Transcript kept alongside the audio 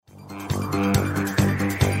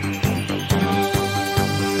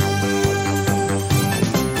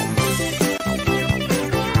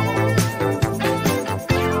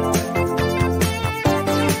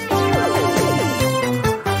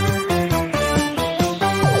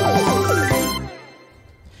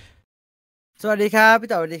สวัสดีครับพี่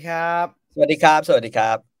ต่อสวัสดีครับสวัสดีครับสวัสดีค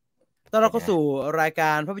รับต้อนรับเป็นไงเข้าสู่รายก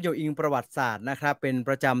ารภาพยนตร์อิงประวัติศาสตร์นะครับเป็นป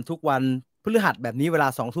ระจำทุกวันพฤหัสแบบนี้เวลา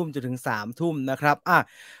2ทุ่มจนถึง3ทุ่มนะครับ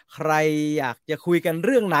ใครอยากจะคุยกันเ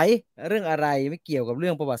รื่องไหนเรื่องอะไรไม่เกี่ยวกับเรื่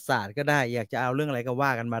องประวัติศาสตร์ก็ได้อยากจะเอาเรื่องอะไรก็ว่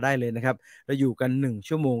ากันมาได้เลยนะครับเราอยู่กัน1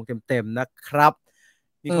ชั่วโมงเต็มๆนะครับ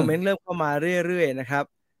มีอืมคอมเมนต์เริ่มเข้ามาเรื่อยๆนะครับ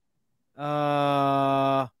เอ่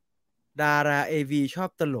อดาราเอวีชอบ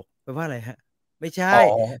ตลกแปลว่าอะไรฮะไม่ใช่อ๋อ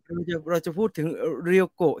เราจะพูดถึงเรียว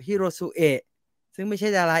โกะฮิโรซุเอะ ซึ่งไม่ใช่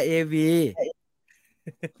ดาราเอวี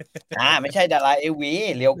ไม่ใช่ดาราเอวี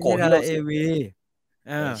เรียวไม่ใช่โกะฮิโรซึดาราเอวี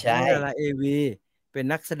ไม่ไม่ใช่ ใช่ดาราเอวีเป็น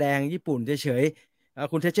นักแสดงญี่ปุ่นเฉย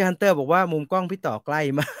ๆคุณเทเชอร์ฮันเตอร์บอกว่ามุมกล้องพี่ต่อใกล้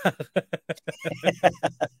มาก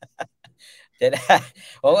จะได้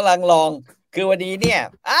ผมกำลังลองคือวันนี้เนี่ย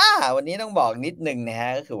วันนี้ต้องบอกนิดนึงนะฮ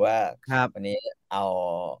ะก็คือว่าครับวันนี้เอา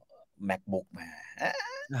MacBook มา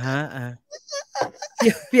อ่าฮะ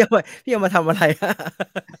พี่เอามาทำอะไรฮะ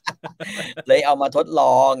เลยเอามาทดล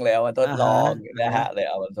องเลยเอามาทดลอฮะงนะฮะเลย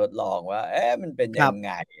เอามาทดลองว่ามันเป็นครับยังไ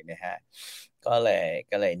งนะฮะก็เ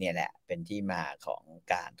ลยเนี่ยแหละเป็นที่มาของ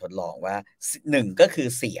การทดลองว่าหนึ่งก็คือ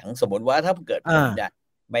เสียงสมมุติว่าถ้าเกิดผมเนี่ย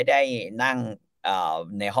ไม่ได้นั่ง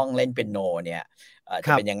ในห้องเล่นเปียโนเนี่ยจะ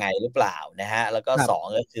เป็นยังไงหรือเปล่านะฮะแล้วก็ครับ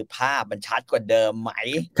2ก็คือภาพมันชัดกว่าเดิมไหม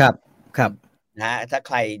ครับครับนะฮะถ้าใ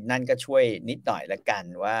ครนั่นก็ช่วยนิดหน่อยละกัน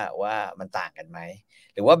ว่ามันต่างกันไหม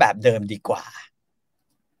หรือว่าแบบเดิมดีกว่า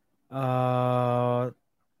เอ่อ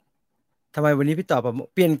ทำไมวันนี้พี่ต่อ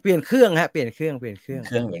เปลี่ยนเครื่องฮะเครื่องเหมือนเค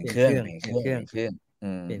เปลี่ยนเครื่องรื่องเหมือนเครื่องเปลี่ยนเครื่องเหมือนเครื่อง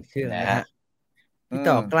อืมเปลี่ยนเครื่องนะฮะนะฮะ อืมพี่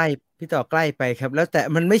ต่อใกล้พี่ต่อใกล้ไปครับแล้วแต่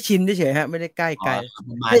มันไม่ชินเฉยๆฮะไม่ได้ใกล้อ๋อไกล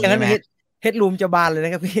ประมาณถ้าอย่างนี้ใช่ไหม นั้นเฮดรูมจะบานเลยน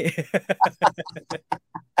ะครับพี่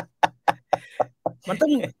มันต้อ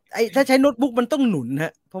งถ้าใช้โน้ตบุ๊กมันต้องหนุนฮ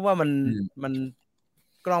ะเพราะว่ามันอืมมัน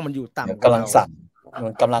กล้องมันอยู่เดี๋ยวต่ำกว่าเรา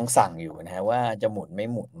กำลังสั่งอยู่นะฮะว่าจะหมุนไม่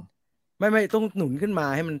หมุนไม่ต้องหนุนขึ้นมา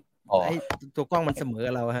ให้มันอ๋อไอ้ตัวกล้องมันเสมอ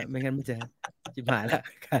กับเราฮะไม่งั้นมันจะจิบหายละ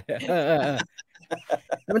เออ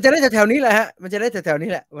แล้วมันจะได้แถวๆนี้แหละฮะมันจะได้แถวๆนี้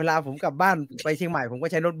แหละเวลาผมกลับบ้านไปเชียงใหม่ผมก็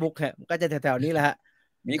ใช้โน้ตบุ๊กฮะมันก็จะแถวๆนี้แหละฮะ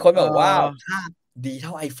มีคนเออ บอกว่าภาพดีเท่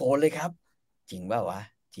า iPhone เลยครับจริงเปล่าวะ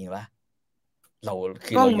จริงปะเรา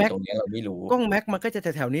คือกล้องแม็กเราอยู่ตรงนี้เราไม่รู้กล้องแม็กมันก็จะ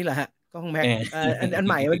แถวๆนี้แหละฮะกล้องแม็กเอออัน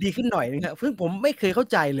ใหม่มันดีขึ้นหน่อยนึงครับซึ่งผมไม่เคยเข้า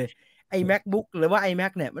ใจเลยไอ้ MacBook หรือว่า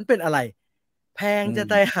iMac เนี่ยมันเป็นอะไรแพงอืจะ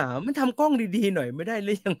ตายมหามันทำกล้องดีๆหน่อยไม่ได้ห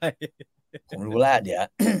รือยังไง ผมรู้แล้วเดี๋ยว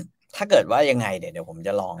ถ้าเกิดว่ายังไงเดี๋ยวผมจ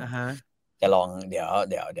ะลองอ่าฮะเดี๋ย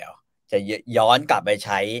วจะย้อนกลับไปใ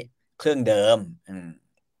ช้เครื่องเดิม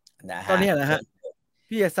นะตอนฮะนี้นะฮะเครื่อง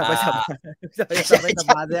พี่จะสับอ่า ไปสับมาสับไป ใช่สับไปสับใ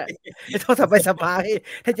ช่ มาเนี่ยไม่ต้องสับไปสับมา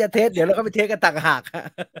ถ้าจะเทสเดี๋ยวเราก็ไปเทสกันต่างหากฮะ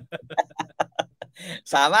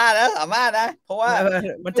สามารถนะเพราะว่า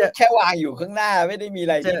มันจะแค่วางอยู่ข้างหน้าไม่ได้มีอะ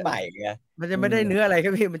ไรมันจะที่ใหม่ไงมันจะอืมไม่ได้เนื้ออะไรครั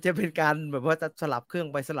บพี่มันจะเป็นการแบบว่าจะสลับเครื่อง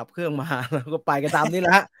ไปสลับเครื่องมาแล้วก็ไปกันตามนี้แหล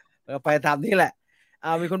ะฮะไปตามนี้แหละ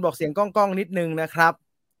มีคนบอกเสียงก้องนิดนึงนะครับ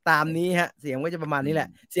ตามนี้ฮะเสียงก็จะประมาณนี้แหละ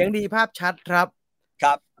เสียงดีภาพชัดครับค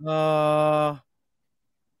รับเอ่อ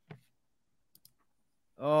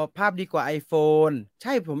ภาพดีกว่า iPhone ใ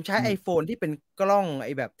ช่ผมใช้ iPhone ที่เป็นกล้องไ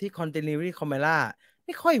อ้แบบที่ continuity camera ไ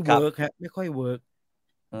ม่ค่อยเวิร์กครับฮะไม่ค่อยเวิร์ก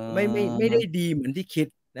อืไม่ได้มดีเหมือนที่คิด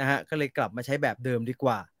นะฮะก็เลยกลับมาใช้แบบเดิมดีก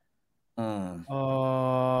ว่าอืมเอ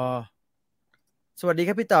อสวัสดีค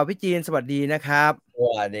รับพี่ต่อพี่จีนสวัสดีนะครับส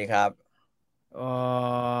วัสดีครับเอ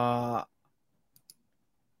อ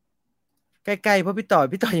ใกล้ๆเพราะพี่ต่อ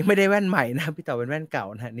ยังไม่ได้แว่นใหม่นะพี่ต่อเป็นแว่นเก่า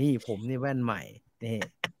นะนี่ผมนี่แว่นใหม่นี่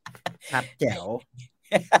ชัดแจ๋ว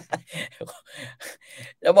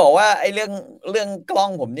จะบอกว่าไอ้เรื่องกล้อง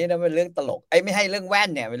ผมนี่นะเป็นเรื่องตลกไม่ให้เรื่องแว่น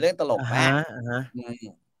เนี่ยเป็นเรื่องตลกอ่าฮะมากอ่าฮะอืม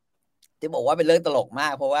ที่บอกว่าเป็นเรื่องตลกมา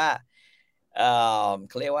กเพราะว่าเอ่เ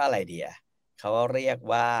ขาเรียกว่าอะไรดีอะเขาเรียก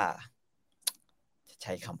ว่าใ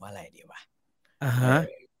ช้คำว่าอะไรดีวะอ่าเอฮะอ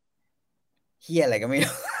เฮียอะไรก็ไม่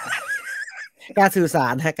รู้ การสื่อสา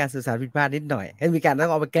รฮะการสื่อสารผิดพลาดนิดหน่อยให้มีการต้อง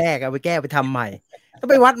เอาไปแก้ไปทำใหม่ต้อง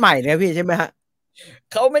ไปวัดใหม่เนี่ยพี่ใช่ไหมฮะ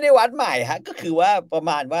เขาไม่ได้วัดใหม่ฮะก็คือว่าประ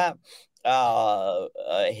มาณว่าเอ่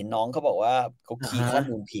เห็นน้องเขาบอกว่าเขาอ่าคีย์ฮะข้อ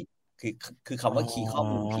มูลผิดคือคืออ๋คำว่าคีย์ข้อ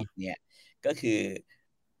มูลอผิดเนี่ยก็คือ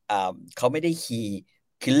เขาไม่ได้คีย์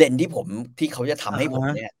คือเลนส์ที่เขาจะอ่าทำให้ผมฮ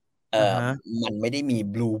ะเนี่ยเอ่ออ่าฮะมันไม่ได้มี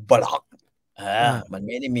blue block เออ่ามันไ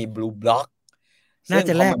ม่ได้มี blue block ซึ่งน่าจ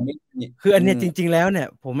ะแลกพอมันไม่มีคืออันเนี้ยจอืมริงๆแล้วเนี่ย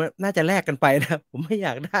ผมน่าจะแลกกันไปนะผมไม่อย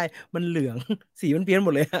ากได้มันเหลืองสีมันเพี้ยนหม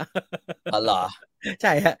ดเลยฮะ อ๋อเหรอ ใ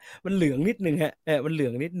ช่ฮะมันเหลืองนิดนึงฮะมันเหลื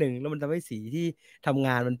องนิดนึงแล้วมันทำให้สีที่ทำง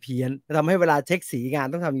านมันเพี้ยนทำให้เวลาเช็คสีงาน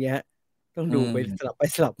ต้องทำอย่างเงี้ยฮะต้องอืดูไปสมลับไป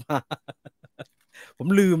สลับมาผม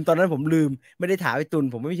ลืมตอนนั้นผมลืมไม่ได้ถามไอ้ตุล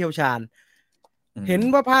ผมไม่เชี่ยวชาญอืมเห็น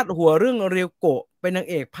ว่าพาดหัวเรื่องเรียวโกะเป็นนาง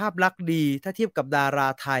เอกภาพลักษณ์ดีถ้าเทียบกับดารา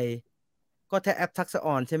ไทย ก็แค่แอปทักษะอ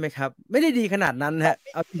อนใช่ไหมครับไม่ได้ดีขนาดนั้นฮะ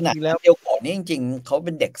เอาจริงๆแล้วเดียวก่อนนี่จริงๆเขาเ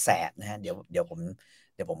ป็นเด็กแสบนะฮะเดี๋ยว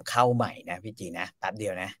ผมเข้าใหม่นะพี่จีนะแป๊บเดี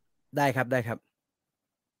ยวนะได้ครับ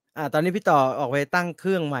ตอนนี้พี่ต่อออกไปตั้งเค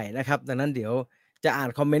รื่องใหม่นะครับดังนั้นเดี๋ยวจะอ่าน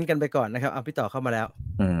คอมเมนต์กันไปก่อนนะครับพี่ต่อเข้ามาแล้ว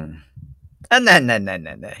นั่น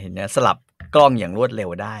เห็นนะสลับกล้องอย่างรวดเร็ว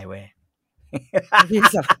ได้เว้ยพี่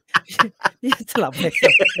สลับพี่สลับเลย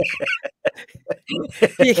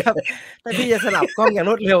พี่ครับถ้าพี่จะสลับกล้องอย่าง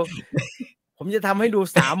รวดเร็วผมจะทำให้ดู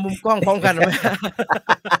3มุมกล้องพร้อมกันไหม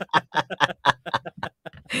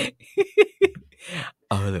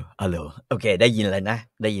โอเคได้ยินเลยนะ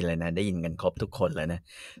ได้ยินกันครบทุกคนแล้วนะ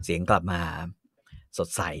เสียงกลับมาสด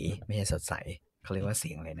ใสไม่ใช่สดใสเขาเรียกว่าเสี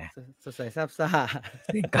ยงอะไรนะสดใสซาบซ่า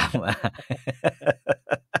เสียงกลับมา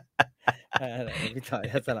พี่ต่อ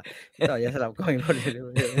จะสลับกล้องอย่างรวดเร็ว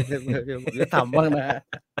ผมจะทำบ้างนะ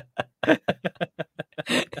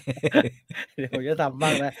เดี๋ยวผมจะทำบ้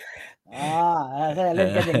างนะถ้าจะเล่น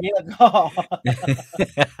กันอย่างนี้แล้วก็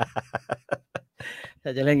ถ้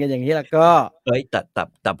าจะเล่นกันอย่างนี้แล้วก็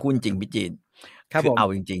แต่พูดจริงพี่จีนครับผมเอา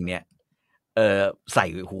จริงๆเนี่ยใส่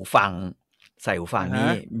หูฟังนี่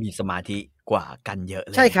มีสมาธิกว่ากันเยอะเ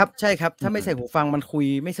ลยใช่ครับถ้าไม่ใส่หูฟังมันคุย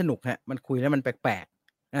ไม่สนุกฮะมันคุยแล้วมันแปลก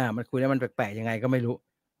ๆมันคุยแล้วมันแปลกๆยังไงก็ไม่รู้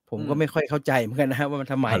ผมก็ไม่ค่อยเข้าใจเหมือนกันนะฮะว่ามัน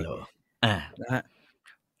ทำไมนะฮะ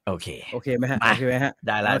โอเคไหมฮะไ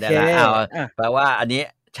ด้แล้วแปลว่าอันนี้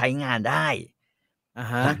ใช้งานได้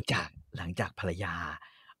หลังจากภรรยา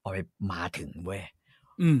เอาไปมาถึงเว้ย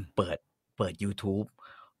เปิด YouTube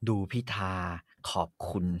ดูพิธาขอบ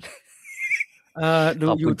คุณดู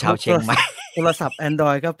YouTube ชาวเชียงใหม่โทรศัพท์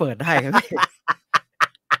Android ก็เปิดได้ครับพี่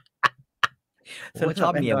ผมชอ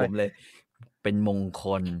บเมียผมเลยเป็นมงค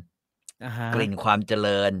ลกลิ่นความเจ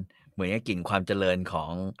ริญเหมือนกับกลิ่นความเจริญขอ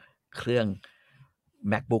งเครื่อง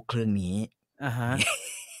MacBook เครื่องนี้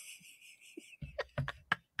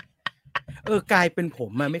กลายเป็นผม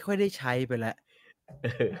ไม่ค่อยได้ใช้ไปแล้ว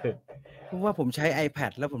เพราะว่าผมใช้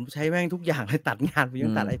iPad แล้วผมใช้แม่งทุกอย่างเลยตัดงานผมยั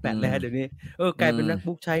งตัด iPad เลยเดี๋ยวนี้กลายเป็น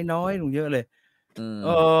MacBook ใช้น้อยลงเยอะเลย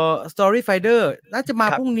Story Finder น่าจะมา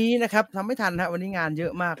พรุ่งนี้นะครับทำไม่ทันฮะวันนี้งานเยอ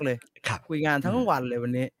ะมากเลยคุยงานทั้งวันเลยวั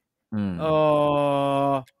นนี้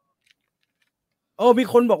มี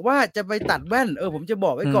คนบอกว่าจะไปตัดแว่นผมจะบ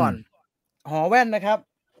อกไว้ก่อนหอแว่นนะครับ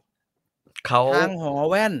ทางหอ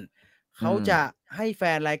แว่นเขาจะให้แฟ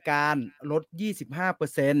นรายการลด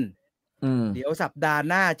 25%เดี๋ยวสัปดาห์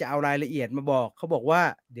หน้าจะเอารายละเอียดมาบอกเขาบอกว่า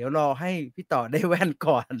เดี๋ยวรอให้พี่ต่อได้แว่น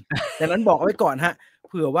ก่อนดังนั้นบอกไว้ก่อนฮะเ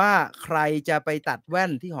ผื่อว่าใครจะไปตัดแว่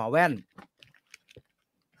นที่หอแว่น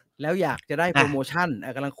แล้วอยากจะได้โปรโมชั่น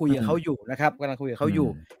กำลังคุยกับเขาอยู่นะครับกำลังคุยกับเขาอยู่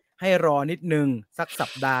ให้รอนิดนึงสักสั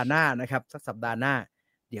ปดาห์หน้านะครับสักสัปดาห์หน้า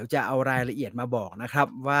เดี๋ยวจะเอารายละเอียดมาบอกนะครับ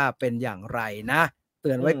ว่าเป็นอย่างไรนะเ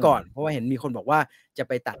ตือนไว้ก่อนเพราะว่าเห็นมีคนบอกว่าจะ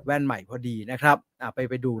ไปตัดแว่นใหม่พอดีนะครับไ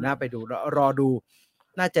ปดูรอดู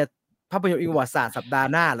น่าจะภาพยนตร์อิงประวัติศาสตร์สัปดาห์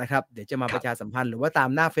หน้านะครับเดี๋ยวจะมาประชาสัมพันธ์หรือว่าตาม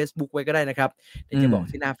หน้า Facebook ไว้ก็ได้นะครับเดี๋ยวจะบอก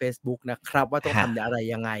ที่หน้า Facebook นะครับว่าต้องทำอะไร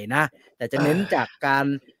ยังไงนะแต่จะเน้นจากการ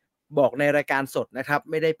บอกในรายการสดนะครับ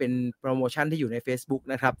ไม่ได้เป็นโปรโมชั่นที่อยู่ใน Facebook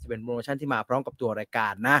นะครับจะเป็นโปรโมชั่นที่มาพร้อมกับตัวรายกา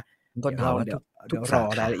รนะเดี๋ยวรอ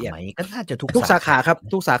รายละเอียดก็น่าจะทุกสาขาครับ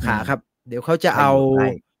ทุกสาขาครับเดี๋ยวเขาจะเอา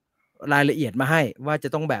รายละเอียดมาให้ว่าจะ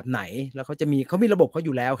ต้องแบบไหนแล้วเขามีระบบเขาอ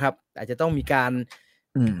ยู่แล้วครับอาจจะต้องมีการ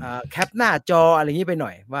แคปหน้าจออะไรอย่างนี้ไปหน่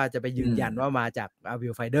อยว่าจะไปยืนยันว่ามาจาก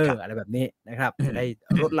Viewfinder อะไรแบบนี้นะครับจะได้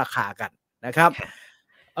ลดราคากันนะครับ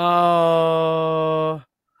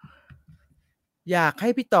อยากให้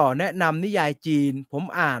พี่ต่อแนะนำนิยายจีนผม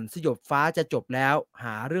อ่านสยบฟ้าจะจบแล้วห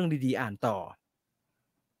าเรื่องดีๆอ่านต่อ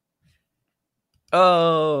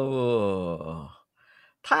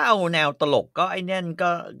ถ้าเอาแนวตลกก็ไอ้นั่น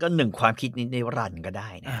ก็หนึ่งความคิดในรันก็ได้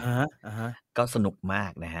นะก็สนุกมา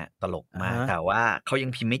กนะฮะตลกมากแต่ว่าเขายั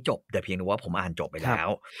งพิมพ์ไม่จบแต่เพียงแต่ว่าผมอ่านจบไปแล้ว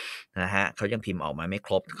นะฮะเขายังพิมพ์ออกมาไม่ค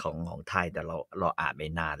รบของไทยแต่เราอ่านไป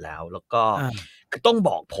นานแล้วก็คือต้องบ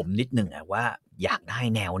อกผมนิดนึงว่าอยากได้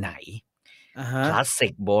แนวไหนคลาสสิ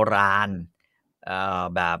กโบราณ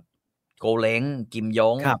แบบโกเล้งกิมย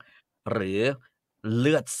งหรือเ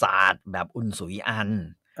ลือดสาดแบบอุนสุยอัน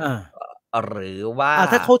หรือว่า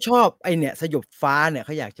ถ้าเขาชอบไอเนี่ยสยบฟ้าเนี่ยเข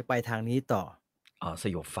าอยากจะไปทางนี้ต่อส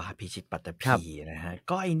ยบฟ้าพิชิตปัตตภีนะฮะ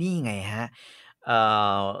ก็ไอ้นี่ไงฮะ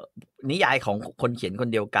นิยายของคนเขียนคน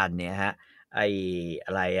เดียวกันเนี่ยฮะไออ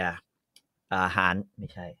ะไรหานไม่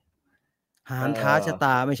ใช่หานท้าชะต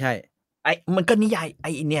าไม่ใช่มันก็นิยายไ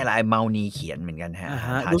อ้เนี่ยอะไรเมานีเขียนเหมือนกันฮะ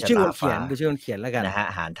ดูชื่อคนเขียนแล้วกันนะฮะ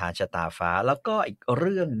หานท้าชะตาฟ้าแล้วก็อีกเ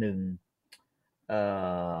รื่องหนึ่ง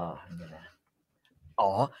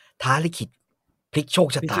ท้าลิขิตพลิกโชค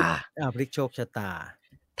ชะตาพลิกโชคชะตา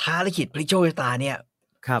ท้าลิขิตพลิกโชคชะตาเนี่ย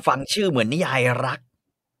ฟังชื่อเหมือนนิยายรัก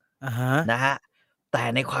นะฮะแต่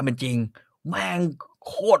ในความเป็นจริง แม่ง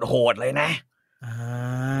โคตรโหดเลยนะ อ่า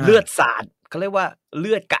เลือดสาดเขาเรียกว่าเ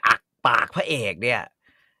ลือดกระอักปากพระเอกเนี่ย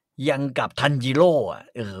ยังกับทันจิโร่อะ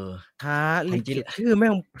ท้าทั ลิ นจิ ขิตชื่อแม่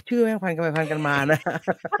งพันกันไปพันกันมานะ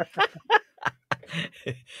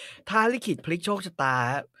ท้าลิขิตพลิกโชคชะตา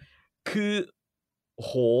ครับคือโอ้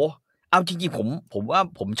โหเอาจริงๆผมว่า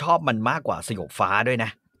ผมชอบมันมากกว่าสยบฟ้าด้วยนะ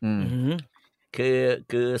อืม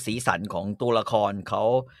คือสีสันของตัวละครเขา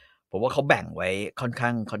ผมว่าเขาแบ่งไว้ค่อน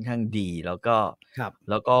ข้างดีแล้วก็ ครับ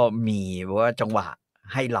แล้วก็มีว่าจังหวะ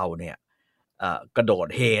ให้เราเนี่ยกระโดด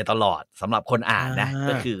เฮตลอดสำหรับคนอ่านนะ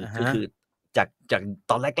ก็คือ อ่า ก็ ฮะ คือจาก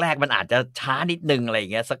ตอนแรกๆมันอาจจะช้านิดนึงอะไรอย่า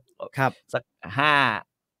งเงี้ยสัก ครับ สัก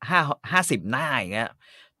50 หน้าอย่างเงี้ย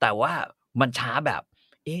แต่ว่ามันช้าแบบ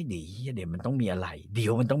เอ๊ะเดี๋ยวมันต้องมีอะไร เดี๋ย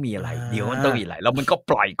วมันต้องมีอะไร เดี๋ยวมันต้องมีอะไรแล้วมันก็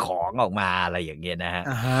ปล่อยของออกมาอะไรอย่างเงี้ยนะฮะ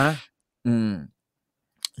อ่าฮะ อืม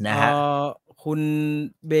นะฮะ คุณ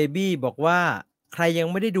เบบี้บอกว่าใครยัง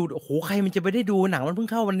ไม่ได้ดูโอ้โหใครมันจะไปได้ดูหนังมันเพิ่ง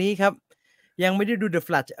เข้าวันนี้ครับ ยังไม่ได้ดู The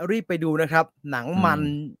Flash รีบไปดูนะครับ หนังมัน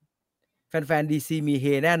แฟนๆ DC มีเฮ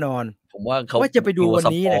แน่นอน ผมว่าเขา ว่าจะไปดูวัน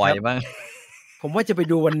นี้ กลั นะ ว ค ส รับ ปอยบ้าง ผมว่าจะไป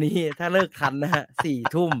ดูวันนี้ ถ้าเลิกทันนะฮะ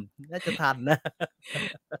 4 ทุ่มน่าจะทันนะ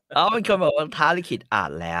เป็นคนบอกว่าท้าลิขิตอ่า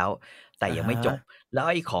นแล้ว แต่ยังไม่จบ แล้ว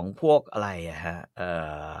ไอ้ของพวกอะไรอะฮะ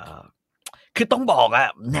คือต้องบอกอะ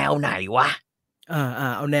แนวไหนวะ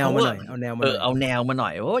เอาแนวมาหน่อย เอาแนวมาหน่อย เอาแนวมาหน่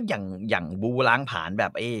อยโอ้อย่างบูล้างผลาญแบ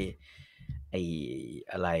บไอ้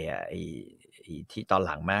อะไรอะไอ้ที่ตอนห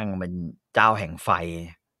ลังมั่งมันเจ้าแห่งไฟ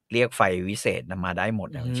เรียกไฟวิเศษมาได้หมด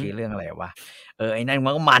อะมันชื่อเรื่องอะไรวะไอ้นั่นมั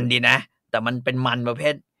นก็มันดีนะ แต่มันเป็นมันประเภ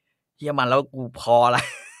ทเฮียมันแล้วกูพอละ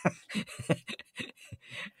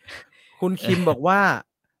คุณคิมบอกว่า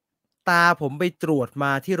ตาผมไปตรวจม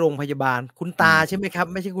าที่โรงพยาบาล คุณตาใช่ไหมครับ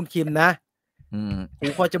ไม่ใช่คุณคิมนะ หู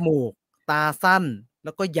คอจมูก ตาสั้นแ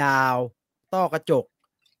ล้วก็ยาว ต้อกระจก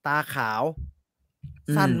ตาขาว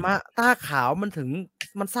สั้นมากตาขาวมั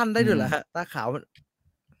นสั้นได้ด้วยเหรอฮะตาขาว1,000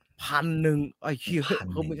ไอ้เหี้ย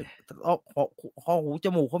เขามีคอหูจ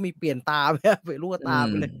มูกเขามีเปลี่ยนตาไหมเปลี่ยนลูกตาไ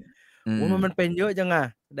ปเลยโอ้มันเป็นเยอะจังอะ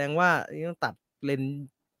แสดงว่านี่ต้องตัดเลนส์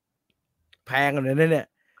แพงกว่านั้นเนี่ย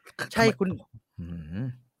ใช่คุณ 1,000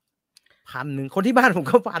คนที่บ้านผม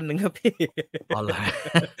ก็1,000ครับพี่ อ๋อเหรอ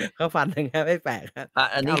ก็1,000ครับไม่แปลกครับ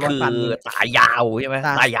อันนี้ 900 คือ 1,000 ตายาวใช่ไหม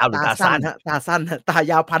ตายาวหรือตาสั้น ฮะตาสั้นฮะตา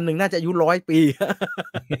ยาว1,000น่าจะอายุ100 ปี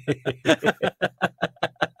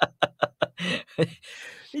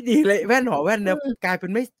ไม่ดีเลยแว่นหอแว่นเนี่ยกลาย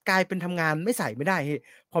เป็นทำงานไม่ใส่ไม่ได้พี่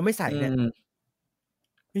พอไม่ใส่เนี่ย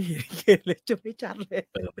ไม่เห็นเลยจะไม่ชัดเลย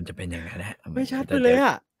มันจะเป็นอย่างนั้นนะ ไม่ชัดไปเลยอ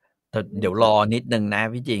ะ แต่เดี๋ยวรอนิดนึงนะ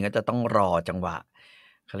พี่จีนก็จะต้องรอจังหวะ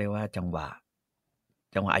เขาเรียกว่าจังหวะ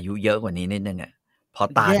อายุเยอะกว่านี้นิดนึงอ่ะพอ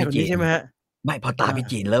ตาพี่จีน ใช่ไหมฮะ ไม่พอตาพี่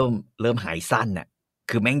จีนเริ่มหายสั้นน่ะ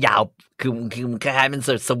คือแม่งยาวคือคล้ายๆมัน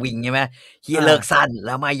สวิงใช่ไหมเฮียเลิกสั้นแ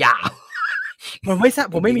ล้วมายาว ผมไม่สั้น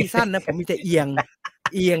ผมไม่มีสั้นนะผมมีแต่เอียง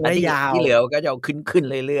และยาว ที่เหลือก็จะเอาขึ้น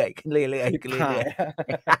เรื่อยๆขึ้นเรื่อยๆขึ้นเรื่อย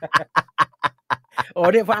โอ้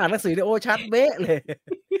เนี่ยพออ่านหนังสือเนี่ยโอ้ชัดเบ๊ะเลย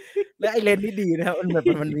แล้วไอ้เลนส์นี่ดีนะครับมันแบบ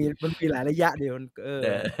มันมีหลายระยะเดียว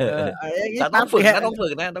แต่ต้องฝึกนะต้องฝึ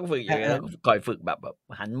กอย่างเงี้ยคอยฝึกแบบ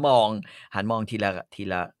หันมองทีล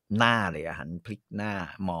ะหน้าเลยหันพลิกหน้า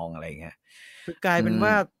มองอะไรอย่างเงี้ย คือกลายเป็น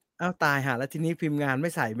ว่าอ้าวตายหาแล้วทีนี้พิมพ์งานไ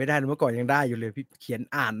ม่ใส่ไม่ได้เมื่อก่อนยังได้อยู่เลยพี่เขียน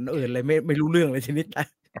อ่านเลยไม่รู้เรื่องเลยทีนี้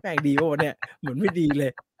แม่งดีป่ะเนี่ยเหมือนไม่ดีเล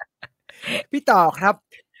ย พี่ต่อครับ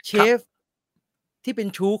เชฟที่เป็น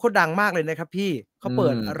ชู้เขาดังมากเลยนะครับพี่เขาเปิ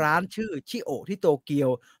ดร้านชื่อชิโอะที่โตเกียว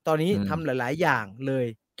ตอนนี้ทำหลายๆอย่างเลย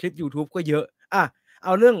คลิป YouTube ก็เยอะเอ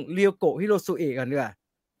าเรื่องเรียวโกะฮิโรซุเอะก่อนดีกว่า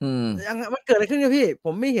ยังมันเกิดอะไรขึ้นครับพี่ผ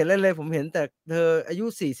มไม่เห็นอะไรเลยผมเห็นแต่เธออายุ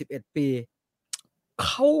41 ปีเข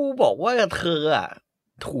าบอกว่าเธอ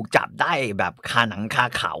ถูกจับได้แบบคาหนังคา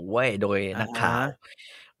เขาเว้ยโดยนักข่าว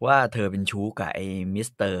ว่าเธอเป็นชู้กับไอ้มิส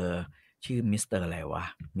เตอร์ชื่อมิสเตอร์อะไรวะ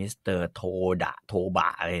มิสเตอร์โทบะ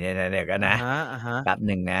อะไรเนี่ยก็นะแบบห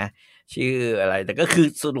นึ่งนะชื่ออะไรแต่ก็คือ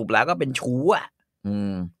สรุปแล้วก็เป็นชู้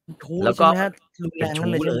แล้วก็เป็น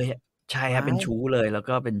ชู้เลยใช่ครับเป็นชู้เลยแล้ว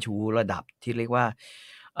ก็เป็นชู้ระดับที่เรียกว่า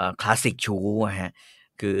คลาสสิกชู้ฮะ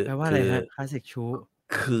คือแปลว่าอะไรฮะคลาสสิกชู้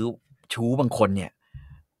คือชู้บางคนเนี่ย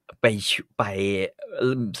ไป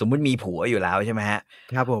สมมุติมีผัวอยู่แล้วใช่ไหมฮะ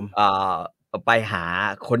ครับผมไปหา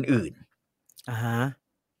คนอื่นฮะ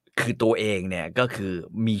คือตัวเองเนี่ยก็คือ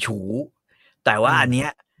มีชู้แต่ว่าอันเนี้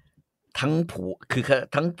ยทั้ง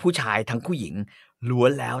ทั้งผู้ชายทั้งผู้หญิงล้ว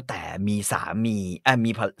นแล้วแต่มีสามีมี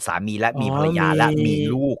สามีและมีภรรยาและมี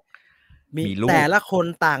ลูกแต่ละคน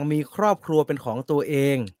ต่างมีครอบครัวเป็นของตัวเอ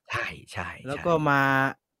งใช่แล้วก็มา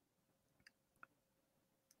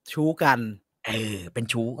ชู้กันเป็น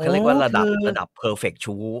ชู้เขาเรียกว่าระดับ perfect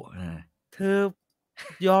ชู้เธอ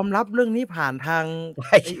ยอมรับเรื่องนี้ผ่านทางใ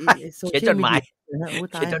ช่ไอ้ ใช่ โซเขียนเชียลมีเดีจดหมาย ยนะฮะ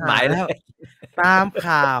ตาเขียนจดหยห่าแล้มายเลย ว ตาม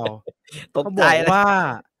ข่าว ตกเขาใจเลย บอกว่า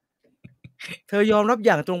เธอยอมรับอ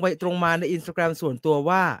ย่างตรงไปตรงมาใน Instagram ส่วนตัว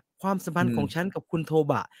ว่าความสัมพันธ์ของฉันกับคุณโท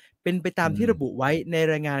บะเป็นไปตามที่ระบุไว้ใน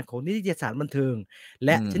รายงานของนิตยสารบันเทิงแล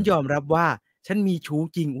ะฉันยอมรับว่าฉันมีชู้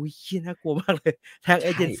จริงอุ๊ยเหี้ยน่ากลัวมากเลยทางเอ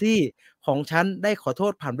เจใช่นซีของฉันได้ขอโท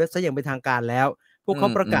ษผ่านเว็บไซต์อย่างเป็นทางการแล้วพวกอืเขา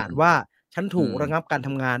ประกาศมว่าฉันอืถูกมระงับการท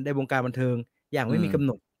ำงานในวงการบันเทิงอย่างอืมไม่มีกำห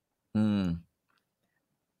นด อืม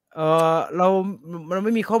เราเราไ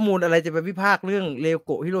ม่มีข้อมูลอะไรจะไปวิพากษ์เรื่องเรโ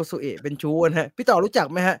กะฮิโรซุเอะเป็นชู้อะนะครับพี่ต่อรู้จัก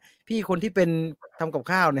ไหมครับพี่คนที่เป็นทำกับ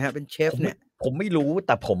ข้าวเนี่ยครับเป็นเชฟเนี่ยผมไม่รู้แ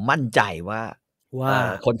ต่ผมมั่นใจว่าว่า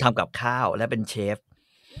คนทำกับข้าวและเป็นเชฟ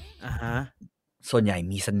อะฮะ ส่วนใหญ่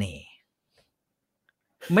มีเสน่ห์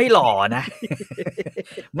ไม่หล่อนะ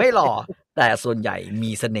ไม่หล่อแต่ส่วนใหญ่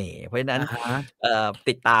มีเสน่ห์เพราะฉะนั้นอะฮะ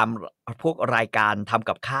ติดตามพวกรายการทำ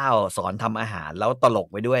กับข้าวสอนทำอาหารแล้วตลก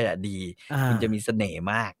ไปด้วยอะดีอาคุณจะมีเสน่ห์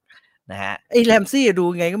มากนะครับ ไอ้ Ramsay ดู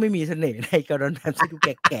ยังไงก็ไม่มีเสน่ห์นะไอ้ Gordon Ramsay ดูแ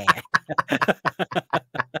ก่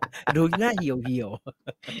ๆดูหน้าเหี่ยว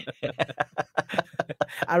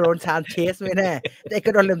ๆ Aaron Sanchez ไม่แน่แต่ไอ้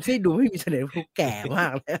Gordon Ramsay ดูไม่มีเสน่ห์ดูแก่มา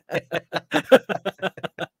กเลย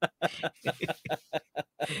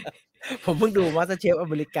ผมเพิ่งดู MasterChef อ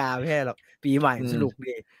เมริกาไม่ใช่หรอกปีใหม่อืมสนุก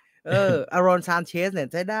ดีAaron Sanchez เนี่ย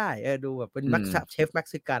ใช้ได้ดูแบบเป็นอืมเชฟเม็ก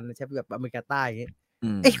ซิกันเชฟแบบอเมริกาใต้อย่างงี้อื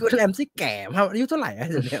มไอ้คุณ Ramsay แก่มากอายุเท่าไรอะ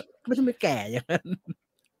เดี๋ยวเนี้ยไม่ทำไมแก่อย่างนั้น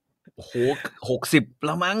โอ้โฮ60แ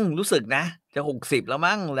ล้วมั้งรู้สึกนะจะ60แล้ว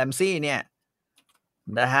มั้ง Ramsey เนี่ย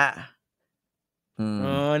นะครับอือ๋อ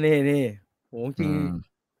มนี่ๆโอ้โฮจริงอืม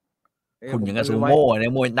หุ่นผมจะไปไว้อย่างกับซูโม่เนี่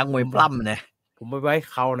ยนักมวยผมปล้ำเนี่ยผมไปไว้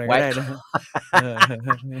เคราหน่อยก็ไว้ ได้นะเออ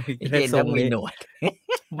ไอ้จะได้เจนักมวยทรงนี้หนวด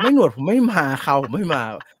ผมไม่หนวดผมไม่มาเคราผมไม่มา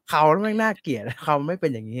เคราแล้วแม่งน่าเกลียดเคราไม่เป็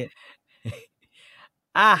นอย่างงี้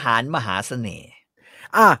อาหารมหาเสน่ห์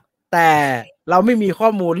อาแต่เราไม่มีข้อ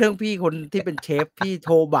มูลเรื่องพี่คนที่เป็นเชฟพี่โท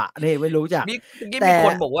บะนี่ไม่รู้จักเมื่อกี้มีแต่ค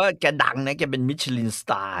นบอกว่าแกดังนะแกเป็น Michelin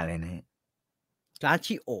Star เลยนะร้าน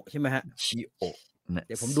ชิโอะใช่ไหมครับชิโอะนะเ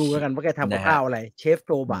ดี๋ยวผมดูแล้วกันว่าแกทำกับนะครับข้าวอะไรเชฟโ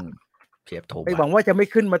ทบะอืมเชฟโทบะ ไม่หวังว่าจะไม่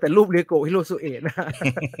ขึ้นมาแต่รูป Ryuko Hirosuke นะ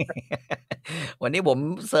วันนี้ผม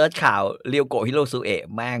เซิร์ชข่าว Ryuko Hirosuke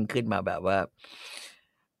แม่งขึ้นมาแบบว่า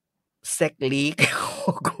Sex Leak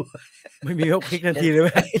ไม่มีเขาคลิกทันทีเลยไหม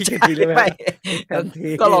คลิกทันทีเลยไหม ไม่คลิกทันที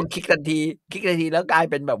ก็ลองคลิกทันทีแล้วกลาย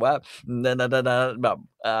เป็นแบบว่าแบบ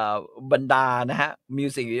บรรดานะฮะมิว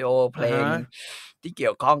สิกวิดีโอเพลงที่เกี่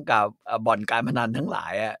ยวข้องกับบ่อนการพนันทั้งหลา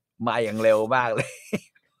ยอะมาอย่างเร็วมากเลย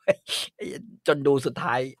จนดูสุด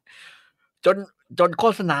ท้าย จนโฆ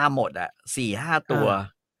ษณาหมดอะ4-5 ตัว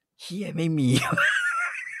เหี้ยไม่มี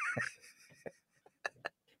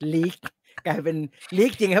ลีกกลายเป็นลี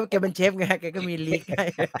กจริงครับแกเป็นเชฟไงแกก็มีลีกให้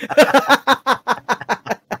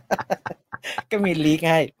ก็มีลีก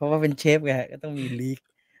ให้เพราะว่าเป็นเชฟไงก็ต้องมีลีก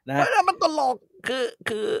นะมันตลก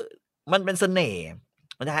คือมันเป็นเสน่ห์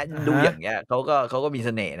นะฮะดูอย่างเงี้ยเขาก็มีเส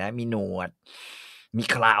น่ห์นะมีหนวดมี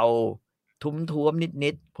เคราท้วมๆนิ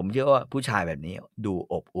ดๆผมเชื่อว่าผู้ชายแบบนี้ดู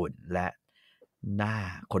อบอุ่นและน่า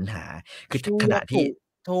ค้นหาคือชูขณะที่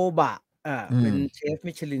โทบะเป็นอืมเชฟ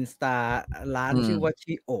Michelin Star ร้านอืมชื่อว่า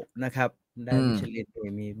ชิโอะนะครับได้ อืม Michelin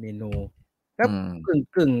มีเมนูก็อืม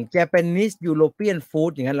กึ่ง Japanese European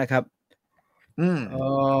food อย่างงั้นแหละครับอืมเอ่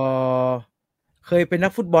อเคยเป็นนั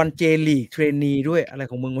กฟุตบอล J League trainee ด้วยอะไร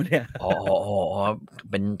ของมึงวะเนี่ย อ๋อ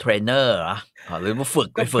เป็นเทรนเนอร์เหรอหรือว่าฝึก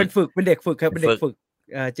ก็ไปฝึกเป็นเด็กฝึกครับไปฝึกเป็นเด็กฝึก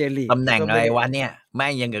J League ตำแหน่งอะไรแล้วก็ไม่ได้วะเนี่ยแม่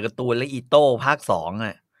งยังกับการ์ตูนและอีโต้ภาค2อ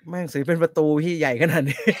ะ แม่งซื้อเป็นประตูที่ใหญ่ขนาด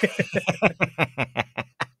นี้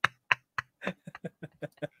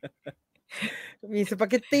มีสปา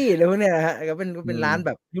เกตตีอะไรพวกเนี้ยครับก็เป็นร้านแบ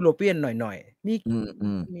บยุโรเปียนหน่อยๆมีอื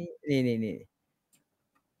มมีนี่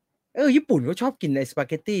ญี่ปุ่นเขาชอบกินไอ้สปา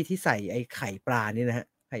เกตตีที่ใส่ไอ้ไข่ปลานี่นะครับ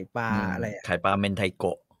ไข่ปลาอะไรอะไข่ปลาเมนไทโก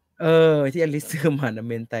ะที่อลิซซื้อมาน่ะ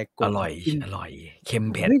Mentaiko อร่อยกินอร่อยเค็ม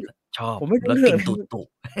เผ็ดผมไม่ชอบผมไม่รู้แล้วกินเรื่องเลย ตุ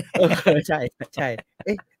เออใช่ๆเ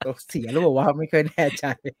อ๊ะตกเสียหรือเปล่าวะไม่ค่อยแน่ใจ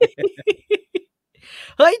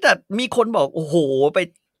เฮ้ยแต่มีคนบอกโอ้โฮไป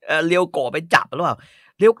เรียวโกะไปจับหรือเปล่า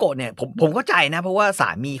เรียวโกะเนี่ยผมเข้าใจนะเพราะว่าสา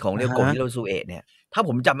มีของเรียวโกะ อะฮะ Hirosuke เนี่ยถ้าผ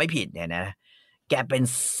มจำไม่ผิดเนี่ยนะแกเป็น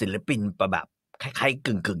ศิลปินแบบคล้ายๆ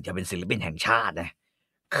กึ่งๆจะเป็นศิลปินแห่งชาตินะ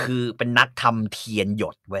คือเป็นนักทำเทียนหย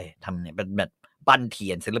ดเว้ยทำเนี่ยเป็นแบบปั้นเที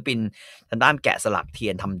ยนศิลปินทางด้านแกะสลักเที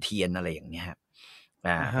ยนทำเทียนอะไรอย่างเงี้ยครับอ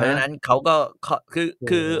ะเพฮะราะฉะนั้นเขาก็คืโอ้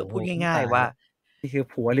อพูดโฮง่ายๆว่า ตายแล้วนี่คือ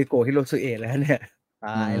ผัว Rico Hirosuke แล้วเนี่ยตา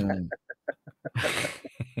อืยแล้ว ม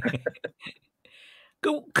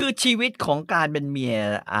คือชีวิตของการเป็นเมีย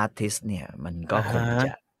อาร์ติสต์เนี่ย มันก็อะฮะคงจ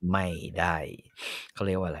ะไม่ได้เขาเ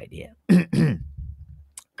รียกว่าอะไรดีอะ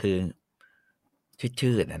คือ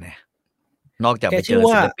ชืดๆอะนะ นอกจากแกไปเจ ชื่อ อ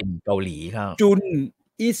ว่า ศิลปินเกาหลีเข้า จุน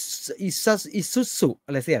อิซุสุอ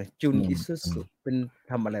ะไรสักอย่างจุนอิซุสุเป็น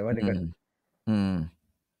ทำอะไรวะเดี๋ยวก่อน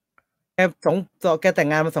แกแต่ง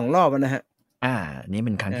งานมา2 รอบแล้วนะฮะ นี่เ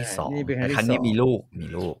ป็นครั้งที่ นี่เป็นค 2 รั้ แต่ งที่ ครั้งนี้ 2 มี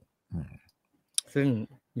ลูก ซึ่ง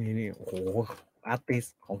นี่โอ้โหอาร์ติส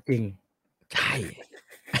ต์ของจริง ใช่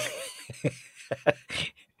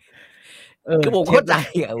เออ คือผม เช เข้า ฟ ใจ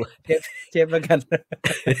แล้ว อะ เชฟแล้วกัน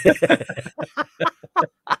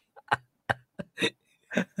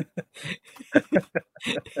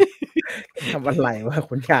ทำอะไรวะผ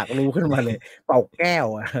มอยากรู้ขึ้นมาเลย เป่าแก้ว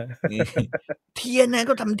อะ เทียนนะ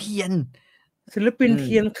ก็ทำเทียน ศิลปินเ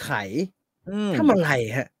ทียนไขทำอะไร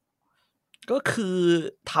ฮะ ก็คือ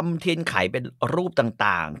ทำเทียนไขเป็นรูป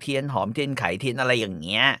ต่างๆ เทียนหอมเทียนไขเทียนอะไรอย่างเ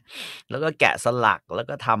งี้ย แล้วก็แกะสลักแล้ว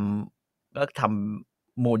ก็ท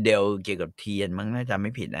ำโมเดลเกี่ยวกับเทียนมั้งน่าจะไ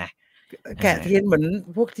ม่ผิดนะ แกะเทียนเหมือน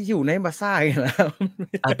พวกที่อยู่ในบาซ่าอย่างนั้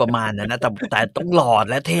น ประมาณนั้นนะแต่ต้องหลอด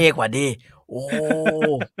และเท่กว่าดิโอ้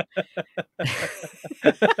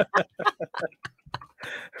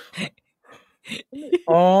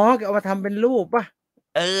อ๋อเอามาทำเป็นรูปป่ะ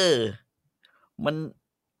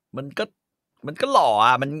มันก็หล่อ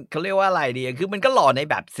อ่ะมันเขาเรียกว่าอะไรดีคือมันก็หล่อใน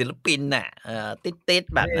แบบศิลปินน่ะติด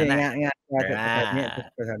แบบนั้นน่ะ งานแถวนี้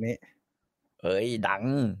แถวนี้ เฮ้ยดัง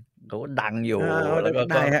เขาดังอยู่ แล้ แล้ว ว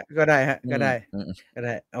ได้ฮะก็ได้ฮะก็ได้ อืม ก็ไ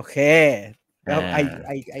ด้โอเคแล้วไ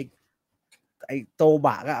อโตบ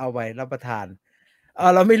ะก็เอาไปรับประทาน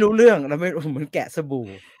เราไม่รู้เรื่องเราไม่เหมือนแกะสบู่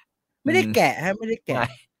ไม่ได้แกะฮะไม่ได้แกะ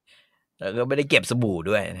แล้วก็ไม่ได้เก็บสบู่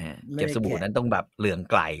ด้วยนะฮะ ไม่ได้ เก็บสบู่นั้นต้องแบบเหลือง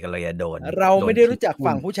ไกลกันเลยโดน เราไม่ได้รู้จัก โดน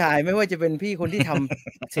ฝั่งผู้ชายไม่ว่าจะเป็นพี่คนที่ท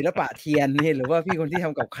ำ ศิลปะเทียนนี่หรือว่าพี่คนที่ท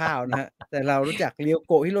ำกับข้าวนะฮะแต่เรารู้จักเรียว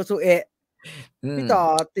โกะฮิโรซุเอะพี่ต่อ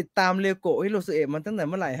ติดตามเรียวโกะฮิโรซุเอะมันตั้งแต่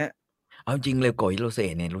เมื่อไหร่ฮะเอาจริงเรียวโกะฮิโรซุเอ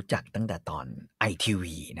ะเนี่ยรู้จักตั้งแต่ตอน ITV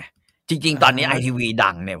นะจริงๆตอนนี้ ITV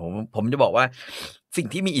ดังเนี่ยผมจะบอกว่าสิ่ง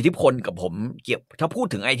ที่มีอิทธิพลกับผมเกี่ยวถ้าพูด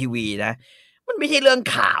ถึง ITV นะมันไม่ใช่เรื่อง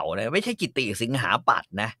ข่าวนะไม่ใช่กิตติสิงหาปัต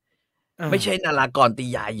ย์นะไม่ใช่นารากรติ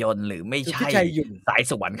ยายนหรือไม่ใช่สาย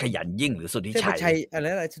สวรรค์ขยันยิ่งหรือสุทธิชัยอะไร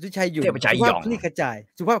สุทธิชัยอยู่ เทพชัยหยอง คลี่กระจาย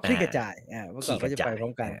สุภาพคลี่กระจายเมื่อก่อนก็จะไปพร้อ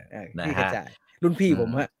มกันคลี่กระจายรุ่นพี่ผม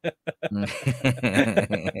ฮะ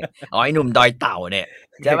อ๋อไอ้หนุ่มดอยเต่าเนี่ย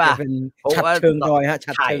ใช่ป่ะเป็นฉัดเชิงดอยฮะ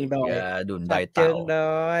ฉัดเชิงดอยดุนดอยเต่าเชิงด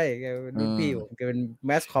อยรุ่นพี่ผมแกเป็นแ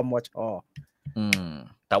มสคอมมช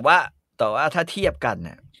แต่ว่าถ้าเทียบกันเ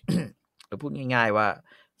นี่ย เราพูดง่ายๆว่า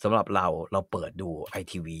สำหรับเราเปิดดู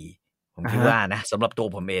ITV ผมคิดว่านะสำหรับตัว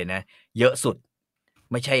ผมเองนะเยอะสุด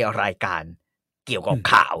ไม่ใช่รายการเกี่ยวกับ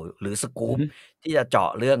ข่าวหรือสกู๊ปที่จะเจา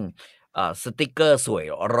ะเรื่องสติกเกอร์สวย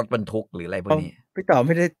รถบรรทุกหรืออะไรพวกนี้พี่ต่อไ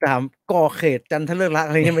ม่ได้ตามก่อเขตจันทฤกษ์อ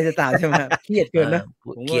ะไรนี่ไม่ได้ตามใช่ไหมเครียดเกินนะผ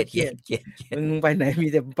มว่าเครียดมึงไปไหนมี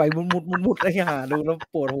แต่ไปมุดอะไรหาดูแล้ว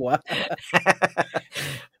ปวดหัว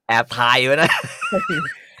แอบถ่ายไว้นะ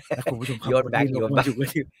คุณผู้ชมโยนแบก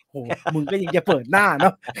โอ้มึงก็ยังจะเปิดหน้าเนา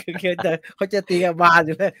ะเขาจะตีกับบานอ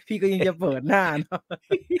ยู่เลยพี่ก็ยังจะเปิดหน้าเนาะ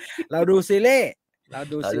เราดูซีรีส์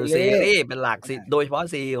เป็นหลักโดยเฉพาะ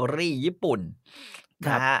ซีรีส์ญี่ปุ่น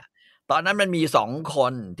นะฮะตอนนั้นมันมี2ค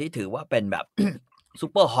นที่ถือว่าเป็นแบบ ซู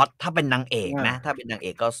เปอร์ฮอตถ้าเป็นนางเอกนะถ้าเป็นนางเอ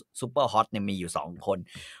กก็ซูเปอร์ฮอตเนี่ยมีอยู่2ค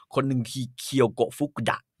นหนึ่งที่เคียวโกะฟุกุ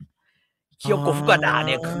ดะเ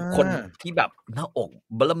นี่ยคือคนที่แบบหน้าอก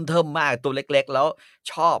เบิ่มเทิ่มมากตัวเล็กๆแล้ว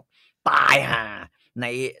ชอบตายห่า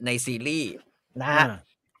ในซีรีส์นะฮะ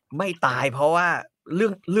ไม่ตายเพราะว่าเ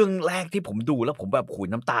รื่องแรกที่ผมดูแล้วผมแบบขุน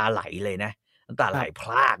น้ำตาไหลเลยนะน้ำตาไหลพ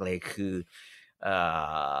รากเลยคือ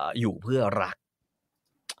อยู่เพื่อรัก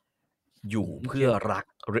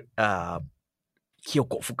เคียว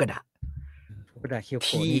โกะฟุกุดะเคียวโ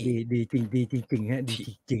กะนี่ดีจริงฮะดี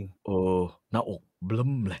จริงหน้าอกเบิ่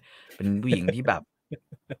มเลยเป็นผู้หญิงที่แบบ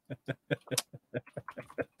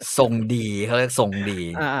ทรงดีเขาเรียกทรงดี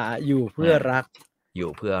อยู่เพื่อรั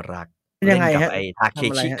กเล่นกับไอ้ทาเค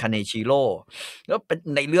ชิคาเนชิโร่แล้วเป็น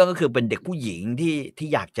ในเรื่องก็คือเป็นเด็กผู้หญิงที่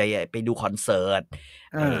อยากจะไปดูคอนเสิร์ต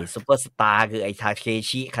ไอ้ซุปเปอร์สตาร์คือไอ้ทาเค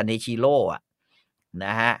ชิคาเนชิโร่น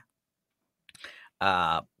ะฮะ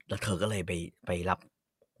แล้วเธอก็เลยไปรับ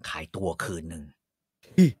ขายตั๋วคืนนึง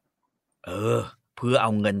เพื่อเอ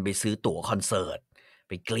าเงินไปซื้อตั๋วคอนเสิร์ตไ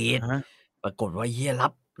ปกรีดปรากฏว่าเฮีย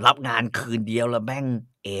รับงานคืนเดียวแล้วแม่ง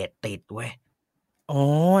เอดติดเว้ย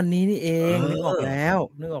นี้นี่เองนึกออกแล้ว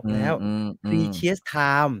Precious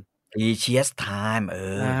Time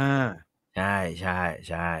ใ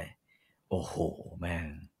ช่โอ้โหแม่ง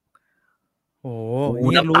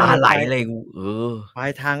นี่ น้ำตาไหลเลยปลา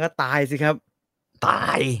ยทางก็ตายสิครับตา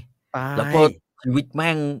ยแล้วก็ชีวิตแ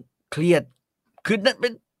ม่งเครียดคือนั่นเป็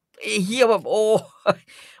นไอ้เหี้ยแบบโอ้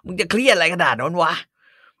มึงจะเครียดอะไรขนาดนั้นวะ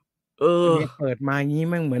เปิดมางี้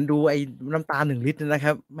แม่งเหมือนดูไอ้น้ำตา1 ลิตรนะค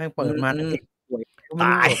รับแม่งเปิดมา ไม่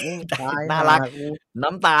รู้ตาย แบบตายน่าห่ารัก กูน้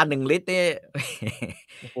ำตา1 ลิตรนี่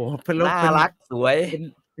โอ้โฮเป็นแล้วน่าเป็นรักสวย เ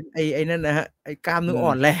ป็นไอ้นั่นนะครับไอ้กล้ามเนื้ออ่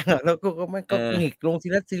อนอืมแรงอะแล้วก็มันก็หงิเออกลงที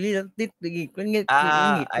ละซีรีส์ละนิดหงิกแล้วหงิกอาหงิกแล้ว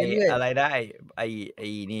หงิกไอ้เรื่อยอะไรนะไอ้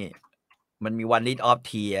นี่มันมี One Litre of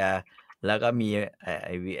Tears แล้วก็มี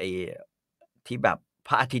ไอ้ที่แบบพ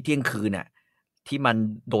ระอาทิตย์เที่ยงคืนน่ะที่มัน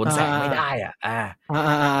โดนอาแสงไม่ได้อะ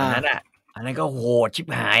อันนั้นน่ะๆๆๆๆอันนั้นก็โหดชิบ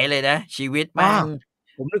หายเลยนะชีวิตอ้อแม่ง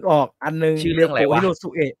ผมนึกออกอันหนึ่ง ชื่อเรื่องอะไร Ryoko วะ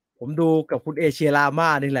Hirosuke ผมดูกับคุณเอเชียรามา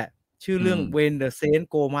นี่แหละชื่อเรื่อง อืม When the Saints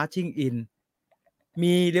Go Marching In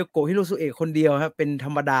มี Ryoko Hirosuke คนเดียวครับเป็นธร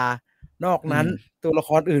รมดานอกนั้นอืมตัวละค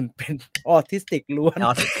รอื่นเป็น Autistic ล้วน อ๋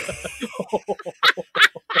อ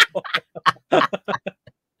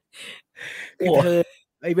โอ้คือเธอ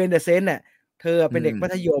ไอ้ When the Saints เนี่ยเธออะอืเป็นเด็กมั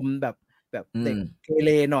ธมยมแบบอืมเด็กเกเร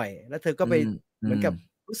หน่อยแล้วเธอก็ไปอืมอืมเหมือนกับ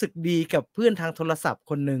รู้สึกดีกับเพื่อนทางโทรศัพท์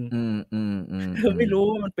คนหนึ่ง อืมอืมอืมเธออืมไม่รู้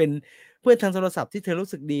ว่ามันเป็นเพื่อนทางโทรศัพท์ที่เธอรู้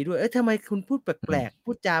สึกดีด้วยเอ๊ะทำไมคุณพูดแอืมปลกๆ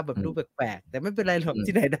พูดจาแบบอืมดูแปลกๆแต่ไม่เป็นไรหรอกอืม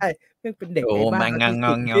ที่ไหนได้แม่งเป็นเด็กโอ้ไอ้บ้า แม่งงง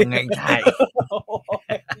Autistic งเนี่ยงใช่ โอ้โฮ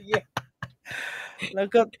เหี้ยแล้ว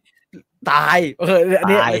ก็ตายอัน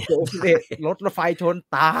เนี้ย ตาย Reco Osuke รถไฟชน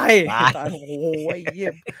ตายตาย ตายโอ้โฮไอ้เหี้ย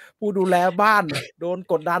ผู้ดูแลบ้านโดน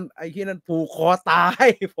กดดันไอ้เหี้ยนั่นผูกคอตาย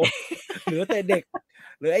ผมเหลือแต่เด็ก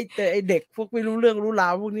เหลือไอ้เด็กพวกไม่รู้เรื่องรู้รา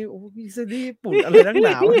วพวกนี้โอ้โฮซีรีส์ญี่ปุ่นอะไรนักหน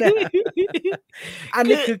าวะเนี่ย อันคือ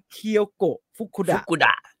นี้คือ Kyoko Fukuda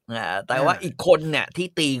Fukuda แต่อาว่าอีกคนเนี่ยที่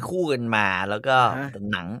ตีคู่กันมาแล้วก็อะฮะ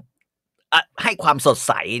หนังให้ความสดใ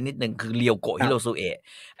สนิดหนึ่งคือ Ryoko ครับ Hirosuke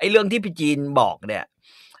ไอ้เรื่องที่พี่จีนบอกเนี่ย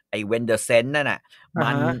ไอ้ When the Saint นั่นน่ะมั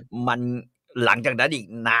นอะฮะมันหลังจากนั้นอีก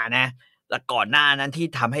นานนะแล้วก่อนหน้านั้นที่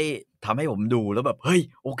ทำให้ผมดูแล้วแบบเฮ้ย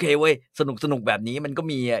โอเคเว้ยสนุกแบบนี้มันก็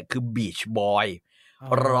มีคือ Beach Boy อ๋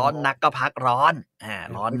ร้อนนัอกก็พักร้อน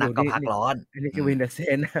ร้อนไปนักก็ดูนี่นี่พักร้อนอันนี้คือ อืม When the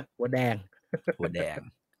Saint นะหัวแดง หัวแดง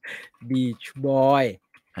Beach Boy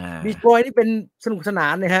อา Beach Boy นี่เป็นสนุกสนา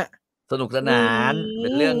นเลยครับสนุกสอื้อนานเป็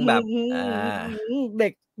นเรื่องแบบฮือ่าเด็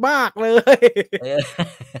กมากเลย เออ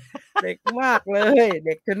เด็กมากเลยเ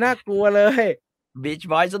ด็กจนน่ากลัวเลย Beach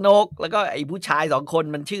Boy สนุกแล้วก็ไอ้ผู้ชาย2คน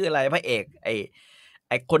มันชื่ออะไรพระเอก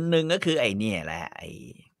ไอ้คนหนึ่งก็คือไอ้เนี่ยแหละ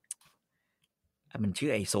มันชื่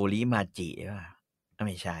อไอ้ Sori Maji หรือเปล่าไ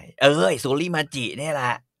ม่ใช่ไอ้ Sori Maji เนี่ยแหล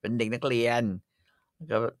ะเป็นเด็กนักเรียน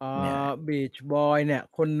ก็เนี่ย Beach Boy เนี่ย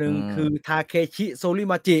คนหนึ่อืงมคือ Takeshi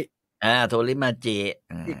Sorimachi Sori Maji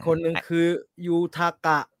อีกคนหนึ่งคือ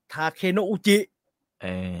Yutaka Takenouchi เอ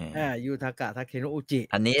อ Yutaka Takenouchi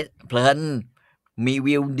อันนี้เพลินมี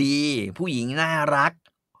วิวดีผู้หญิงน่ารัก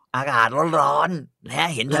อากาศร้อนๆและ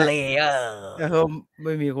เห็นทะและเลแล้วก็ไ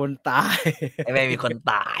ม่มีคนตาย ไม่มีคน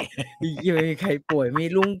ตาย ไอ้เหี้ยไม่มีใครป่วยมี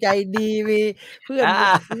ลุงใจดีมีเพื่อนอา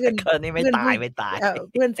เพื่อน คนนี้ไม่ตาเพื่อนผู้ยไม่ตาย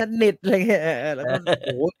เพื่อนสนิทอะไรเงี้ยแล้วก็โ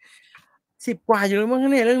อ้โฮ10กว่าอยู่แล้วมั้ง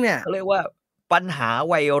เนี่ยเรื่องเนี้ยเขาเรียกว่าปัญหา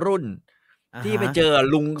วัยรุ่นอะที่ไปฮะเจอ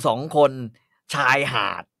ลุง2คนชายห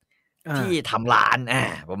าดอาที่ทำร้าน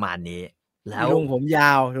ประมาณนี้แล้วอีลุงผมย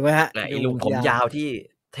าวถูกไหมครับอีไอ้ลุงผมลุงผมยาวยาวที่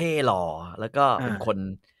เท่หล่อแล้วก็อาเป็นคน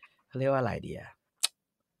เขาเรียกว่าอะไรดีอะ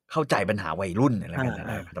เข้าใจปัญหาวัยรุ่นอะไรกันอะไ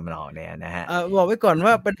รอาทำนองเนี้ยนะครับบอกไว้ก่อน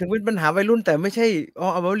ว่าเป็นถึงเป็นปัญหาวัยรุ่นแต่ไม่ใช่เอ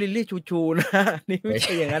าว่าลิลลี่ชูๆนะอันนี้ไม่ไม่ใช่ ใ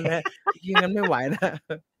ช่อย่างนั้นนะครับอย่างงั้นไม่ไหวนะ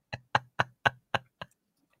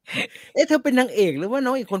เอ๊ะเธอเป็นนางเอกหรือว่าน้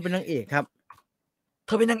องอีกคนเป็นนางเอกครับเธ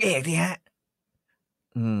อเป็นนางเอกสิครับ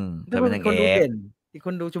เธทำไมเป็นอเป็นนางเอกคนดูเด่นอีกค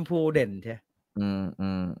นดูชมพูเด่นใช่อื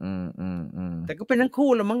มๆๆๆๆแต่ก็เป็นทั้งคู่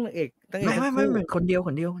แหละมั้งนางเอกทั้งไม่คู่คนเดียว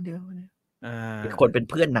ออีกคนา เป็น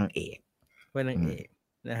เพื่อนนางเอกเป็นนางอืมเอก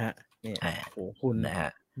นะครับเนี่ยอาโอ้โฮคุณนะครั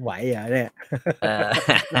บ ไหวเหรอเนี่ย เออ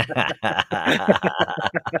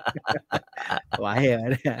ไหวเหรอ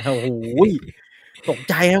เนี่ยโอ้โฮตก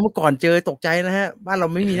ใจนะเมื่อก่อนเจอตกใจนะครับบ้านเรา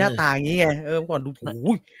ไม่มีหน้าตาอย่างงี้ไงเมื่อก่อนดูโอ้โฮ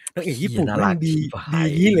นางเอกญี่เหี้ยปุ่นแม่งดีน่ารักชิบหาย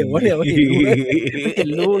ดีงี้เลยวะเนี่ยไม่เห็นรู้เลยไม่เห็น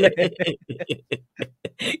รู้เลย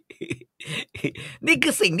นี่คื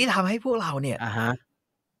อสิ่งที่ทำให้พวกเราเนี่ยอะฮะ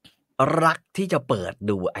รักที่จะเปิด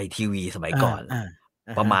ดูไอทีวีสมัยอาก่อนอะฮะ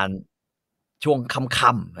ประมาณช่วง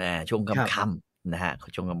ค่ำๆช่วงครับค่ำๆนะฮะ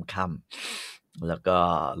ช่วงค่ำๆแล้วก็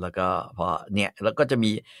พอเนี่ยแล้วก็จะ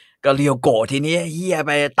มีก็เรียวโกะทีนี้เหี้ยไ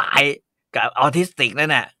ปตายกับออทิสติกนั่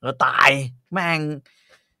นน่ะแล้วตายแม่ง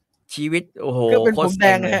ชีวิตโอ้โฮโคก็เป็นผมแดตรเ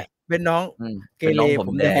ซ็งเลยงครับเป็นน้องอืมเกเรเป็นน้องผมผ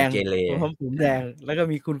มแดงแดงเกเรน้องผมเออแดงแล้วก็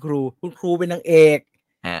มีคุณครูเป็นนางเอก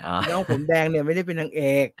อ๋อ อีน้องผมแดงเนี่ยไม่ได้เป็นนางเอ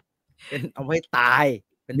กเป็นเอาไว้ตาย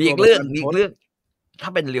เป็นมีตัวแบบอีกเรื่องรันทด มีอีกเรื่องถ้า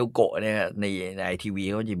เป็น Ryuko เนี่ยในไอทีวี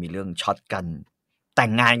เขาจะมีเรื่องช็อตกันแต่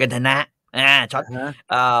งงานกันเถอะนะช็อตอะฮะ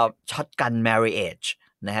ช็อตกัน marriage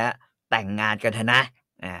นะครับแต่งงานกันเถอะนะ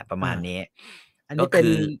ประมาอาณนี้อันนี้เป็นก็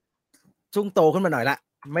คือช่วงโตขึ้นมาหน่อยแล้ว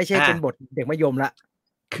ไม่ใช่อาเป็นบทเด็กมัธยมแล้ว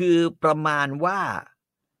คือประมาณว่า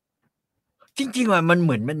จริงๆมันเห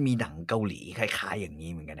มือนมันมีหนังเกาหลีคล้ายๆอย่างนี้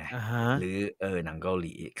เหมือนกันนะฮะหรือหนังเกาห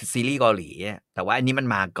ลีคือซีรีส์เกาหลีแต่ว่าอันนี้มัน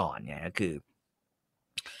มาก่อนเนี่ยก็คือ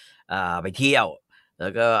ไปเที่ยวแล้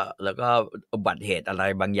วก็อุบัติเหตุอะไร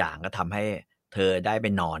บางอย่างก็ทำให้เธอได้ไป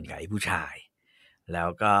นอนกับไอ้ผู้ชาย แล้ว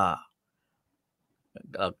ก็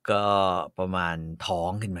ประมาณท้อ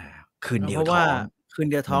งขึ้นมาคืนเดียวเพราะว่าท้อง คืน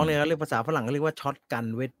เดียวท้องเลยเขาเรียกภาษาฝรั่งเขาเรียกว่าช็อตกัน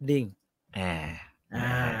เวดดิ้ง อ่า อ่ นะ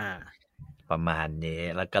ฮะ า ประมาณนี้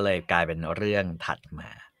แล้วก็เลยกลายเป็นเรื่องถัดมา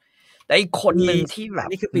แต่อีกคนหนึ่งที่แบบ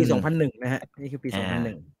นี่คือปี 2001 นะฮะ นี่คือปี 2001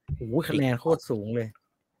 โอ้โหคะแนนโคตรสูงเลย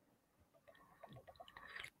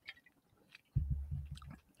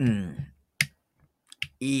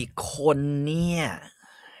อีกคนเนี่ย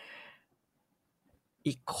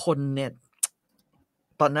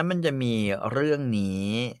ตอนนั้นมันจะมีเรื่องนี้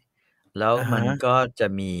แล้วมันก็จะ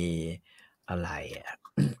มีอะไร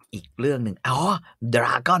อีกเรื่องหนึ่งดร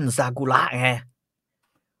าก้อนซากุระไง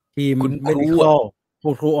ทีม คุณครู medical คุ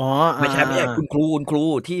ณครูไม่ใช่คุณครู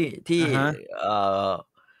ที่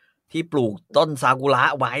ที่ปลูกต้นซากุระ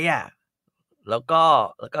ไว้อ่ะแล้วก็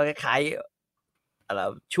คล้าย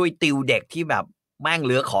ๆช่วยติวเด็กที่แบบแม่งเห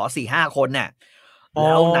ลือขอ 4-5 คนน่ะแ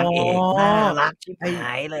ล้วนางเอกน่ารักชิบห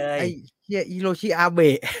ายเลยไอ้เฮียฮิโรชิอาเบ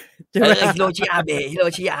ะ ฮิโรชิอาเบ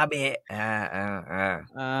ะ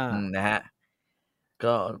นะฮะ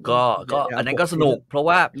ก็อันนั้นก็สนุกเพราะ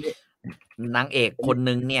ว่านางเอกคน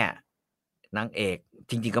นึงเนี่ยนางเอก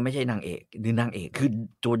จริงๆก็ไม่ใช่นางเอกหรือนางเอกคือ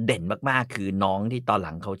ตัวเด่นมากๆคือน้องที่ตอนห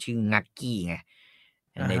ลังเขาชื่องักกี้ไง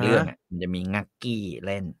ในเรื่องมันจะมีงักกี้เ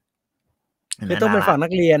ล่นคือต้องเป็นฝั่งนั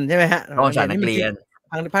กเรียนใช่ไหมฮะต้องฝั่งนักเรียน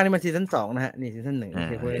ภาคนี้มันซีซั่น 2นะฮะนี่ซีซั่น 1ไม่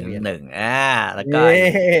ใช่พวกนักเรียนแล้วก็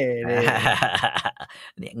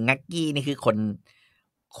เนี่ยงักกี้นี่คือ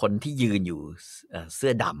คนที่ยืนอยู่เสื้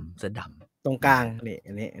อดำตรงกลางนี่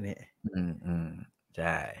ใ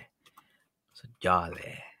ช่สุดยอดเล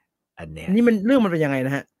ยอันเนี้ยนี่มันเรื่องมันเป็นยังไงน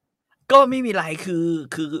ะฮะก็ไม่มีอะไรคือ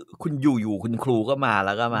คุณอยู่คุณครูก็มาแ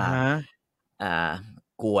ล้วก็มา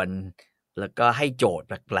กวนแล้วก็ให้โจทย์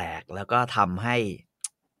แปลกๆแล้วก็ทำใ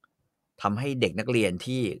ห้เด็กนักเรียน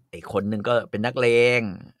ที่ไอ้คนนึงก็เป็นนักเลง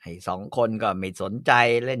ไอ้2คนก็ไม่สนใจ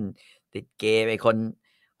เล่นติดเกมไอ้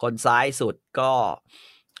คนซ้ายสุดก็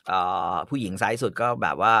ผู้หญิงซ้ายสุดก็แบ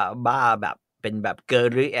บว่าบ้าแบบเป็นแบบเกอ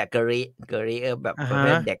ริแบบประเภ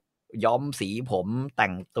ทเด็กย้อมสีผมแต่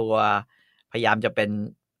งตัวพยายามจะเป็น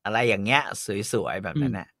อะไรอย่างเงี้ยสวยๆแบบนั้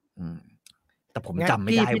นน่ะแต่ผมจำไ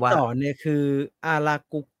ม่ได้ว่าต่อเนี่ยคืออาร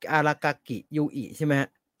ากากิยูอิใช่ไหมฮะ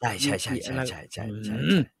ใ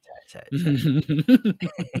ช่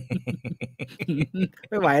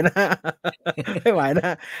ไม่ไหวนะ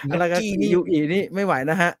อารากากิยูอินี่ไม่ไหว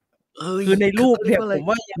นะฮะคือในรูปเนี่ยผม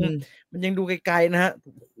ว่ามันยังดูไกลๆนะฮะ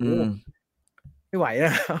ไม่ไหวน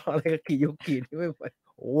ะอารากากิยูอินี่ไม่ไหว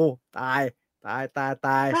โอ้ตายน่า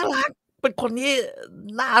รักเป็นคนที่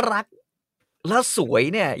น่ารักแล้วสวย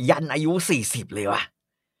เนี่ยยันอายุ40เลยว่ะ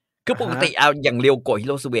คือปกติเอาอย่างเรียวโกะฮิ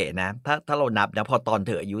โรซุเอะนะถ้าเรานับนะพอตอนเ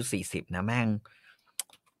ธออายุ40นะแม่ง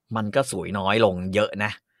มันก็สวยน้อยลงเยอะน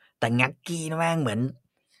ะแต่งักกี้นะแม่งเหมือน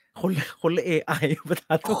คนละ AI ประธ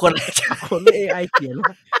านคนละ AI เขียน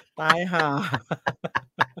ว่าตายห่า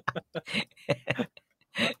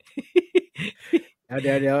เ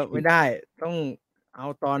ดี๋ยวไม่ได้ต้องเอา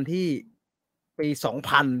ตอนที่ปี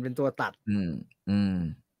 2000 เป็นตัวตัด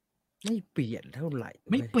ไม่เปลี่ยนเท่าไหร่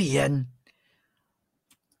ไม่เปลี่ยน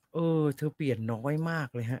เธอเปลี่ยนน้อยมาก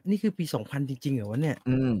เลยฮะนี่คือปี 2000 จริงๆเหรอวะเนี่ย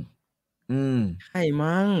ใช่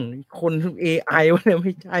มั้งคน AI วะเนี่ยไ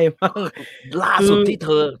ม่ใช่มั้งล่าสุดที่เธ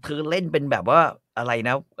อเล่นเป็นแบบว่าอะไรน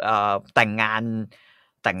ะแต่งงาน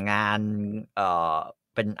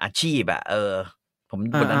เป็นอาชีพอะผม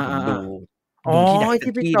วันนั้นผมดู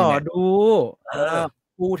ที่ไปต่อดู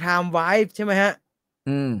full time wife ใช่ไหมฮะ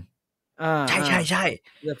ใช่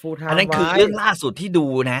full time อันนั้นคือเรื่องล่าสุดที่ดู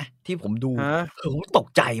นะที่ผมดูผมตก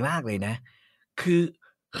ใจมากเลยนะคือ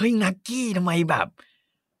เฮ้ยนักกี้ทำไมแบบ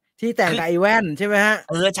ที่แต่งกับไอ้แว่นใช่ไหมฮะ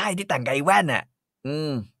ใช่ที่แต่งกับไอ้แว่นน่ะ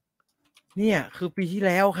เนี่ยคือปีที่แ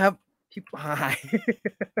ล้วครับที่หาย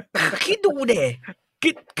คิดดูเด็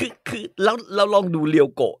คือแล้วเราลองดูเรียว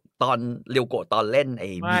โกะตอนเล่นไอ้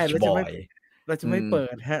บีชบอยเราจะไม่เปิ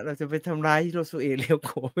ดฮะเราจะไปทำร้ายฮิโรซุเอะเรียวโ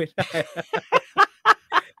กะไม่ได้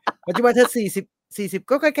ปัจจุบันเธอ40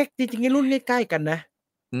ก็ใกล้ๆจริงๆรุ่นใกล้ๆกันนะ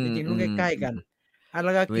จริงๆรุ่นใกล้ๆกันอาร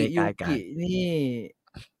ากากิยูกินี่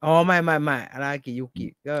ไม่อารากากิยูกิ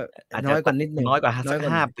ก็น้อยกว่านิดนึงน้อยกว่า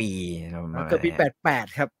5 ปีเกิดปี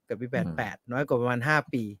88ครับเกิดปี88น้อยกว่าประมาณ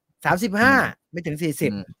5 ปี35ไม่ถึง40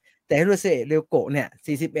แต่ฮิโรซุเอะเรียวโกะเนี่ย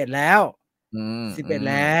41แล้ว41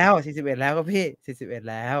แล้วก็พี่41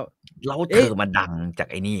แล้วแล้วเธอมาดังจาก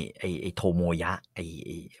ไอ้นี่ไอ้โทโมยะไอ้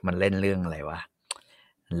มันเล่นเรื่องอะไรวะ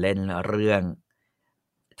เล่นเรื่อง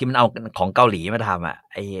ที่มันเอาของเกาหลีมาทำอ่ะ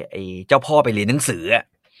ไอเจ้าพ่อไปเรียนหนังสืออ่ะ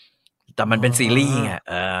แต่มันเป็นซีรีส์ไง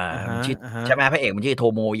มันชื่อใช่ไหมพระเอกมันชื่อโท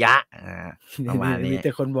โมยะประมาณนี้มีแ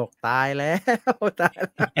ต่คนบอกตายแล้วตาย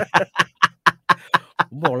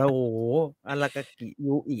ผมบอกแล้วโอ้โหอารากากิ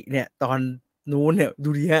ยูอิเนี่ยตอนนู้นเนี่ยดู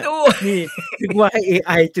ดิฮะนี่ถึงว่าให้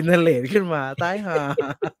AI generate ขึ้นมาตายห่า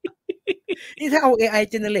นี่ถ้าเอา AI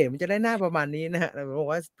generate มันจะได้หน้าประมาณนี้นะฮะบอก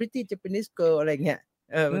ว่า pretty Japanese girl อะไรเงี้ย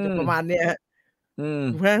มันจะประมาณเนี้ยฮะ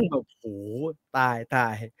แม่งแบบโหตาย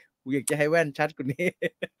กูอยากจะให้แว่นชัดกว่านี้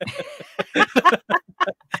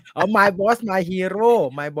my boss my hero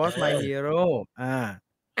my boss my hero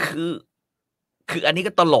คืออันนี้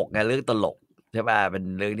ก็ตลกไงเรื่องตลกใช่ป่ะเป็น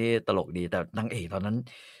เรื่องที่ตลกดีแต่นางเอกตอนนั้น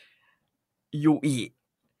ยูอิ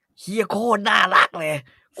เฮียโคตรน่ารักเลย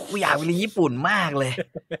กูอยากไปเรียนญี่ปุ่นมากเลย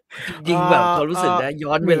จริงแบบเขารู้สึกนะย้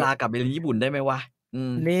อนเวลากลับไปเรียนญี่ปุ่นได้ไหมวะ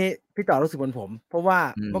นี่พี่ต่อรู้สึกเหมือนผมเพราะว่า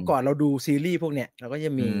เมื่อก่อนเราดูซีรีส์พวกเนี้ยเราก็จ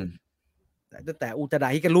ะมีตั้งแต่อุตดา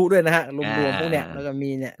ฮิการุด้วยนะฮะรวมๆพวกเนี้ยแล้วก็มี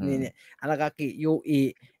เนี่ยอารากากิยูอิ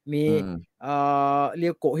มีเรี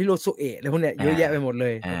ยวโกะฮิโรซุเอะอะไรพวกเนี้ยเยอะแยะไปหมดเล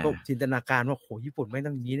ยแล้วก็จินตนาการว่าโหญี่ปุ่นไม่ต้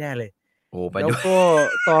องนี้แน่เลยแล้วก็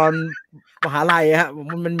ตอนมหาลัยฮะ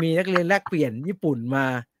มันมีนักเรียนแลกเปลี่ยนญี่ปุ่นมา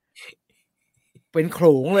เป็นโขล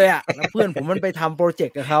งเลยอ่ะแล้วเพื่อนผมมันไปทำโปรเจก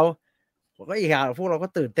ต์กับเขาก็อีกอย่างพวกเราก็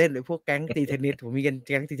ตื่นเต้นเลยพวกแก๊งตีเทนนิสผมมีกันแ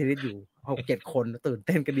ก๊งตีเทนนิสอยู่ 6-7 คนตื่นเ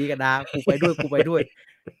ต้นกันดีกันดากูไปด้วย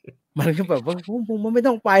มันก็แบบว่าผมไม่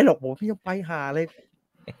ต้องไปหรอกผมพี่ต้องไปหาเลย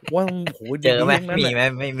ว่าโหเจอไหมมีไหม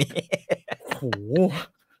ไม่มีโห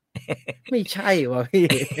ไม่ใช่ว่ะพี่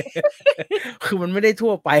คือมันไม่ได้ทั่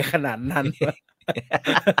วไปขนาดนั้น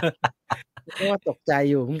ก็ว่าตกใจ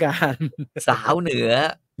อยู่เหมือนกันสาวเหนือ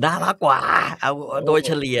น่ารักกว่าเอาโดยเ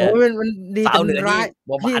ฉลี่ยมันดีแต่มันร้าย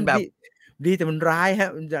ประมาณแบบดีแต่มันร้ายฮะ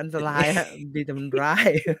มันอันตรายฮะดีแต่มันร้าย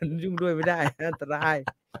ยุ่งด้วยไม่ได้อันตราย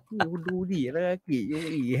คุณดูดิแล้วกี่ยุ่ง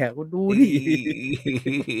อีฮะคุณดูดิ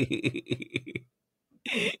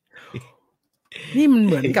นี่มันเ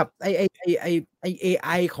หมือนกับไอ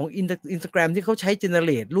AI ของ Instagram ที่เขาใช้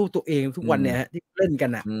generate รูปตัวเองทุกวันเนี่ยฮะที่เล่นกั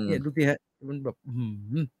นอ่ะเนี่ยดูสิฮะมันแบบ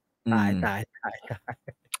ตาย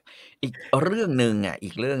อีกเรื่องนึงอ่ะอี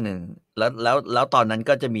กเรื่องนึงแล้วตอนนั้น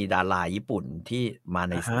ก็จะมีดาราญี่ปุ่นที่มา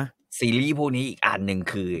ในซีรีส์พวกนี้อีกอันนึง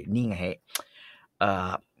คือนี่ไง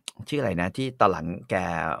ชื่ออะไรนะที่ตอนหลังแก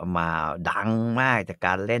มาดังมากจากก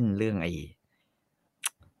ารเล่นเรื่อง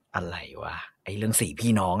อะไรวะไอ้เรื่อง4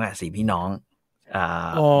พี่น้อง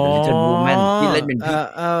Little Woman ที่เล่นเป็นพี่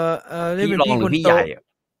พี่รองหรือพี่ใหญ่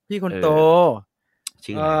พี่คนโต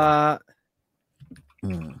ชื่ออะไร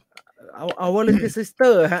วะOur Little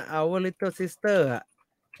Sister ฮะ Our Little Sister อ่ะ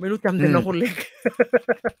ไม่รู้จำแต่น้องคนเล็ก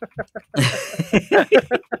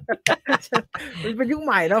มันเป็นยุคใ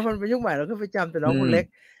หม่แล้วมันเป็นยุคใหม่เราก็ไปจำแต่น้องคนเล็ก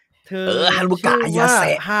เธอฮารุกะอายาเซ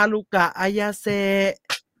ะฮารุกะอายาเซ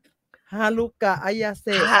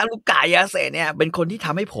เนี่ยเป็นคนที่ท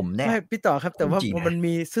ำให้ผมเนี่ยไม่พี่ต่อครับแต่ว่ามัน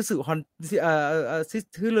มีซึสึฮอน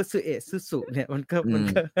ซึรุสึเอะซึสึเนี่ยมันก็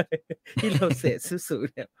ที่เราเสะซึสึ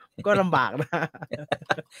เนี่ยก็ลำบากนะ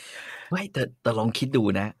ไม่แต่ลองคิดดู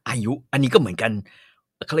นะอายุอันนี้ก็เหมือนกัน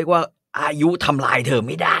เขาเรียกว่าอายุทำลายเธอ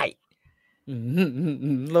ไม่ได้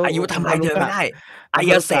อายุทำลายเธอไม่ได้อา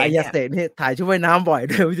ยาเซะเนี่ยถ่ายชุดว่ายน้ำบ่อย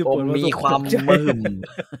ด้วยมีความมึน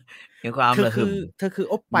มีความระหึ่มเธอคือ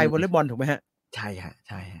อบไปวอลเลย์บอลถูกไหมฮะใช่ฮะ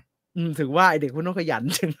ถึงว่าไอเด็กพวกนั้นขยัน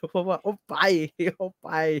จริงเพราะว่าอบไป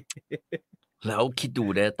แล้วคิดดู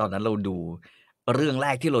นะตอนนั้นเราดูเรื่องแร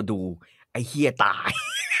กที่เราดูไอ้เฮียตาย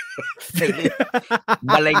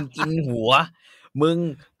มะเร็งกินหัวมึง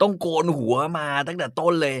ต้องโกนหัวมาตั้งแต่ต้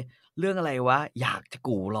นเลยเรื่องอะไรวะอยากจะ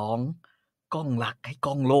กู่ร้องกล้องรักให้ก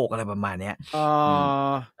ล้องโลกอะไรประมาณเนี้ย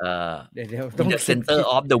เดี๋ยว in the center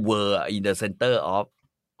of the world in the center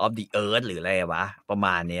of the earth หรืออะไรวะประม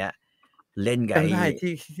าณเนี้ยเล่นกันได้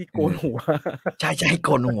ที่โกนหัวใช่โก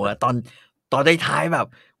นหัวตอนได้ท้ายแบบ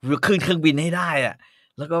ขึ้นเครื่องบินให้ได้อ่ะ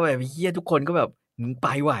แล้วก็แบบเฮียทุกคนก็แบบมึงไป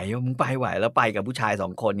ไหวแล้วไปกับผู้ชาย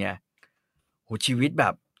2คนไงโหชีวิตแบ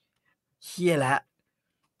บเฮียแล้ว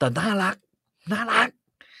แต่น่ารัก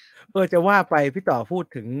จะว่าไปพี่ต่อพูด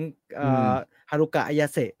ถึงฮารุกะอายา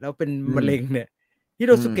เซะแล้วเป็นมะเร็งเนี่ยฮิโ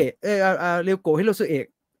รสุเกะเรียวโกะฮิโรสุเอะ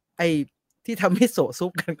ไอที่ทำให้โซซุ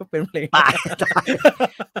ปกันก็เป็นมะเร็งตาย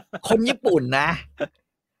คนญี่ปุ่นนะ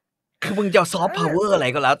คือมึงจะซอฟต์พาวเวอร์อะไร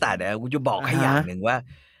ก็แล้วแต่เดี๋ยวกูจะบอกให้อย่างหนึ่งว่า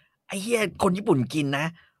ไอ้เหี้ยคนญี่ปุ่นกินนะ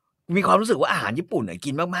มีความรู้สึกว่าอาหารญี่ปุ่น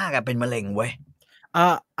กินมากๆเป็นมะเร็งเว้ย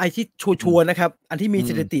ไอที่ชัวร์นะครับอันที่มีส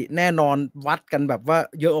ถิติแน่นอนวัดกันแบบว่า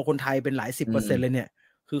เยอะกว่าคนไทยเป็นหลาย10%เลยเนี่ย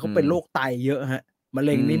คือเขาเป็นโรคไตเยอะฮะมะเ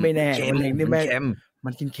ร็งนี่ไม่แน่มะเร็งนี่แม่มั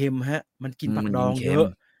นกินเค็มฮะมันกินผักดองเยอะ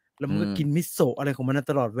แล้วมันก็กินมิโซะอะไรของมัน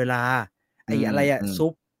ตลอดเวลาไอ้อะไรซุ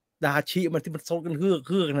ป ดาชิมันที่มันซดกันเฮือ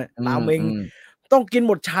กน่ะราเมงต้องกินห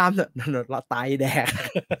มดชามน่ะนั่นน่ะตายแดก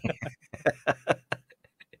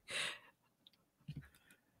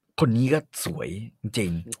คนนี้ก็สวยจริ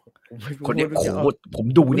งๆคนนี้โอ้โหผม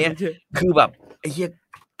ดู เนี่ยคือแบบไอ้เหี้ย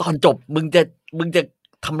ตอนจบมึงจะ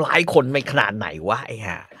ทำร้ายคนไม่ขนาดไหนวะไอ้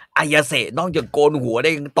ห่าอายาเสะต้องจะโกนหัวได้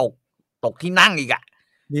ยังตกที่นั่งอีกอ่ะ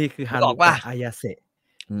นี่คือฮารุกะอายาเสะ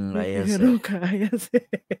อายา ฮา เสะ รุกะอายาเสะ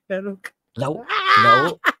แล้ว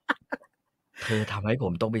เธอทำให้ผ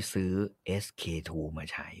มต้องไปซื้อ SK2 มา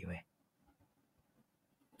ใช้เว้ย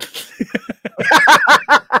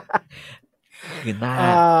คือหน้า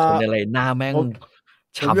คนอะไรหน้าแม่งผม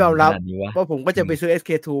ยอมรับว่าผมก็จะไปซื้อ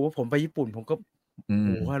SK2 เพราะผมไปญี่ปุ่นผมก็โอ้โ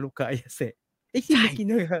หฮารุกะอายาเสะไอ้ที่ไม่กิน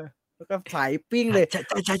ด้วยค่ะแล้วก็ใส่ปิ้งเลย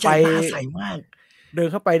ใช่หน้าใสมากเดิน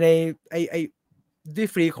เข้าไปในไอ้ดิ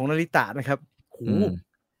ฟรีของนาริตะนะครับโอ้โห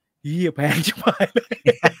เหี้ยแพงชิบหายเลย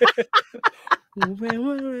โอ้แพงม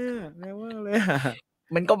ากเลยอ่ะแพงมากเลยอ่ะ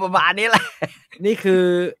มันก็ประมาณนี้แหละนี่คือ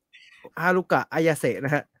ฮารุกะอายาเสะน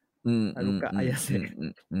ะฮะฮารุกะอายาเสะ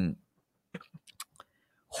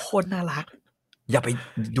โคตรน่ารักอย่าไป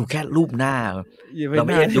ดูแค่รูปหน้าเราไ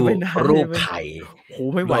ม่ได้ดูรูปไข่โห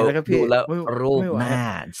ไม่ไหวแล้วครับพี่ดูแล้วรูปหน้า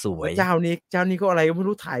สวยเจ้านี้ก็อะไรก็ไม่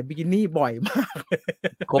รู้ถ่ายบิกินี่บ่อยมาก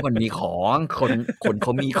ก็มันมีของคนเข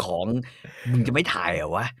ามีของมึงจะไม่ถ่ายเหร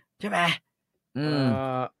อวะใช่ไหม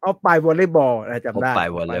เอาไปวอลเลย์บอลจำได้ไป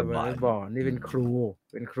วอลเลย์บอลนี่เป็นค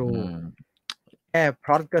รูแค่พ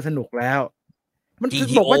ล็อตก็สนุกแล้วมัน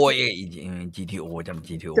GTO GTO จำ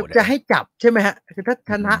GTO จะให้จับใช่ไหมฮะคือถ้า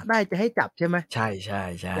ชนะได้จะให้จับใช่ไหมใช่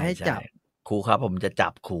จะให้จับครูครับผมจะจั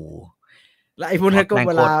บครูแล้วไอ้พวกนั้นก็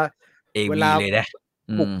เวลาเลยนะ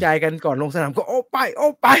ปลุกใจกันก่อนลงสนามก็โอ้ไป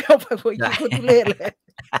พวกนี้คนทุเรศเลย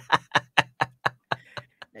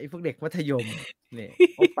ไอ้พวกเด็กมัธยมเนี่ย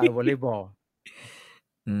โอ้ไปวอลเลย์บอล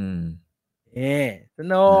ส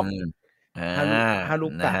นุกฮา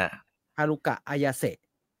รุกะอายาเสะ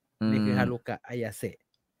นี่คือฮารุกะอายาเสะ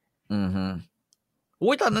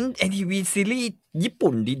อุ้ยตอนนั้น NTV ซีรีส์ญี่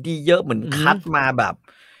ปุ่นดีๆเยอะเหมือนคัดม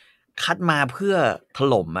าเพื่อถ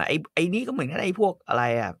ล่มอ่ะไอ้นี่ก็เหมือนกันไอ้พวกอะไร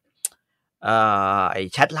อ่ะไอ้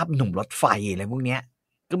แชทลับหนุ่มรถไฟอะไรพวกเนี้ย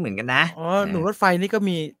ก็เหมือนกันนะหนุ่มรถไฟนี่ก็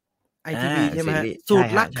มี ITV ใช่ไหมสูต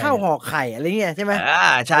รลักข้าวห่อไข่อะไรเงี้ยใช่ไหม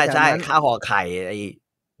ใช่ข้าวห่อไข่ไอ้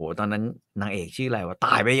โหตอนนั้นนางเอกชื่ออะไรวะต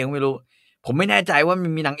ายไปยังไม่รู้ผมไม่แน่ใจว่ามั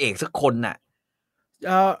นมีนางเอกสักคนน่ะ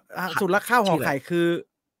สูตรลักข้าวห่อไข่คือ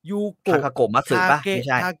ยูโกะทาโกะมัตสึป่ะไม่ใ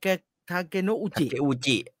ช่ทาเกโนะอุ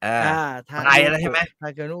จิตายแล้วใช่ไหมทา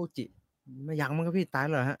เกโนะอุจิไม่ยังมั้งครับพี่ตาย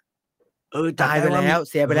เหรอฮะตายไปแล้ว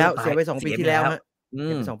เสียไป2 ปีที่แล้วฮะ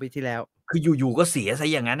2 ปีที่แล้วคืออยู่ๆก็เสียซะ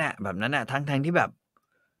อย่างนั้นน่ะแบบนั้นน่ะทั้งที่แบบ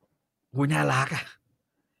หูน่ารักอ่ะ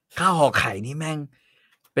ข้าวห่อไข่นี่แม่ง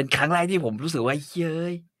เป็นครั้งแรกที่ผมรู้สึกว่าเย้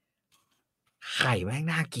ยไข่แม่ง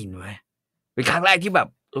น่ากินเว้ยเป็นครั้งแรกที่แบบ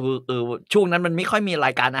ช่วงนั้นมันไม่ค่อยมีร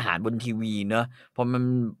ายการอาหารบนทีวีเนอะเพราะ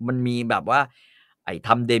มันมีแบบว่าไอ้ท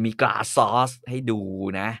ำเดมิกราซอสให้ดู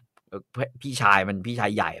นะพี่ชา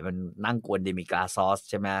ยใหญ่มันนั่งกวนเดมิกราซอส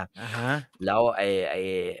ใช่ไหมแล้วไอ้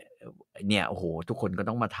เนี่ยโอ้โหทุกคนก็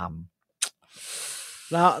ต้องมาท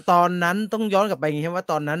ำแล้วตอนนั้นต้องย้อนกลับไปอย่างนี้ว่า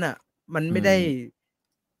ตอนนั้นอ่ะมันไม่ได้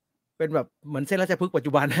เป็นแบบเหมือนเส้นราชพฤกษ์ปัจ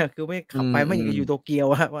จุบันนะคือไม่ขับไปไม่อย่างกับอยู่โตเกียว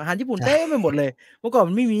อะอาหารญี่ปุ่นเต็มไปหมดเลยเมื่อก่อน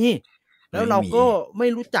มันไม่มีแล้วเราก็ไม่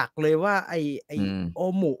รู้จักเลยว่าไอ้โอ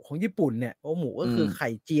มุของญี่ปุ่นเนี่ยโอมุก็คือไข่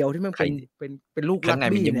เจียวที่มันเป็นลูกลัก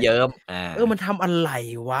บี้เนี่ยมันทำอะไร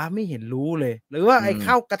วะไม่เห็นรู้เลยหรือว่าไอ้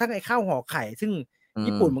ข้าวกระทั่งไอ้ข้าวห่อไข่ซึ่ง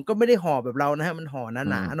ญี่ปุ่นมันก็ไม่ได้ห่อแบบเรานะฮะมันห่อ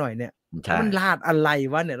หนาๆหน่อยเนี่ยมันราดอะไร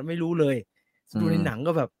วะเนี่ยเราไม่รู้เลยดูในหนัง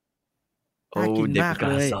ก็แบบน่ากินมาก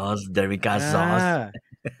เลยเดมิกราซอส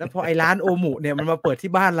แล้วพอไอ้ร้านโอมุเนี่ยมันมาเปิด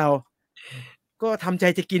ที่บ้านเราก็ทำใจ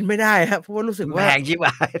จะกินไม่ได้ครับเพราะว่ารู้สึกว่าแพงชิบห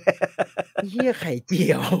ายเหี้ยไข่เจี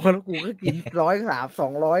ยวแล้วกูก็กิน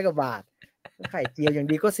130-200 กว่าบาทไข่เจียวอย่าง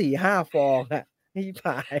ดีก็ 4-5 ฟองอ่ะนี่ผ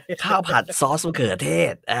ายข้าวผัดซอสมะเขือเท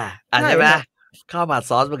ศใช่ไหมข้าวผัด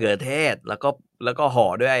ซอสมะเขือเทศแล้วก็ห่อ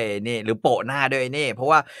ด้วยนี่หรือโปะหน้าด้วยนี่เพราะ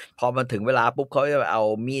ว่าพอมันถึงเวลาปุ๊บเขาจะเอา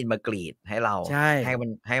มีดมากรีดให้เราให้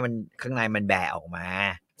มันข้างในมันแบะออกมา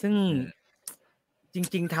ซึ่งจ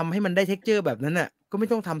ริงๆทำให้มันได้เท็กเจอร์แบบนั้นน่ะก็ไม่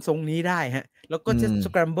ต้องทำทรงนี้ได้ฮะแล้วก็จะส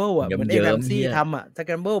แครมเบิลอ่ะเหมือนเอแรมซี่ทำอ่ะสแค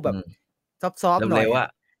รมเบิลแบบซอฟๆหน่อย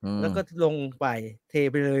แล้วก็ลงไปเท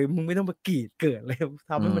ไปเลยมึงไม่ต้องมากรีดเกิดเลย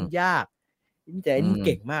ทำให้มันยากแต่นี่เ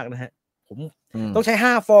ก่งมากนะฮะผมต้องใช้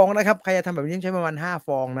5 ฟองนะครับใครจะทำแบบนี้ใช้ประมาณ5 ฟ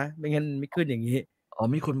องนะไม่งั้นไม่ขึ้นอย่างนี้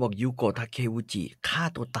มีคนบอกยูโกะทาเคอุจิฆ่า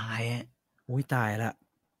ตัวตายฮะอุ้ยตายละ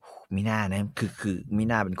มิน่านะคือมิ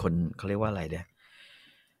น่าเป็นคนเขาเรียกว่าอะไรเนี่ย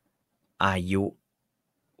อา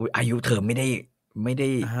ยุเธอไม่ได้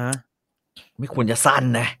ไม่ควรจะสั้น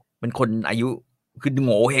นะเป็นคนอายุ คือโ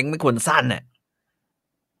ง่เฮงไม่ควรสั้นน่ะ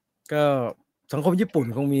ก็สังคมญี่ปุ่น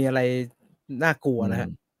คงมีอะไรน่ากลัวนะฮะ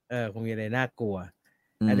คงมีอะไรน่ากลัว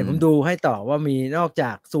เดี๋ยวผมดูให้ต่อว่ามีนอกจ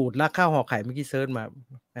ากสูตรรักข้าวห่อไข่เมื่อกี้เซิร์ชมา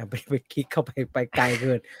ไปคลิกเข้าไปไกลเ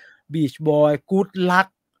กิน Beach Boy Good Luck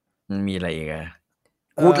มันมีอะไรอีกอะ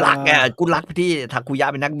กูดลักกูดลักที่ทาคุยะ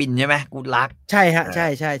เป็นนักบินใช่ไหมกูดลักใช่ฮะใ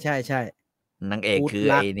ช่นางเอกคือ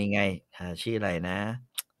ไอ้นี่ไงชื่ออะไรนะ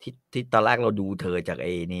ที่ตอนแรกเราดูเธอจากไ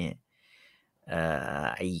อ้นี่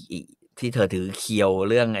ไอ้ที่เธอถือเคียว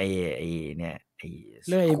เรื่องไอ้เนี่ย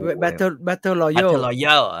เรื่อง Battle Royale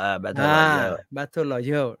Battle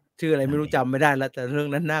Royale ชื่ออะไรไม่รู้จำไม่ได้แล้วแต่เรื่อง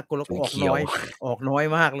นั้นน่ากลัวแล้วก็ออกน้อย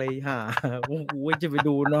มากเลยฮ่าโอ้โหจะไป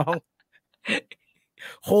ดูน้อง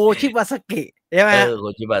โคชิบาสกิใช่ไหมโค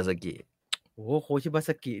ชิบาสกิโอ้โคชิบาส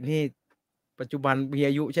กินี่ปัจจุบันมี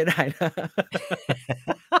อายุใช้ได้นะ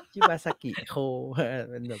ชิบาสกิโค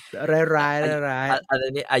เป็นแบบร้ายอั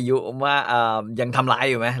นนี้อายุว่ายังทำร้าย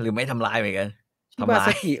อยู่ไหมหรือไม่ทำร้ายเหมือนกันชิบาส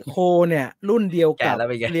กิโคเนี่ยรุ่นเดียวกับ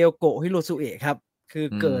เรียวโกะฮิโรซุเอะครับคือ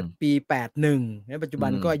เกิดปี81ในปัจจุบั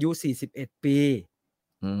นก็อายุ41ปี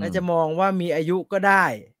ถ้าจะมองว่ามีอายุก็ได้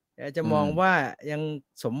จะมองว่ายัง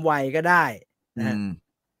สมวัยก็ได้นะ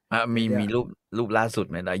มีรูปล่าสุด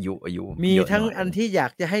ไหมอายุมีทั้งอันที่อยา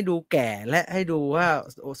กจะให้ดูแก่และให้ดูว่า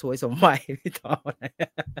สวยสมวัยพี่ต่อ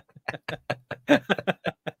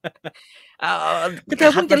เธ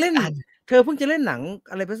อเพิ่งจะเล่นหนัง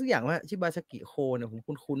อะไรไปสักอย่างว่าชิบาสกิโคเนี่ยผม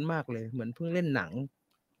คุ้นมากเลยเหมือนเพิ่งเล่นหนัง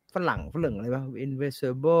ฝรั่งอะไรวะ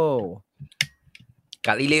Invisible ก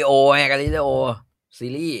าลิเลโอซี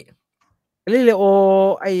รีส์กาลิเลโอ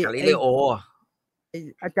ไอ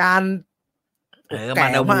อาจารย์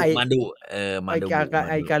มาดู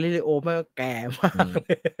ไอการิเลโอมันแก่มากเล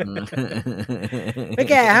ยไม่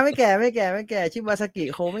แก่ฮะไม่แก่ชิบาสกิ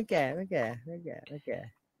โคไม่แก่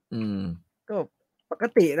ก็ปก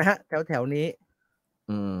ตินะฮะแถวนี้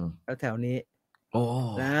แถวนี้โอ้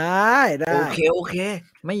ได้โอเค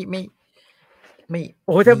ไม่โ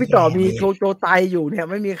อ้ถ้าพี่ต่อมีโจไตอยู่เนี่ย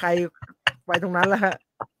ไม่มีใครไปตรงนั้นแล้วฮะ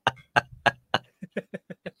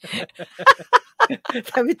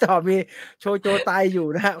ถ้าพี่ต่อมีโจไตอยู่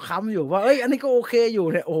นะฮะค้ำอยู่ว่าอันนี้ก็โอเคอยู่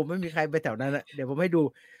เนี่ยโอ้ไม่มีใครไปแถวนั้นนะเดี๋ยวผมให้ดู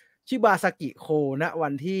ชิบาสกิโคนะวั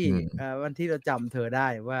นที่เราจำเธอได้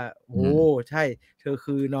ว่าโอ้ใช่เธอ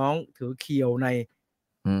คือน้องถือเคียวใน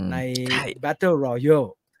Battle Royale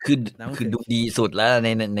คือดูดีสุดแล้ว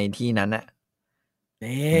ในที่นั้นน่ะ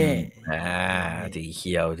นี่ถือเ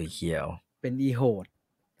คียวเป็นอีโหด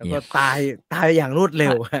แล้วก็ตายอย่างรวดเร็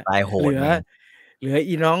วตายโหดเหลือ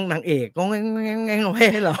อีน้องนางเอกก็แง่งเอาให้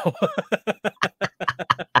เรา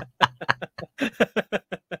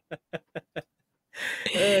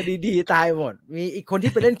ดีตายหมดมีอีกคน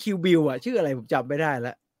ที่ไปเล่นคิวบิลอ่ะชื่ออะไรผมจำไม่ได้แ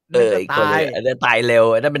ล้วตายเร็ว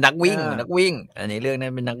นั่นเป็นนักวิ่งอันนี้เรื่องนั้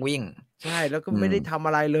นเป็นนักวิ่งใช่แล้วก็ไม่ได้ทำอ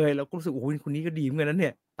ะไรเลยแล้วก็รู้สึกโอ้ยคนนี้ก็ดีเหมือนกันนั้นเ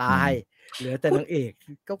นี่ยตายเหลือแต่นางเอก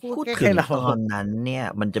ก็พูดถึงตอนนั้นเนี่ย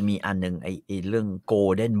มันจะมีอันนึงไอ้เรื่องโกล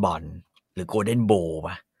เด้นบอลหรือโกลเด้นโบ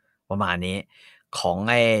ป่ะประมาณนี้ของ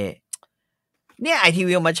เนี่ยไอที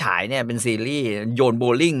วีมาฉายเนี่ยเป็นซีรีส์โยนโบ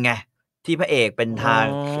ลิ่งไงที่พระเอกเป็นทาง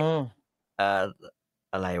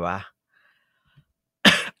อะไรวะ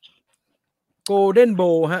โกลเด้นโบ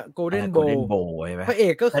ฮะโกลเด้นโบใช่ไหมพระเอ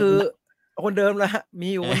กก็คือคนเดิมแล้วฮะมี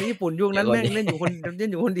อยู่คนญี่ปุ่นยุคนั้นแม่งเล่นอยู่ค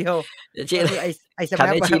นเดียวคือไอสมั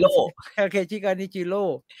ยชิโร่โอเคชิกานิจิโร่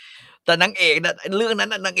แต่นางเอกนะเรื่องนั้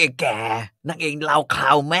นนางเอกแก่นางเอกเราคร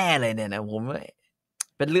าวแม่เลยเนี่ยนะผม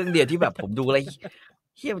เป็นเรื่องเดียวที่แบบผมดูอะไร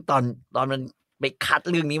เฮียตอนมันไปคัด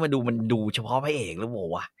เรื่องนี้มาดูมันดูเฉพาะพระเอกหรือเปล่า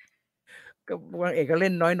วะก็นางเอกก็เ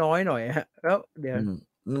ล่นน้อยหน่อยฮะแล้วเดี๋ยว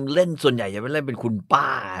เล่นส่วนใหญ่จะไม่เล่นเป็นคุณป้า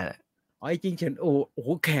จริงเฉินโอ้โห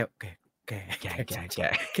แก่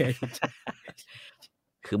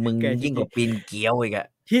คือมึงยิ่งกว่าปีนเกี้ยวอีกอะ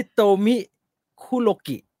ฮิโตมิคุโร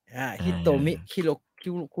กิฮิโตมิ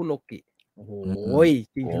คุโรกิโอ้โห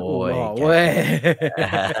จริงๆโอ้หล่อเว้ย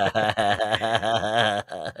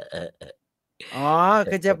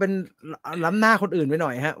คือจะเป็นล้ำหน้าคนอื่นไปหน่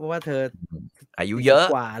อยฮะเพราะว่าเธออายุเยอะ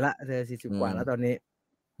กว่าละเธอ40กว่าแล้วตอนนี้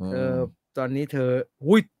ตอนนี้เธอ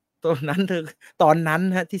อุ้ยตอนนั้น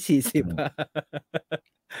ฮะที่40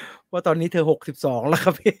ว่าตอนนี้เธอ62แล้วค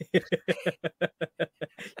รับพี่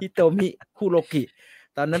ฮิโตมิคุโรกิ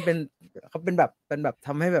ตอนนั้นเขาเป็นแบบท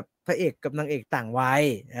ำให้แบบพระเอกกับนางเอกต่างวัย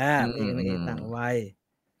พระเอกนางเอกต่างวัย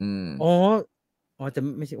จะ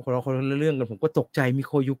ไม่ใช่คนละเรื่องกันผมก็ตกใจมีโ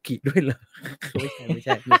คยุกิด้วยเหรอไม่ใ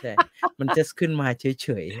ช่มันจะขึ้นมาเ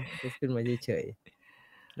ฉย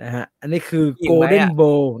นะฮะอันนี้คือ Golden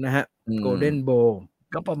Bowl นะฮะ Golden Bowl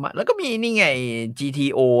ก็ประมาณแล้วก็มีนี่ไง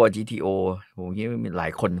GTO ผมคิดว่ามีหลา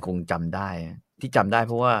ยคนคงจำได้ที่จำได้เ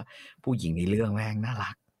พราะว่าผู้หญิงในเรื่องแม่งน่า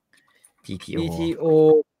รัก GTO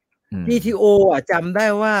GTO อ่ะจำได้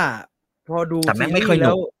ว่าพอดูซีรีส์แ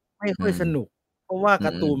ล้วไม่ค่อยสนุกเพราะว่าก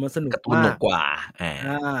าร์ตูนมันสนุกมากกว่า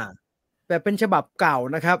แต่เป็นฉบับเก่า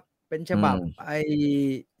นะครับเป็นฉบับ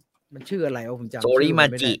มันชื่ออะไรผมจำชื่อไม่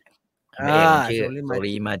ได้ชื่อโซ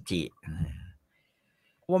ริมาจิ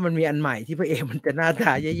ว่ามันมีอันใหม่ที่พระเอกมันจะหน้าต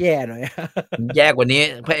าแย่ๆหน่อยแย่กว่านี้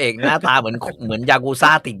พระเอกหน้าตาเหมือนยากูซ่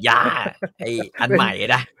าติดยาไออันใหม่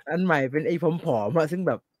นะอันใหม่เป็นไอ้ผอมๆซึ่งแ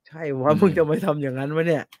บบใช่ว่ามึงจะไม่ทำอย่างนั้นวะ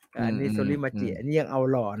เนี่ยอันนี้โซริมาจิอันนี้ยังเอา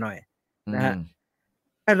หล่อหน่อยนะฮะ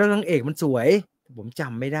แล้วนางเอกมันสวยผมจ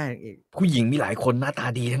ำไม่ได้นางเอกผู้หญิงมีหลายคนหน้าตา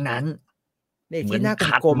ดีทั้งนั้นเหมือนหน้า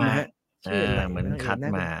กลมๆฮะชื่ออะไรเหมือนคัด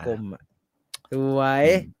มากลมสวย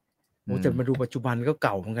โอ้แต่มาดูปัจจุบันก็เ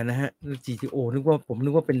ก่าเหมือนกันนะฮะ GTO ผมนึ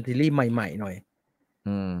กว่าเป็นซีรีส์ใหม่ๆหน่อย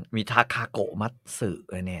มีทาคาโกะมัตสึ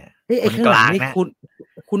เนี่ยไอ้ข้างหลังนี่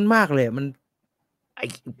คุณมากเลยมันไอ้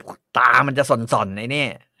ตามันจะส่อนๆไอ้นี่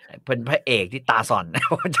เป็นพระเอกที่ตาส่อน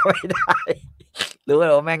มันจะไม่ได้รู้ไหม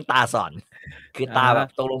ว่าแม่งตาส่อนคือตาแบบ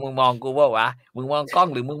ตกลงมึงมองกูว่าวะมึงมองกล้อง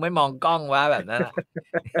หรือมึงไม่มองกล้องวะแบบนั้น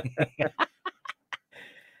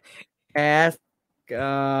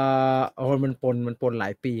มันปนหลา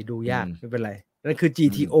ยปีดูยากไม่เป็นไรนั่นคือ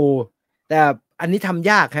GTO แต่อันนี้ทำ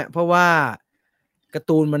ยากฮะเพราะว่าการ์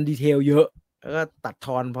ตูนมันดีเทลเยอะแล้วก็ตัดท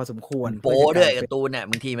อนพอสมควรโป๊ด้วยการ์ตูนเนี่ย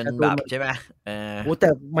บางทีมันแบบใช่ไหมโอ้แต่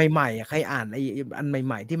ใหม่ๆใครอ่านไอ้อันใ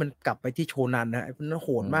หม่ๆที่มันกลับไปที่โชนันนะมันโห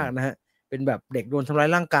ดมากนะฮะเป็นแบบเด็กโดนทำร้าย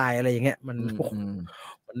ร่างกายอะไรอย่างเงี้ยมัน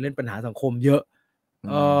เล่นปัญหาสังคมเยอะ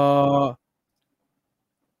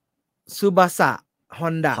ซูบาสะฮอ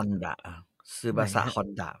นดะซูบาสะฮอน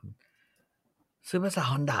ดะ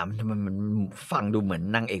มันฟังดูเหมือน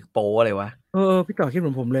นางเอกโป๊เลยวะพี่ต่อคิดเห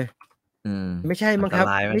มือนผมเลยไม่ใช่มั้งครับ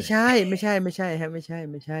ไม่ใช่ฮะไม่ใ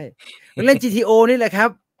ช่เล่น GTO นี่แหละครับ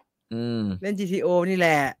เล่น GTO นี่แหล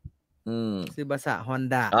ะซูบาสะฮอน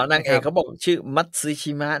ดะนางเอกเขาบอกชื่อมัตสึ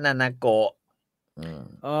ชิมะนานาโกะ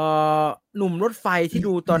หนุ่มรถไฟที่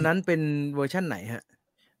ดูตอนนั้นเป็นเวอร์ชั่นไหนฮะ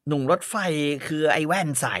หนุ่มรถไฟคือไอ้แว่น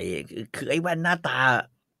ใส่คือไอ้แว่นหน้าตา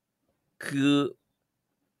คือ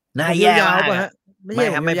หน้าแย่มากฮะไม่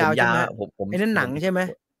ผมยาวผมไอ้นั่นหนังใช่ไหม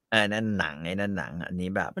นั่นหนังอันนี้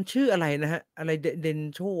แบบมันชื่ออะไรนะฮะอะไรเดน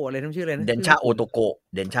โชอะไรทั้งชื่ออะไรนะเดนชาโอโตโกะ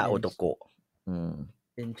เดนชาโอโตโ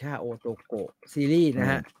กะซีรีส์น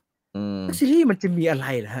ะฮะซีรีส์มันจะมีอะไร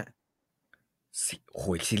นะฮะโ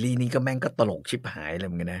อ้ยซีรีส์นี้ก็แม่งก็ตลกชิบหายเลยเ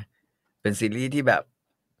หมือนกันนะเป็นซีรีส์ที่แบบ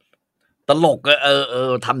ตลก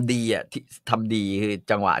ทำดีที่ทำดีคือ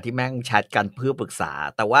จังหวะที่แม่งแชทกันเพื่อปรึกษา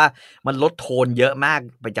แต่ว่ามันลดโทนเยอะมาก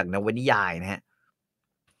ไปจากนวนิยายนะฮะ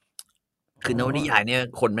คือนวนิยายเนี่ย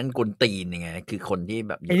คนแม่งกวนตีนยังไงคือคนที่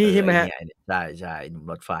แบบไอ้นี่ใช่ไหมฮะใช่หนุ่ม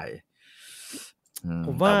รถไฟผ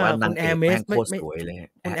มว่าคุณแอร์เมสไม่สวยเลย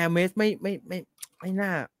คุณแอร์เมสไม่น่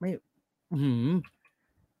าไม่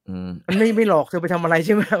มันไม่หลอกเธอไปทำอะไรใ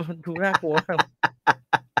ช่ไหมมันดูน่ากลัว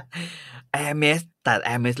แอร์เมสแต่แอ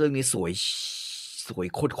ร์เมสเรื่องนี้สวย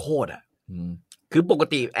โคตรอ่ะคือปก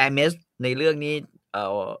ติแอร์เมสในเรื่องนี้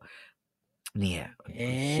เนี่ย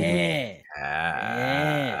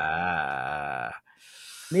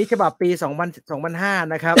นี่ฉบับปี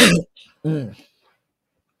2005นะครับ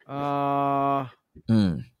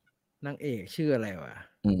นางเอกชื่ออะไรวะ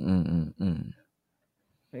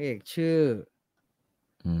นางเอกชื่อ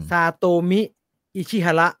ซาโตมิอิชิฮ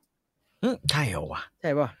าระใช่เหรอวะใ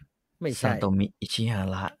ช่ป่ะไม่ใช่ซาโตมิอิชิฮา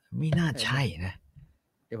ระไม่น่าใช่นะ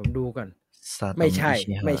เดี๋ยวผมดูก่อนไม่ใช่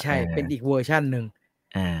เป็นอีกเวอร์ชันหนึ่ง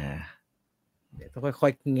เดี๋ยวต้องค่อ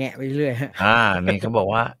ยๆแงะไปเรื่อยฮะนี่เขาบอก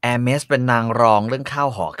ว่าแอร์เมสเป็นนางรองเรื่องข้าว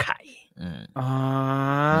ห่อไข่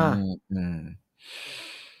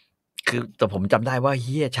คือแต่ผมจำได้ว่าเ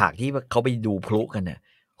ฮียฉากที่เขาไปดูพลุกันเนี่ย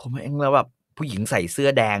ผมเองแล้วแบบผู้หญิงใส่เสื้อ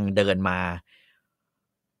แดงเดินมา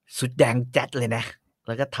สุดแดงแจ๊ดเลยนะแ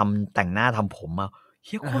ล้วก็แต่งหน้าทำผมมาเ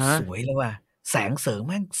ฮียโคตรสวยเลยว่ะแสงเสริงแ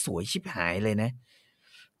ม่งสวยชิบหายเลยนะ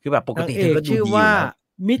คือแบบปกติเธอก็ดูดีอยู่แล้ว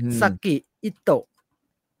มิซากิอิโตะ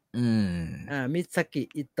มิซากิ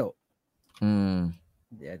อิโตะ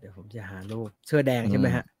เดี๋ยวผมจะหารูปเสื้อแดงใช่ไหม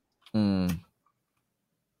ฮะ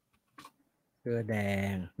เสื้อแด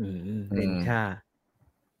งเดนชา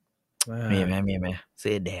มีไหมเ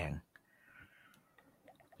สื้อแดง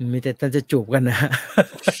มีแต่จะจูบกันนะ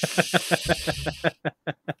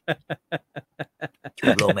จู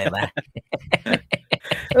บลงไปไหม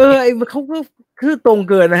ไอ้เขาก็คือตรง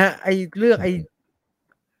เกินนะฮะไอ้เรื่องไอ้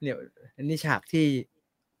เนี่ยอันนี้ฉากที่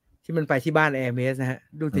มันไปที่บ้านแอร์เมสนะฮะ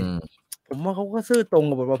ดูสิผมว่าเขาก็ซื่อตรง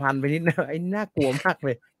กับบทประพันธ์ไปนิดนะไอ้น่ากลัวมากเล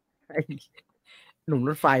ยไอ้หนุ่มร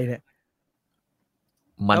ถไฟเนี่ย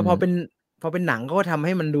แล้วพอเป็นหนังเขาก็ทำใ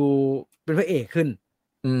ห้มันดูเป็นพระเอกขึ้น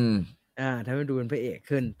ทำให้ดูเป็นพระเอก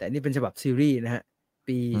ขึ้นแต่นี่เป็นฉบับซีรีส์นะฮะ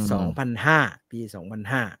ปี2005ปี2005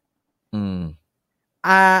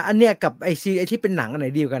อันเนี้ยกับไอที่เป็นหนังอันไหน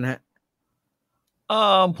ดีกว่ากันฮะ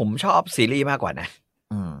ผมชอบซีรีส์มากกว่านะ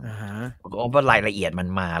เพราะรายละเอียดมัน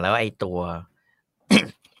มาแล้วไอตัว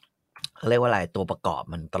เรียกว่าอะไรตัวประกอบ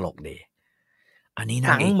มันตลกดีอันนี้น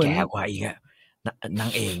างเอกแก่กว่าอีกอะนา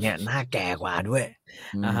งเอกเนี่ยหน้าแก่กว่าด้วย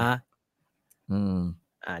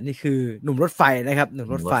นี่คือหนุ่มรถไฟนะครับหนุ่ม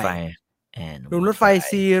รถไฟ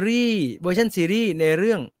ซีรีส์เวอร์ชันซีรีส์ในเ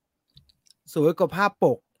รื่องสวยกว่าภาพป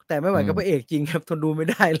กแต่ไม่ไหวกับพระเอกจริงครับทนดูไม่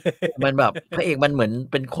ได้เลยมันแบบพระเอกมันเหมือน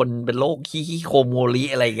เป็นคนเป็นโรคขี้โคโมริ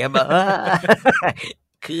อะไรอย่างเงี้ยแบบ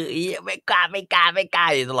คือไม่กล้า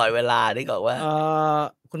อยู่ตลอดเวลานี่ก็ว่า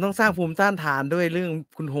คุณต้องสร้างภูมิต้านทานด้วยเรื่อง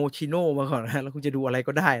คุณโฮชิโน่มาก่อนนะแล้วคุณจะดูอะไร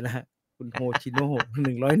ก็ได้นะฮะคุณโฮชิโน่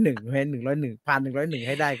101ให้101ผ่าน101ใ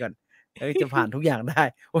ห้ได้ก่อนแล้วจะผ่านทุกอย่างได้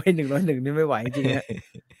โอ้ย101นี่ไม่ไหวจริงๆฮะ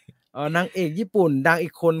นางเอกญี่ปุ่นดังอี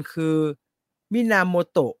กคนคือมินาโม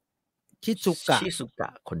โตะชิซุกะ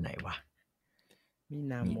คนไหนวะมิ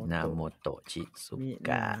นาโมโตะชิซุก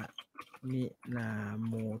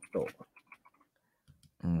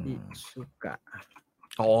ะ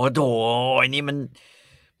อ๋อโถไอ้นี่มัน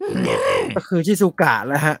ก็คือชิซุกะ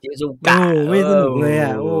แล้วฮะไม่สนุกเลยอ่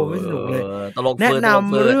ะไม่สนุกเลยแนะน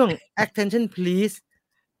ำเรื่อง attention please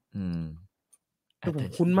คือผม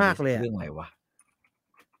คุ้นมากเลยเรื่องอะไรวะ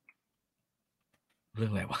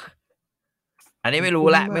อันนี้ไม่รู้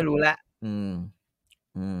ละ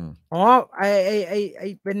อ๋อไอ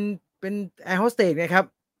เป็นแอร์โฮสเตสไงครับ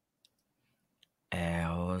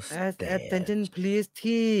attention please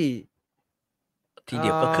ที่เ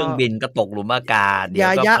ดี๋ยวก็เครื่องบินก็ตกหลุมอากาศเดี๋ย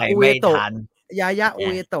วก็ไปไม่ทันยายาอุ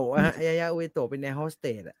เอโตะฮะยายาอุเอโตะเป็นแอร์โฮสเต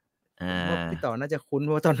สพี่ต่อน่าจะคุ้นเพ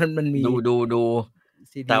ราะตอนนั้นมันมีดู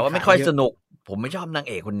แต่ว่าไม่ค่อยสนุกผมไม่ชอบนาง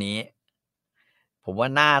เอกคนนี้ผมว่า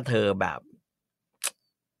หน้าเธอแบบ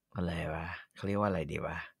อะไรวะเขาเรียกว่าอะไรดีว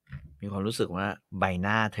ะมีความรู้สึกว่าใบห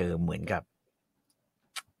น้าเธอเหมือนกับ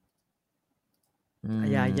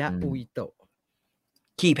ยายาอุเอโตะ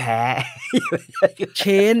ขี้แพ้เช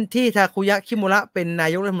นที่ทาคุยะคิมุระเป็นนา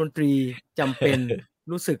ยกรัฐมนตรีจำเป็น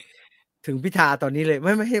รู้สึกถึงพิธาตอนนี้เลยไ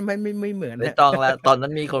ม่เหมือนไม่ต้องแล้วตอนนั้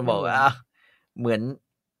นมีคนบอกว่าเหมือน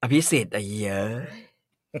อภิสิทธิ์เยอะ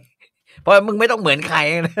เพราะมึงไม่ต้องเหมือนใคร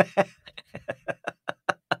นะ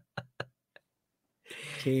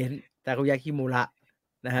เชนทาคุยะคิมุระ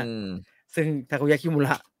นะฮะซึ่งทาคุยะคิมุร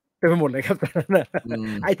ะเต็มไปหมดเลยครับตอนนั้น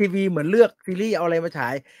ITV เหมือนเลือกซีรีส์เอาอะไรมาฉา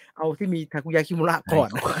ยเอาที่มีทาคุยะคิมุระก่อน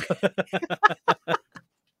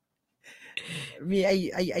มีไ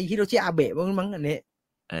อฮิโรชิอาเบะมั้งอันนี้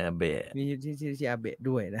อาเบะมีฮิโรชิอาเบะ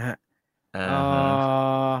ด้วยนะฮะ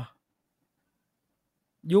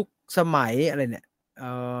ยุคสมัยอะไรเนี่ย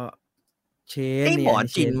เชนเนี่ยหมอ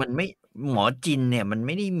จินมันไม่หมอจินเนี่ยมันไ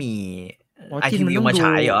ม่ได้มีITV มาฉ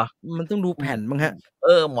ายเหรอมันต้องดูแผ่นมั้งฮะ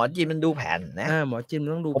หมอจินมันดูแผ่นนะหมอจินมั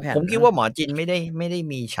นต้องดูแผ่นผมคิดว่าหมอจินไม่ได้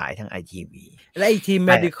มีฉายทาง ITV แล้วไอทีม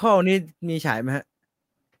medical นี่มีฉายไหมฮะ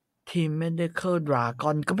ทีม medical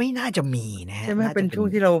dragon ก็ไม่น่าจะมีนะใช่ไหมเป็นช่วง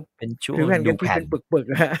ที่เราเป็นช่วงดูแผ่นเป็นปึก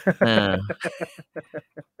ๆฮะ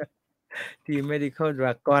ทีม medical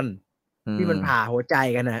dragon ที่มันผ่าหัวใจ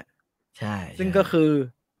กันนะใช่ซึ่งก็คือ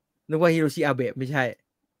นึกว่าฮิโรชิอาเบะไม่ใช่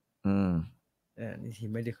นี่ทีม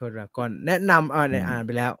medical dragon แนะนำอ่านไ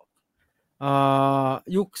ปแล้ว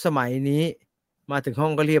ยุคสมัยนี้มาถึงห้อ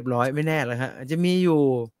งก็เรียบร้อยไม่แน่แล้วฮะจะมีอ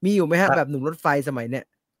ยู่ไหมฮะแบบหนุ่มรถไฟสมัยเนี้ย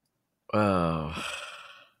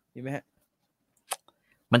มีไหมฮะ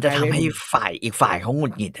มันจะทำให้อีกฝ่ายเขาหงุ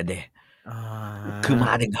ดหงิดเด้คือม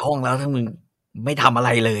าถึงห้องแล้วถ้ามึงไม่ทำอะไร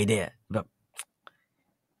เลยเนี่ยแบบ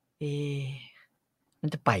มัน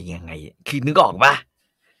จะไปยังไงคือนึกออกปะ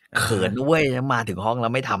เขินด้วยมาถึงห้องแล้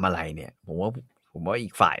วไม่ทำอะไรเนี่ยผมว่าอี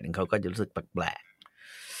กฝ่ายหนึ่งเขาก็จะรู้สึกแปลก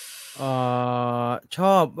ช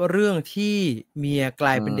อบเรื่องที่เมียกล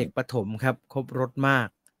ายเป็นเด็กประถมครับครบรสมาก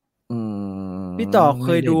พี่ต่อเค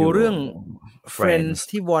ยดูเรื่อง Friends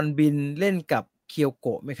ที่วอนบินเล่นกับเคียวโก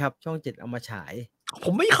ะไหมครับช่อง7เอามาฉายผ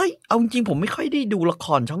มไม่ค่อยเอาจริงผมไม่ค่อยได้ดูละค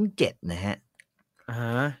รช่อง7นะฮะ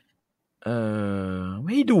ไ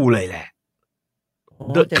ม่ดูเลยแหละ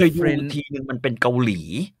เคยดูทีนึงมันเป็นเกาหลี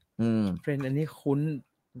Friends อันนี้คุ้น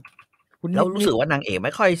แล้วรู้สึกว่านางเอกไ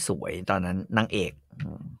ม่ค่อยสวยตอนนั้นนางเอก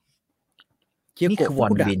นี่คือวอ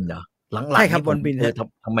นบินเหรอหลังๆใช่ครับวอนบิน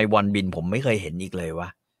ทำไมวอนบินผมไม่เคยเห็นอีกเลยวะ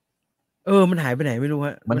มันหายไปไหนไม่รู้ฮ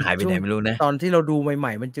ะมันหายไปไหนไม่รู้นะตอนที่เราดูให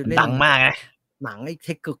ม่ๆมันจะเล่นดังมากนะหนังไอ้เท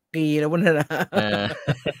คกุกีแล้ววะนั่นนะ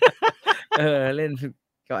เล่น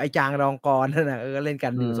กับไอ้จางรองกรนั่นน่ะเล่นกั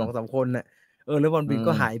นอยู่ 2-3 คนน่ะแล้ววอนบิน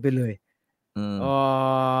ก็หายไปเลย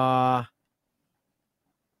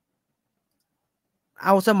เอ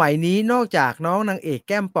าสมัยนี้นอกจากน้องนางเอกแ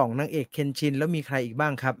ก้มป่องนางเอกเคนชินแล้วมีใครอีกบ้า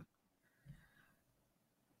งครับ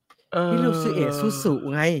ฮิโรซึเอะซุสุ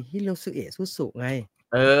ไงฮิโรซึเอะซุสุไง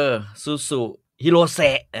ซุสุฮิโรเซ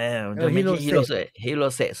ะจะไม่ใช่ฮิโร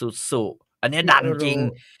เซะซุสุอันนี้ดังจริง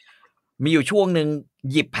มีอยู่ช่วงหนึ่ง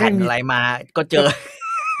หยิบแผ่นอะไรมาก็เจอ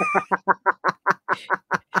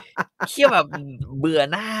เชี่ยแบบเบื่อ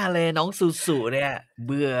หน้าเลยน้องซุสุเนี่ยเ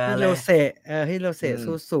บื่อเลยฮิโรเซะ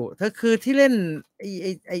ซุสุเธอคือที่เล่น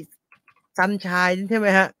ไอซันชายใช่ไหม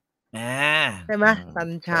ฮะใช่ไหมซัน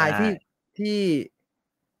ชายที่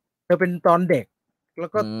เธอเป็นตอนเด็กแล้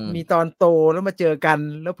วก็มีตอนโตแล้วมาเจอกัน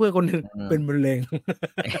แล้วเพื่อนคนหนึ่งเป็นมะเร็ง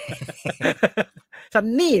ซัน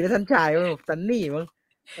นี่หรือซันชายซันนี่มั้ง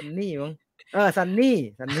ซันนี่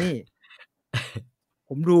ผ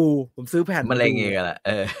มซื้อแผ่นมะเร็งเองแหละ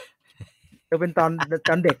จะเป็นตอ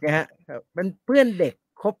นเด็กนะฮะเป็นเพื่อนเด็ก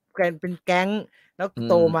คบกันเป็นแก๊งแล้ว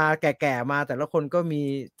โตมาแก่ๆมาแต่ละคนก็มี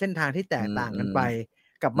เส้นทางที่แตกต่างกันไป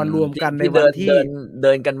กลับมารวมกันในวันที่เ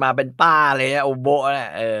ดินกันมาเป็นป้าเลยนะโอโบะเนี่ย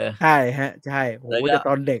ใช่ฮะใช่โหแต่ต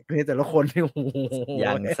อนเด็กนี่แต่ละคนนี่โอ้โหอย่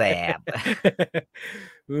างแสบ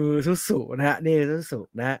สุๆนะฮะนี่สุ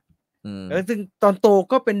ๆนะฮะแล้วซึ่งตอนโต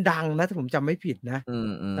ก็เป็นดังนะถ้าผมจำไม่ผิดนะ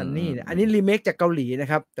ซันนี่อันนี้รีเมคจากเกาหลีนะ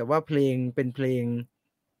ครับแต่ว่าเพลงเป็นเพลง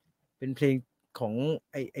ของ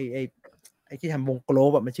ไอที่ทำวงโกลบ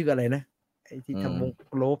แบบมันชื่ออะไรนะไอที่ทำวง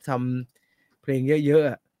โกลบทำเพลงเยอะ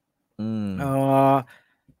ๆ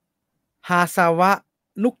ฮาซาวะ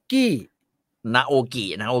นุกกี้นาโอ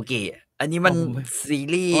กิอันนี้มันซี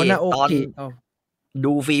รีส์ตอน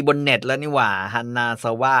ดูฟรีบนเน็ตแล้วนี่หว่าฮันนาซ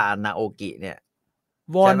าวะนาโอกิเนี่ย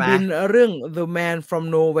วอนบินเรื่อง The Man from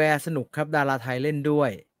Nowhere สนุกครับดาราไทยเล่นด้ว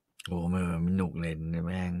ยโอ้มันสนุกเลยแ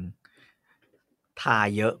ม่งท่า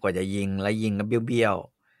เยอะกว่าจะยิงแล้วยิงก็เบี้ยว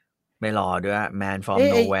ๆไม่รอด้วย Man from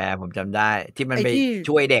Nowhere ผมจำได้ที่มันไป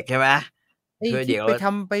ช่วยเด็กใช่ไหมช่วยเด็กไปท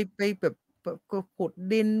ำไปแบบขุด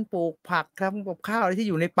ดินปลูกผักครับกับข้าวอะไรที่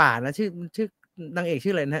อยู่ในป่านะชื่อนางเอก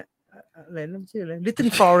ชื่ออะไรนะฮะอะไรนั่นชื่ออะไร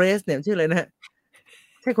Little Forest เนี่ยชื่ออะไรนะฮะ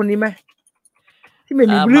ใช่คนนี้ไหมที่ไม่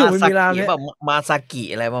มีเรื่องไม่มีราวเนี่ยมาซากิ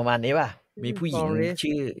อะไรประมาณนี้ป่ะมีผู้หญิง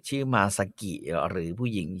ชื่อมาซากิหรือผู้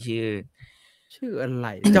หญิงชื่ออะไร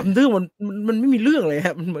จำเรื่องมันไม่มีเรื่องเลยฮ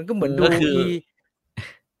ะมันเหมือนก็เหมือนดู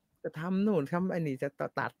จะทำโน่นทำไอ้นี่จะ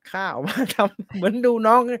ตัดข้าวมาทำเหมือนดู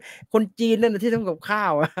น้องคนจีนนั่นที่ทำกับข้า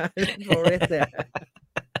วโฟเรสเนี่ย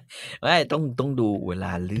ไม่ต้องดูเวล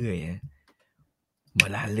าเลื่อย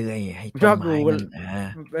ให้ชอบดู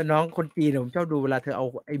น้องคนจีนผมชอบดูเวลาเธอเอา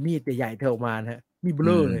ไอ้มีดใหญ่ๆเธอออกมานะฮะมีเบล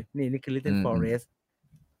อเลยนี่คือ Little Forest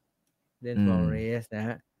นะฮ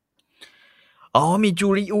ะมีจู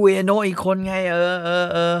ริอุเอโนะอีกคนไง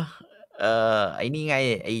ไอ้นี่ไง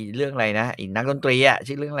ไอ้เรื่องอะไรนะไอ้นักดนตรีอ่ะ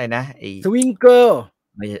ชื่อเรื่องอะไรนะไอ้สวิงเกอร์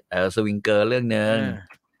ไม่สวิงเกอร์เรื่องนึง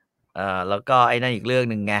แล้วก็ไอ้นั่นอีกเรื่อง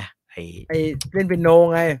นึงไงไอ้เล่นเป็นโน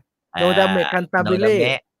ไงโนดาเมะคันตาบิเล่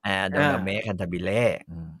โดดาเมะคันตาบิเล่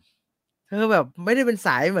เธอแบบไม่ได้เป็นส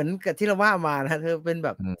ายเหมือนกับที่เราว่ามานะเธอเป็นแบ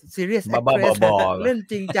บ serious actress เล่น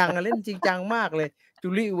จริงจังมากเลยจู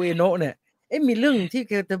ริอุเอโนะเนี่ยมีเรื่องที่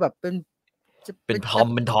เธอแบบเป็นทอม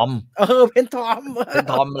เป็นทอ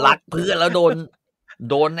มรักเพื่อนแล้วโ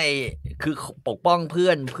ดนไอ้คือปกป้องเพื่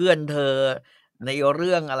อนเธอในเ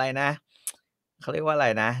รื่องอะไรนะเขาเรียกว่าอะไร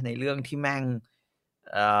นะในเรื่องที่แม่ง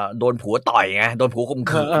โดนผัวต่อยไงโดนผัวข่ม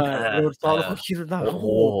ขืนโดนซ้อมแล้วเขาคิดว่าโอ้โห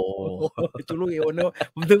จูริอุเอโนะ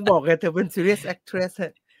ผมถึงบอกไงเธอเป็น serious actress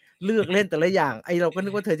เลือกเล่นแต่ละอย่างไอเราก็นึ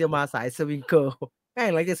กว่าเธอจะมาสายสวิงเกิร์ลแม่ง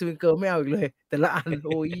หลังจากสวิงเกิร์ลไม่เอาอีกเลยแต่ละอันโ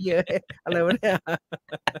อ้ยเยอะอะไรวะเนี่ย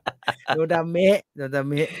โดดาเมะแต่โดดา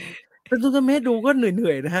เมะดูก็เห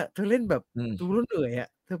นื่อยนะฮะเธอเล่นแบบดูแล้วเหนื่อยอ่ะ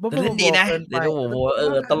เธอเล่นดีนะเดี๋ยวโอ้โห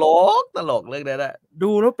ตลกเรื่องนั้นอะดู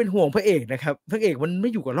แล้วเป็นห่วงพระเอกนะครับพระเอกมันไม่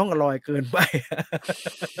อยู่กับร่องรอยเกินไป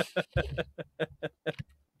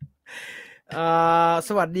ส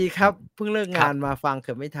วัสดีครับเพิ่งเลิกงานมาฟังเ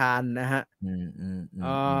กือบไม่ทันนะฮะ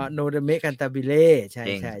โนเดเมะคันตาบิเล่ใช่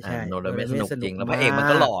โนเดเมะสนุกจริงแล้วพระเอกมัน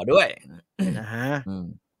ก็หล่อด้วยนะฮะ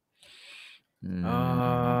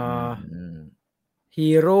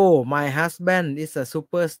Hero My Husband is a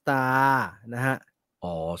Superstar นะฮะ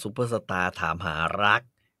ซูเปอร์สตาร์ถามหารัก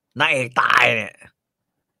นางเอกตายเนี่ย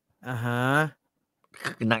ฮะ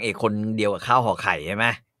คือนางเอกคนเดียวกับข้าวห่อไข่ใช่ไหม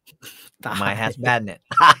My Husband เนี่ย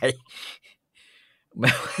ตาย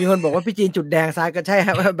มีคนบอกว่าพี่จีนจุดแดงซ้ายก็ใช่ฮ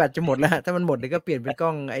ะว่าแบตจะหมดแล้วถ้ามันหมดเดี๋ยวก็เปลี่ยนเป็นกล้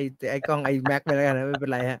องไอ้กล้องไอ้แม็กไปแล้วกันนะไม่เป็น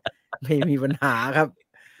ไรฮะไม่มีปัญหาครับ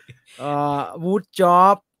วูดจ็อ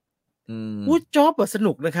บส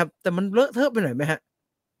นุกนะครับแต่มันเลอะเทอะไปหน่อยไหมฮะ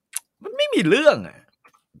มันไม่มีเรื่องอ่ะ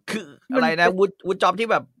คืออะไรนะวูดจ็อบที่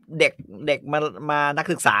แบบเด็กมานัก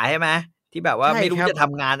ศึกษาใช่ไหมที่แบบว่าไม่รู้จะท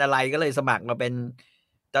ำงานอะไรก็เลยสมัครมาเป็น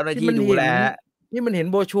เจ้าหน้าที่ดูแลที่มันเห็น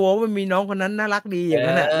โบชัวว่ามันมีน้องคนนั้นน่ารักดีอย่าง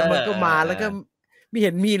นั้นแหละแล้วมันก็มาแล้วก็ ไม่เห็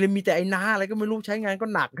นมีเลยมีแต่ไอ้น้าอะไรก็ไม่รู้ใช้งานก็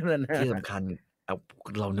หนักขนาดนั้น ที่สำคัญ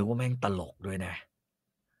เรานึกว่าแม่งตลกด้วยนะ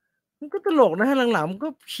มันก็ตลกนะหลังๆมันก็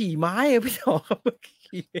ขี่ไม้อะพี่ต่อครับ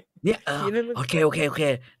ขี่ เนี่ยขี่นั่น โอเค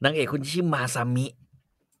นางเอกคุณชื่อมาซามิ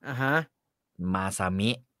ฮะ มาซามิ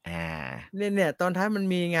เนี่ยตอนท้ายมัน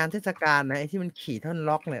มีงานเทศกาลนะไอ้ที่มันขี่ท่อน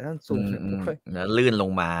ล็อกเนี่ยท่อนสูงเนี่ยแล้วลื่นล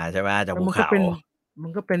งมาใช่ไหมจากภูเขามั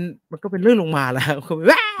นก็เป็นเรื่องลงมาแล้วคือ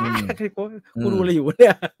ว้ากูดูอะไรอยู่เนี่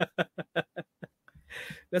ย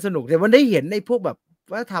ก็สนุกแต่มันได้เห็นในพวกแบบ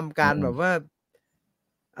ว่าทำการแบบว่า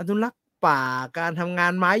อนุรักษ์ป่าการทำงา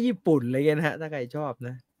นไม้ญี่ปุ่นอะไรเงี้ยนะฮะถ้าใครชอบน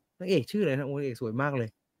ะนางเอกชื่ออะไรนะโอ้นางเอกสวยมากเลย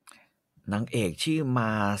นางเอกชื่อม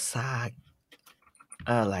าซา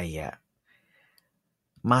อะไรอะ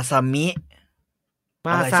มาซามิ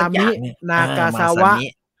นากาซาว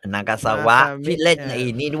ะที่เล่นใน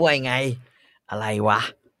นี่ด้วยไงอะไรวะ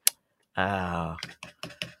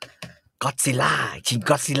ก็อดซิลล่าชิน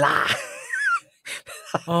ก็อดซิลล่า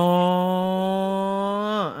อ๋อ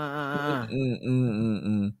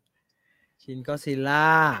ชินก็อดซิลล่า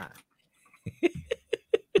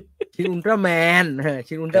ชินอุลตร้าแมน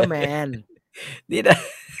ชินอุลตร้าแมนนี่นะ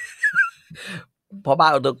พอบ้า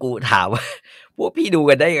เอาตัวกูถามว่าพวกพี่ดู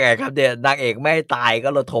กันได้ยังไงครับเนี่ยนางเอกไม่ตายก็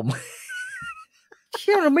ระทมเ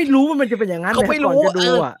ชื่อเราไม่รู้ว่ามันจะเป็นอย่างนั้นเขาไม่รู้จะดู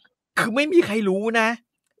คือไม่มีใครรู้นะ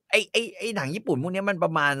ไอหนังญี่ปุ่นพวกนี้มันปร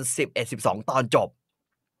ะมาณ11-12ตอนจบ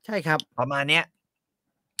ใช่ครับประมาณเนี้ย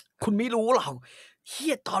คุณไม่รู้หรอกเฮี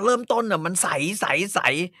ยตอนเริ่มต้นน่ะมันใส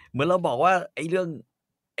เหมือนเราบอกว่าไอเรื่อง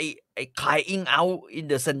ไอ crying out in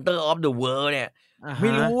the center of the world เนี่ยไ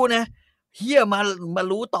ม่รู้นะเฮียมา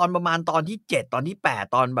รู้ตอนประมาณตอนที่7ตอนที่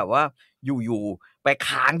8ตอนแบบว่าอยู่ไป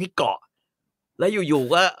ค้างที่เกาะแล้วอยู่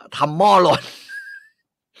ก็ทำหม้อหล่น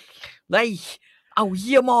แล้วเอาเ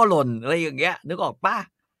ฮียหม้อหล่นอะไรอย่างเงี้ยนึกออกป่ะ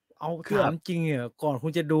เอาถามจริงอ่ะก่อนคุ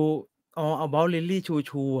ณจะดูAbout Lily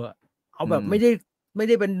ชูอ่ะเอาแบบไม่ไ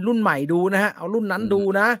ด้เป็นรุ่นใหม่ดูนะฮะเอารุ่นนั้นดู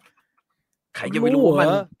นะใครจะไม่รู้ว่ามัน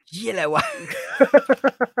เฮียอะไรวะ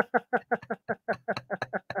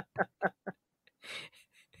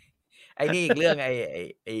ไอ้นี่อีกเรื่องไ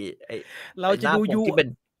อ้เราจะดูยู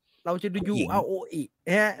เอาโออี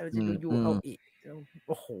ฮะเราจะดูยูเอาอีโ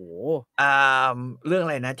อ้โหเรื่องอะ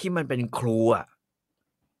ไรนะที่มันเป็นครูอ่ะ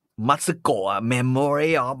มัตสึโกะ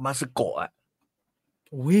Memory of มัตสึโกะ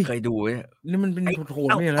เคยดูเนี่ยนี่มันเป็นโถน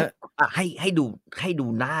นี่แหละให้ดู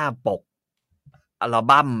หน้าปกอัล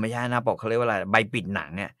บั้มไม่ใช่หน้าปกเขาเรียกว่าอะไรใบปิดหนัง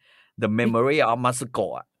เนี่ย The Memory of มัตสึโก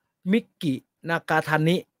ะมิกินากาทา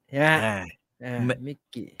นิใช่ไหมมิ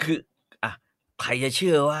กิคือใครจะเ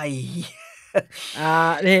ชื่อว่า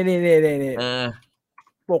นี่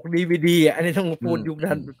ปก DVD อันนี้ต้องพูดยุค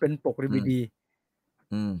นั้นเป็นปก DVD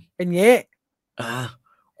เป็นเงี้ย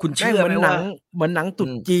คุณเชื่อไหมว่าเหมือนหนังตุ๊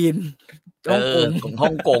ดจีนของฮ่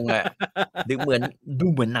องกงอ่ะดูเห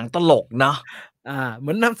มือนหนังตลกเนาะเห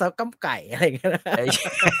มือนน้ำสาวกำไก่อะไรอย่างเงี้ย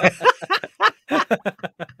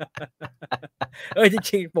จ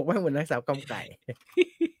ริงๆปกไม่เหมือนน้ำสาวกำไก่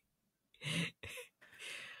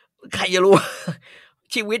ใครจะรู้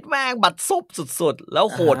ชีวิตแม่งบัดซบสุดๆแล้ว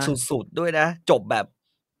โหดสุดๆด้วยนะจบแบบ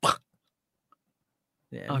ปัก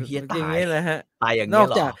เฮียตายเลยฮะตายอย่างนี้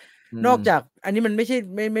หรอนอกจากอันนี้มันไม่ใช่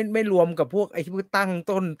ไม่รวมกับพวกไอ้ที่ตั้ง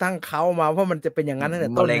ต้นตั้งเขามาเพราะมันจะเป็นอย่างนั้นตั้งแต่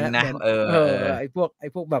ต้นนะไอ้พ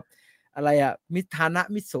วกแบบอะไรมิทานะ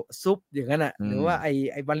มิโซะซุปอย่างนั้นหรือว่าไ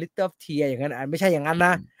อ้บันลิตเตอร์เทียอย่างนั้นไม่ใช่อย่างนั้นน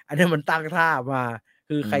ะอันนี้มันตั้งท่ามา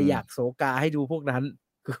คือใครอยากโศกาให้ดูพวกนั้น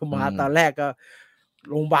คือมาตอนแรกก็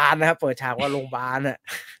โรงพยาบาลนะครับเปิดฉากว่าโรงพยาบาล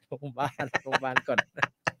โรงพยาบาลก่อน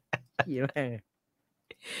ขี้แม่ง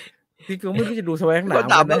ที่กูไม่รู้จะดูสมัยไหน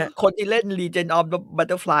นะคนที่เล่น Legend of the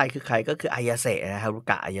Butterfly คือใครก็คืออายาเซะนะฮารุ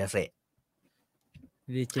กะอายาเซ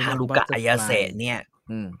ะเนี่ย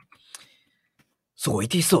สวย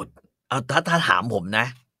ที่สุดเอาถ้าถามผมนะ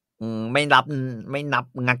ไม่นับ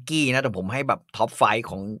งักกี้นะแต่ผมให้แบบท็อป5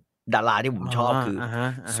ของดาราที่ผมชอบคือ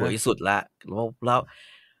สวยสุดแล้ว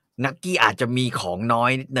งักกี้อาจจะมีของน้อ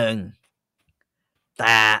ยนิดนึงแ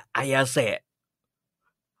ต่อายาเซะ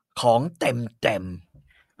ของเต็ม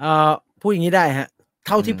พูดอย่างนี้ได้ฮะเ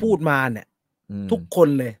ท่าที่พูดมาเนี่ยทุกคน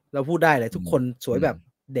เลยเราพูดได้เลยทุกคนสวยแบบ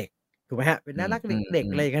เด็กถูกไหมฮะเป็นน่ารักเด็ก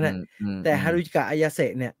อะไรกันนะแต่ฮารุกะอายาเซ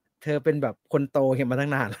ะเนี่ยเธอเป็นแบบคนโตเห็นมาตั้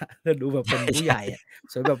งนานแล้วเธอดูแบบเป็นผู้ใหญ่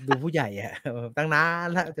สวยแบบดูผู้ใหญ่ตั้งนาน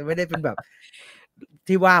แล้วจะไม่ได้เป็นแบบ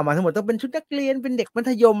ที่ว่ามาทั้งหมดต้องเป็นชุดนักเรียนเป็นเด็กมั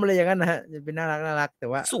ธยมอะไรอย่างนั้นนะฮะจะเป็นน่ารักแต่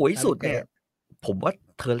ว่าสวยสุดเนี่ยผมว่า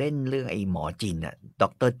เธอเล่นเรื่องไอ้หมอจินด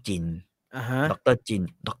ร.จินดร.จิ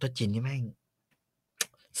นนี่แม่ง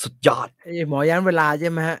สุดยอดหมอยันเวลาใช่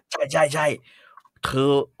ไหมฮะใช่เธอ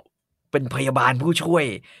เป็นพยาบาลผู้ช่วย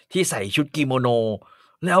ที่ใส่ชุดกิโมโน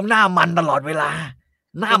แล้วหน้ามันตลอดเวลา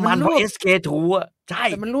หน้ามันเพราะ SK2 อ่ะใช่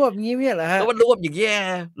แต่มันรวบงี้ไม่เหรอฮะแล้วมันรวบอย่างเงี้ย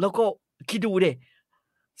แล้วก็คิดดูดิ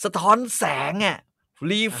สะท้อนแสงอ่ะ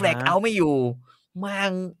รีเฟล็กเอาไม่อยู่มั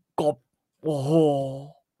งกบโอ้โห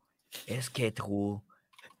SK2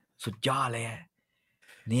 สุดยอดเลย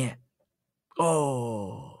เนี่ยโอ้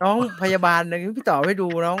น้องพยาบาลนึงพี่ต่อให้ดู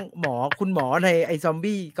น้องคุณหมอในไอซอม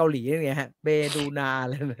บี้เกาหลีเนี่ยฮะเบดูนา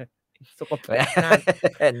เลยนะสกปรก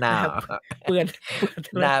หน้าเปื้อน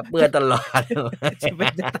หน้าเปื้อนตลอด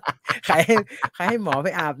ใครให้หมอไป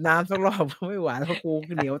อาบน้ำสักรอบไม่ไหวเพราะกู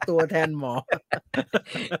เหนียวตัวแทนหมอ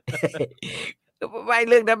ไม่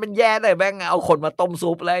เรื่องนั้นมันแย่เลยแม่งเอาคนมาต้ม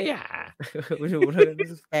ซุปเลยอ่ะดูเลย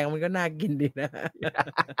แกงมันก็น่ากินดีนะ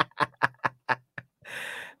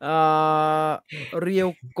เรียว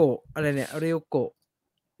โกะอะไรเนี่ยเรียวโกะ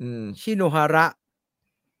ชิโนฮาระ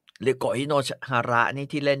เรียวโกะฮิโนฮาระนี่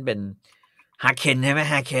ที่เล่นเป็นฮาเคนใช่ไหม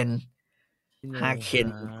ฮาเคน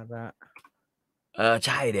ใ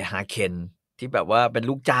ช่เดี๋ยวฮาเคนที่แบบว่าเป็น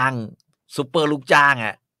ลูกจ้างซุปเปอร์ลูกจ้าง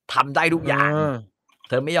อ่ะทำได้ทุกอย่างเ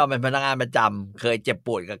ธอไม่ยอมเป็นพนักงานประจำเคยเจ็บป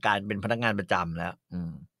วดกับการเป็นพนักงานประจำแล้ว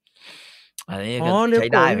อันนี้ก็ใช้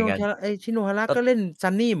ได้เหมือนกันไอชิโนฮาระก็เล่นซั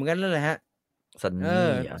นนี่เหมือนกันเลยแหละฮะซั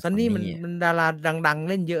นนี่มันดาราดังๆ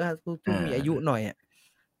เล่นเยอะฮะผู้มีอายุหน่อย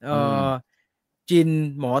จิน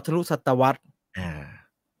หมอทะลุศตวรรษ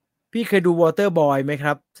พี่เคยดูวอเตอร์บอยไหมค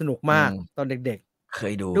รับสนุกมากตอนเด็กๆเค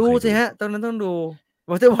ยดูสิฮะตอนนั้นต้องดู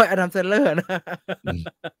วอเตอร์บอยอดัมแซนเลอร์นะ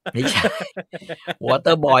ไม่ใช่วอเต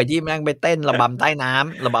อร์บอยที่แม่งไปเต้นระบำใต้น้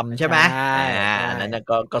ำระบำใช่ไหมนั้น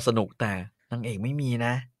ก็สนุกแต่นางเอกไม่มีน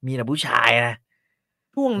ะมีแต่ผู้ชายนะ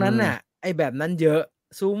ช่วงนั้นน่ะไอแบบนั้นเยอะ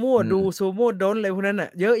ซูโม่ดูซูโม่ดนอะไรพวกนั้นน่ะ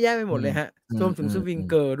เยอะแยะไปหมดเลยฮะรวมถึงสวิง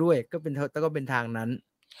เกอร์ด้วยก็เป็นทางนั้น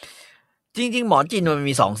จริงๆหมอจินมัน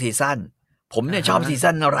มี2ซีซั่นผมเนี่ยชอบซี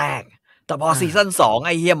ซั่นแรกแต่พอซีซั่น2ไ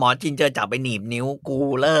อ้เหี้ยหมอจินเจอจับไปหนีบนิ้วกู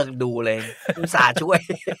เลิกดูเลยอุตส่าห์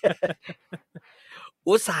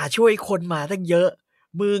ช่วยคนมาตั้งเยอะ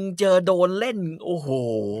มึงเจอโดนเล่นโอ้โห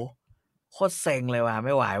โคตรเซ็งเลยว่ะไ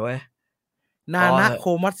ม่ไหวเว้ยนานะโค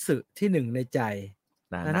มัตสึที่1ในใจ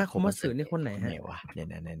นานะโคมัตสึนี่คนไหนฮะวะเนี่ย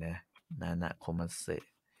นานะโคมัตสึ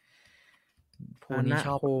ผู้นี้ช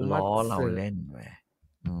อบล้อเราเล่นเว้ย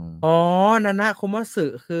นานะโคมัตสึ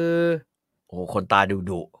คือโอ้คนตาดุ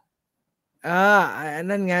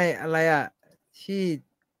นั่นไงอะไรอ่ะที่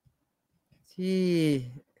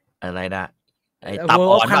อะไรนะไอ้ตับ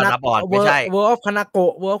อ่อนไม่ใช่ World of Kanako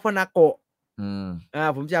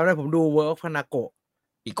ผมจำได้ผมดู World of Kanako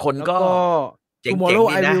อีกคนก็ Tomorrow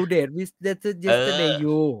I Will Date with Yesterday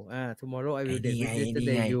You Tomorrow I Will Date with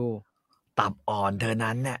Yesterday You ตับอ่อนเธอ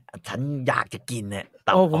นั้นเนี่ยฉันอยากจะกินเนี่ย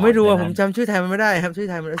ผมไม่ดูผมจำชื่อไทยมันไม่ได้ครับชื่อ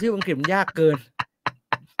ไทยมันชื่ออังกฤษมันยากเกิน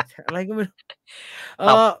อะไรก็ไม่รู้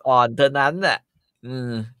ตับอ่อนเธอนั้นน่ะ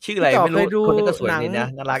ชื่ออะไรไม่รู้คนนี้ก็สวยดีนะ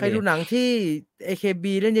น่ารักดีเคยดูหนังที่ AKB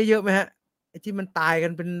เล่นเยอะๆไหมฮะไอ้ที่มันตายกั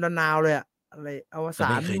นเป็นนาวเลยอะอะไรอวสา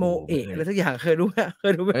นโมเอะอะไรทุกอย่างเคยดูไหม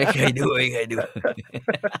ไม่เคยดู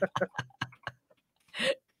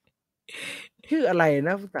ชื่ออะไรน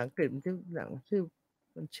ะภาษาอังกฤษมันชื่อหนังมัน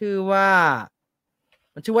ชื่อว่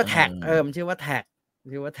าแท็กมันชื่อว่าแ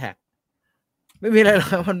ท็กไม่มีอะไรหรอ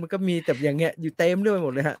กมันก็มีแต่อย่างเงี้ยอยู่เต็มเรื่องไปหม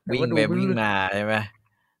ดเลยฮะวิ่งไปวิ่งมาใช่ไหม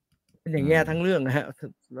เป็นอย่างเงี้ยทั้งเรื่องนะฮะ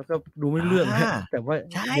แล้วก็ดูไม่เรื่องฮะแต่ว่า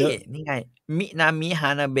ใช่นี่ไงมินามิฮา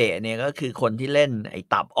นาเบะเนี่ยก็คือคนที่เล่นไอ้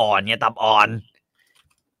ตับอ่อนเนี่ยตับอ่อน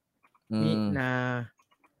มินา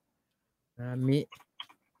มิ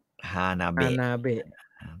ฮานาเบะ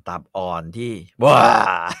ตับอ่อนที่ว้า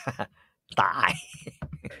ตาย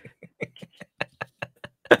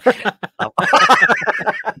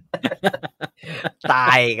ตา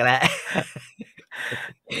ยกันแล้ว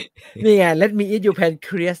นี่ไง Let me eat your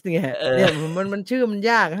pancreas นี่ไงเนี่ยมันชื่อมัน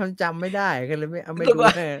ยากมันจำไม่ได้ก็เลยไม่ดู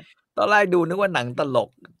ตอนแรกดูนึกว่าหนังตลก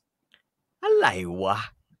อะไรวะ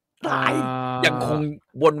ตายยังคง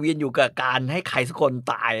วนเวียนอยู่กับการให้ใครสักคน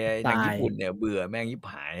ตายหนังญี่ปุ่นเนี่ยเบื่อแม่งยิบ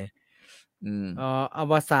หายอ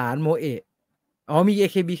วสานโมเอะมี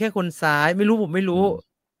AKB แค่คนซ้ายไม่รู้ผมไม่รู้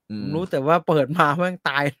แต่ว่าเปิดมาแม่ง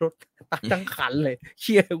ตายรถตายทั้งคันเลยเ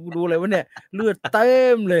ชี่ยกูดูอะไรวะเนี่ยเลือดเต็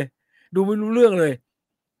มเลยดูไม่รู้เรื่องเลย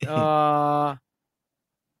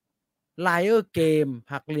ไลเออร์เกม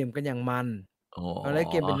หักเหลี่ยมกันอย่างมันอะไร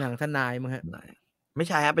เกมเป็นหนังทนายมั้งฮะไม่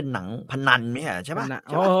ใช่ฮะเป็นหนังพนันไม่ใช่ป่ะ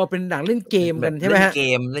เป็นหนังเล่นเกมกันใช่ไหมฮะเล่นเ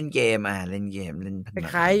กมเล่นพนัน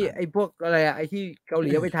คล้ายไอ้พวกอะไรไอ้ที่เกาหลี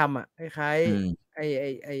ไปทำคล้ายไ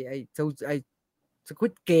อ้สควิ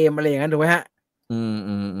ดเกมอะไรอย่างนั้นถูกไหมฮะ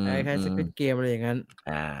คล้ายสควิดเกมอะไรอย่างนั้น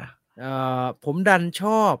ผมดันช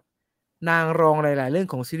อบนางรองหลายๆเรื่อง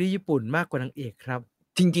ของซีรีส์ญี่ปุ่นมากกว่านางเอกครับ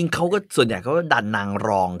จริงๆเขาก็ส่วนใหญ่เขาก็ดันนางร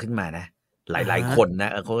องขึ้นมานะหลายๆคนนะ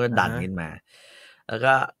เขาก็ดันขึ้นมา แล้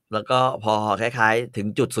วก็พอคล้ายๆถึง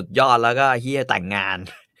จุดสุดยอดแล้วก็เฮียแต่งงาน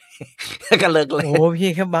แล้วก็เลิกเลย โอ้พี่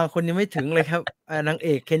ครับบางคนยังไม่ถึงเลยครับนางเอ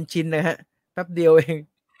กเคนชินนะฮะแป๊บเดียวเอง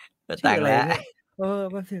ชื่ แต่ อง อะไร แล้ว เนี่ย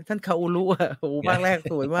แป๊บนึงท่านคาอุรุอะโอ้โหภาคแรก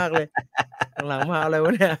สวยมากเลยหลังๆมาอะไรว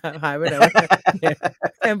ะเนี่ยหายไปไหนวะเนี่ย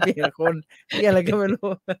แค่เปลี่ยนคนนี่อะไรก็ไม่รู้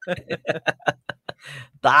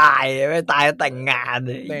ตายไม่ตายแต่งงานเ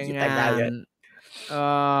ลย แต่ง แต่งงาน าน เยอะ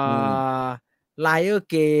ไลเออร์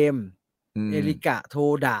เกมเอริกะโท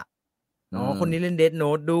ดะคนนี้เล่นเดธโ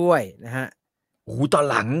น้ตด้วยนะฮะโอ้โหตอน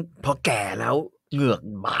หลังพอแก่แล้วเหงือก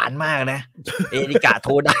บานมากนะ เอริกะโท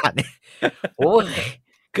ดะเนี่ยโอ้ย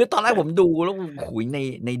คือตอนแรกผมดูแล้วขุย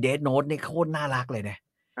ในเดธโน้ตนี่โคตรน่ารักเลยนะ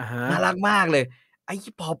น่ารักมากเลยไอ้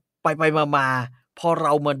พอไปมาพอเร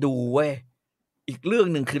ามาดูเว้ยอีกเรื่อง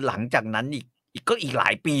หนึ่งคือหลังจากนั้นอีกหลา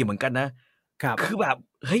ยปีเหมือนกันนะครับคือแบบ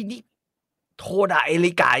เฮ้ยนี่โทดะเอ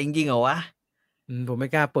ริกะจริงๆเหรอวะผมไม่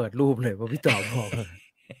กล้าเปิดรูปเลยเพราะพี่ต่อบอก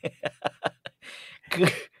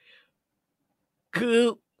คือ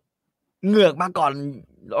เหงือกมาก่อน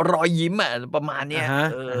รอยยิ้มอ่ะประมาณเนี้ย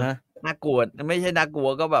น่ากลัวไม่ใช่น่ากลัว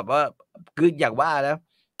ก็แบบว่าคืออย่างว่านะ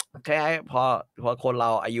แค่พอคนเรา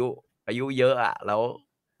อายุเยอะอ่ะแล้ว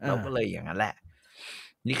เราก็เลยอย่างนั้นแหละ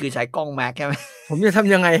นี่คือใช้กล้องแม็กใช่ไหมผมจะท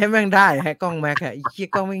ำยังไงให้แม่งได้ฮะกล้องแม็กอะไอ้เหี้ย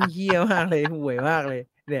กล้องแม่งเหี้ยมากเลยห่วยมากเลย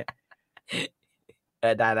เนี่ย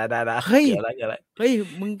ได้เฮ้ย เกิดอะไรเฮ้ย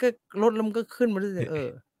มึงก็ลดแล้วมึงก็ขึ้นมาด้วย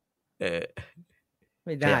ไ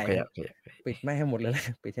ม่ได้ปิดไม่ให้หมดเลยนะ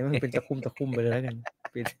ปิดให้มันเป็นตะคุ่มไปเลยแล้วกัน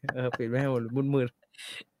ปิดไม่ให้หมดมืด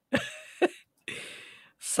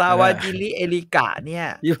ซาวาจิริเอริกะเนี่ย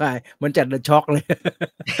ยี่พายมันจัดเดอะช็อกเลย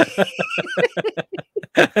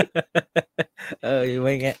ไ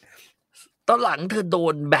ม่แงตอนหลังเธอโด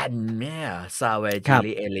นแบนเนี่ยซาวาจิ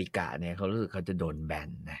ริเอริกะเนี่ยเขารู้สึกเขาจะโดนแบน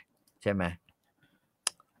นะใช่ไหม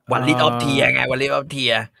วันลิทออฟเทียไงวันลิทออฟเที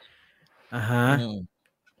ย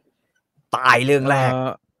ตายเรื่องแรก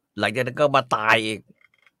หลังจากนั้นก็มาตายอีก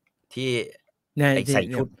ที่ใส่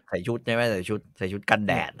ชุดใช่ไหมใส่ชุดกัน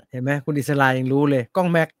แดดเห็นไหมคุณอิสรายังรู้เลยกล้อง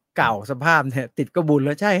แม็กเก่าสภาพเนี่ยติดก็บุญแ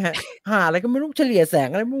ล้วใช่ฮะหาอะไรก็ไม่รู้เฉลี่ยแสง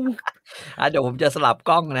อะไรมึงเดี๋ยวผมจะสลับ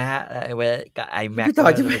กล้องนะฮะไว้กับ iMac พี่ต่อ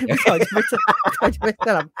จะไม่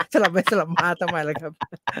สลับไปสลับมาทำไมล่ะครับ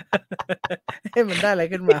ให้มันได้อะไร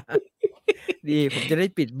ขึ้นมาดีผมจะได้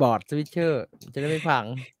ปิดบอร์ดสวิตเชอร์จะได้ไม่พัง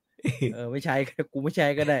ไม่ใช้กูไม่ใช้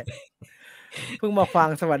ก็ได้เพิ่งมาฟัง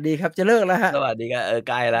สวัสดีครับจะเลิกแล้วฮะสวัสดีครับ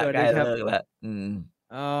ใกล้แล้วใกล้เลิกแล้ว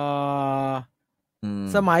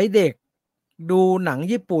สมัยเด็กดูหนัง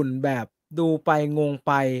ญี่ปุ่นแบบดูไปงงไ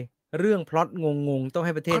ปเรื่องพล็อตงงต้องใ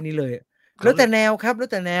ห้ประเทศนี้เลยแล้วแต่แนวครับแล้ว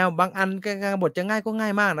แต่แนวบางอันการบทจะง่ายก็ง่า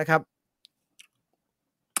ยมากนะครับ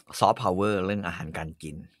ซอฟต์พาวเวอร์เรื่องอาหารการ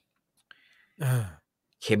กิน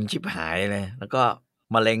เค็มชิบหายเลยแล้วก็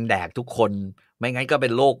มะเร็งแดกทุกคนไม่งั้นก็เป็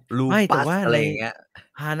นโรคลูปัสอะไรอย่างเงี้ย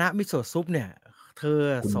ฮานะมิโซะซุปเนี่ยเธอ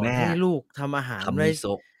สอนให้ลูกทำอาหารเลย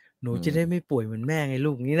หนูจะได้ไม่ป่วยเหมือนแม่ไง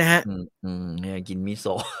ลูกนี้นะฮะเนี่ยกินมิโซ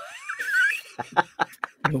ะ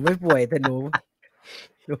หนูไม่ป่วยแต่หนู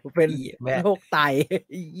เป็นโรคไต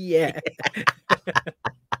เหี้ย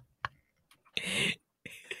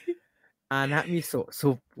อานะมิโซะ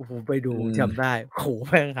ซุปโอ้โหไปดูจำได้โหแ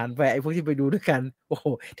พงหันไปไอ้พวกที่ไปดูด้วยกันโอ้โห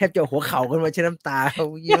แทบจะหัวเข่ากันมาใช้น้ำตา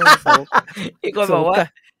เยี่ยมโซอีกคนบอกว่า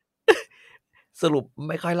สรุป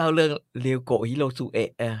ไม่ค่อยเล่าเรื่องเรียวโกะฮิโรซุเอะ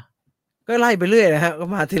ก็ไล่ไปเรื่อยนะฮะก็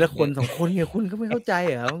มาทีละคน2คนไงคุณก็ไม่เข้าใจเ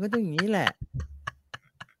หรอมันก็ต้องอย่างนี้แหละ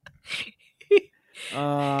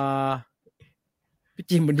พี่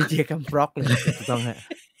จิมเป็นดีเจกัมฟร็อกเลยถูกต้องฮะ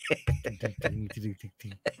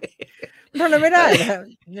มันทำอะไรไม่ได้นะ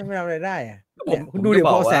ยังไม่ทำอะไรได้อะคุณดูเดี๋ยว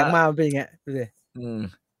พอแสงมาเป็นอย่างเงี้ยดูสิ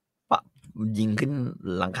ปะยิงขึ้น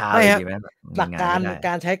หลังคาเลยใช่ไหมหลักก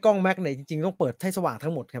ารใช้กล้องแม็กเนี่ยจริงๆต้องเปิดให้สว่างทั้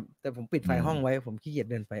งหมดครับแต่ผมปิดไฟห้องไว้ผมขี้เกียจ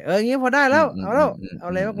เดินไปอย่างงี้พอได้แล้วเอา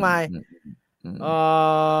อะไรมากมาย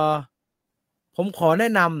ผมขอแน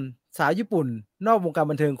ะนำสาวญี่ปุ่นนอกวงการ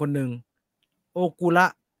บันเทิงคนหนึ่งโอกุระ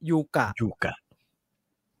ยูกะ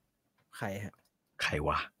ใครฮะใคร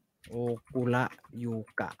วะโอกุระยู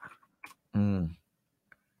กะ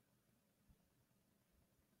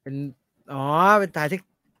เป็นเป็นถ่าย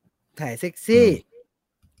เซ็กซี่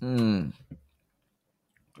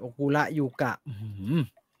โอกุระยูกะ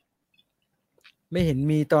ไม่เห็น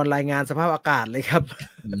มีตอนรายงานสภาพอากาศเลยครับ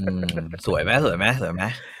สวยไหมเ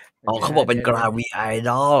ขาบอกเป็นกราวีไอด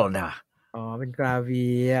อลนะเป็นกราวี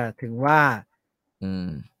ถึงว่า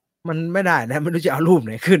มันไม่ได้นะไม่รู้จะเอารูปไห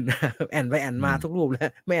นขึ้นแอนไปแอนมาทุกรูปแล้ว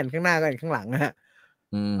ไม่แอนข้างหน้าก็แอนข้างหลังนะฮะ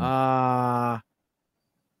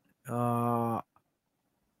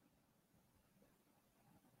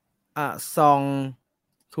Song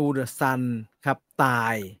to the Sun ครับตา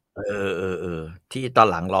ยที่ตอน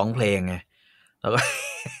หลังร้องเพลงไง แล้วก็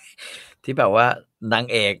ที่แบบว่านาง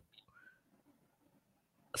เอก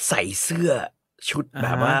ใส่เสื้อชุดแบ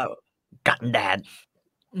บว่ากันแดด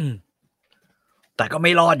แต่ก็ไ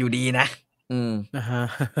ม่รอดอยู่ดีนะ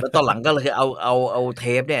แล้วตอนหลังก็เลยเอาเท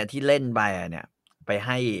ปเนี่ยที่เล่นไปเนี่ยไปใ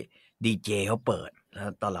ห้ดีเจเขาเปิดแล้ว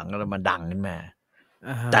ตอนหลังก็มันดังขึ้นมา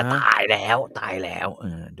แต่ตายแล้ว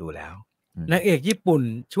ดูแล้วนางเอกญี่ปุ่น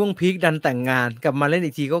ช่วงพีคดันแต่งงานกลับมาเล่น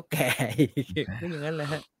อีกทีก็แก่ก็อย่างนั้นแหละ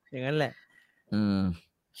ฮะอย่างนั้นแหละ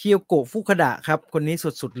เคียวโกะฟุคดะครับคนนี้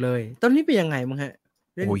สุดๆเลยตอนนี้เป็นยังไงมั้งฮะ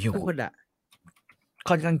เล่นฟุคดะ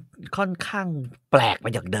ค่อนข้างแปลกไป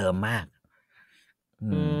จากเดิมมาก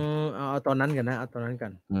เอาตอนนั้นกันนะเอาตอนนั้นกั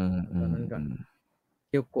นตอนนั้นก่อนเ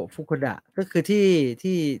คียวโกะฟุคดะก็คือ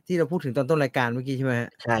ที่เราพูดถึงตอนต้นรายการเมื่อกี้ใช่ไหมฮะ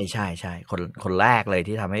ใช่คนแรกเลย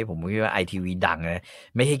ที่ทำให้ผมคิดว่า ITV ดังเลย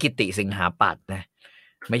ไม่ใช่กิติสิงหาปัตย์นะ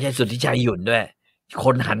ไม่ใช่สุทธิชัยหยุ่นด้วยค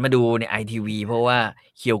นหันมาดูใน ITV เพราะว่า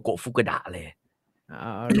เคียวโกะฟุกุดะเลยเ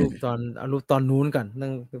อารูปตอนนู้นก่อน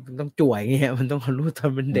ต้องจ่วยเงี้ยมันต้องเอารูปตอ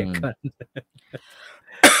นเป็นเด็กก่อน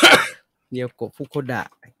เคียวโกะฟุกุดะ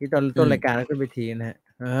ที่ตอนต้นรายการขึ้นไปทีนะฮะ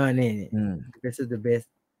นี่ best of the best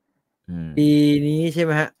ปีนี้ใช่ไห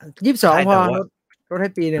มฮะ22พอลดให้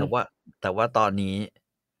ปีนึงแต่ว่าตอนนี้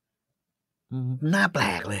น่าแปล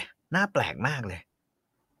กเลยน่าแปลกมากเลย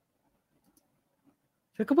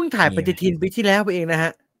เธอก็เพิ่งถ่ายปฏิทินปีที่แล้วไปเองนะฮ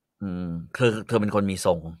ะเธอเป็นคนมีท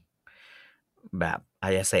รงแบบอา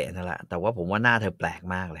ยาเสะนั่นแหละแต่ว่าผมว่าหน้าเธอแปลก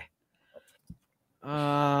มากเลย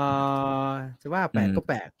จะว่าแปลกก็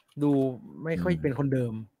แปลกดูไม่ค่อยเป็นคนเดิ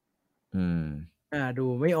มดู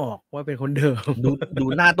ไม่ออกว่าเป็นคนเดิมดู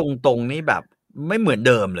หน้าตรงๆนี่แบบไม่เหมือน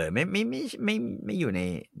เดิมเลยไม่อยู่ใน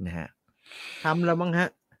นะฮะทำแล้วมั้งฮะ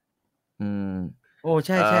โอ้ใ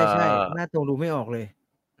ช่หน้าตรงดูไม่ออกเลย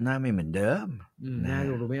หน้าไม่เหมือนเดิมหน้า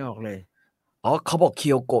ดูไม่ออกเลยเขาบอกเ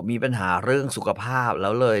คียวโกะมีปัญหาเรื่องสุขภาพแล้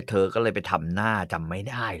วเลยเธอก็เลยไปทำหน้าจำไม่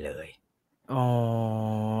ได้เลย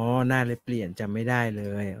หน้าเลยเปลี่ยนจำไม่ได้เล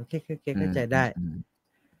ยโอเคเข้าใจได้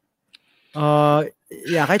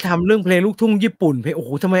อยากให้ทำเรื่องเพลงลูกทุ่งญี่ปุ่นเพลงโอ้โห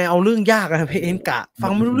ทำไมเอาเรื่องยากอะเพลงเอ็นกะฟั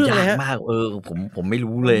งไม่รู้เรื่องเลยฮะยากมากผมไม่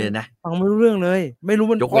รู้เลยนะฟังไม่รู้เรื่องเลยไม่รู้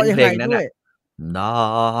มันเพราะยังไงด้วยนา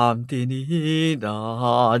มที่นี้ดา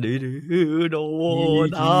ดีโด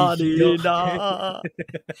ดาดีดา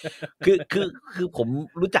คือผม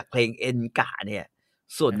รู้จักเพลงเอ็นกะเนี่ย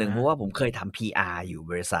ส่วนหนึ่งเพราะว่าผมเคยทำ PR อยู่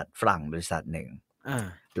บริษัทฝรั่งบริษัทหนึ่ง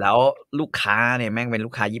แล้วลูกค้าเนี่ยแม่งเป็นลู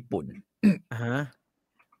กค้าญี่ปุ่น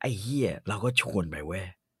ไอ้เหี้ยเราก็ชวนไปเว้ย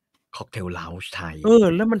ค็อกเทลลาวจ์ไทย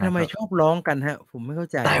แล้วมันทำไมชอบร้องกันฮะผมไม่เข้า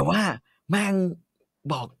ใจแต่ว่าแม่ง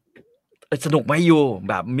บอกสนุกไหมอยู่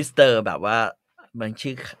แบบมิสเตอร์แบบว่ามัน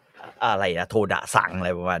ชื่ออะไรนะโทดะสั่งอะไร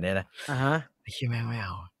ประมาณนี้นะไอ้เหี้ยแม่งไม่เอ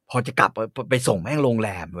าพอจะกลับไปส่งแม่งโรงแร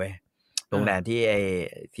มเว้ยโรงแรม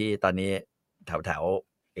ที่ตอนนี้แถว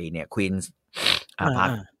ไอ้เนี่ยควีนส์พาร์ค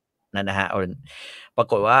นั่นนะฮะปรา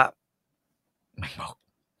กฏว่าแม่งบอก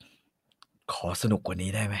ขอสนุกกว่านี้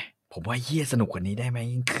ได้ไหมผมว่าเหี้ยสนุกกว่านี้ได้ไหม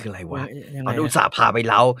คืออะไรวะเอาอุตส่าห์พาไป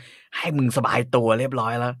เล้าให้มึงสบายตัวเรียบร้อ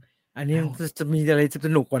ยแล้วอันนี้จะมีอะไรส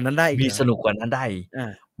นุกกว่านั้นได้อีกมีสนุกกว่านั้นได้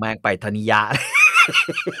แม่งไปธนิยะ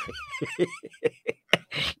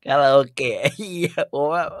คาราโอเกะเหี้ยโอ้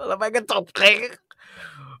แล้วแม่งก็จบเพลง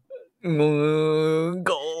มึงโ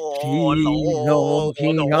ก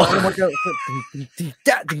พี่น้องมันจะจ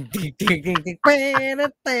ะจริงเป๊ะ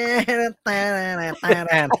แต่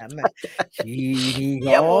ชี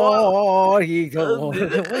นี่โอ้ยโถ่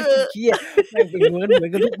เชี่ยแม่งเป็นเหมือ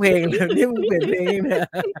นกันทุกเพลงเลยนี่มึงเปลี่ยนเพลงเนี่ย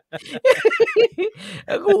แ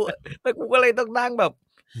ล้วกูก็เลยต้องนั่งแบบ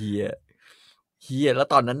เฮียแล้ว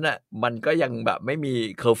ตอนนั้นน่ะมันก็ยังแบบไม่มี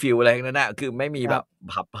เคอร์ฟิวอะไรนั่นน่ะคือไม่มีแบบ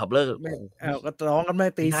ผับเลิกก็ร้องกันไม่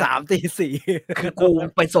ตี 3 ตี 4คือกู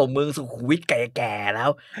ไปส่งมึงสุขุมวิทแก่ๆแล้ว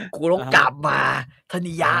กูต้องกลับมาธ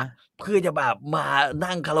นิยะเพื่อจะแบบมา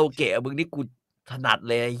นั่งคาราโอเกะมึงนี่กูถนัด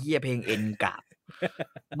เลยเฮียเพลงเอ็นกะ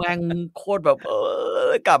แม่งโคตรแบบ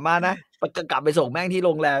กลับมานะกลับไปส่งแม่งที่โร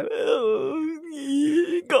งแรม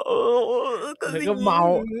ก็เมา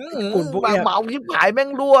ปุ่นพวกเมาที่ผายแม่ง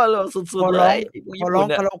รั่วเลยสุดๆเลยพอร้อง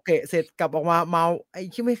คาราโอเกะเสร็จกลับออกมาเมาไอ้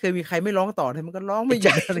ที่ไม่เคยมีใครไม่ร้องต่อเลยมันก็ร้องไม่ห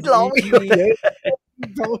ยุดร้องไม่หยุด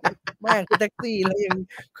แม่งคือแท็กซี่แล้วยัง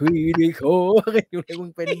คุยดีโคอยู่เลยมึ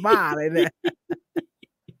งเป็นบ้าอะไรเนี่ย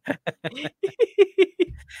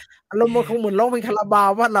อารมณ์มันคงเหมือนร้องเป็นคาราบาว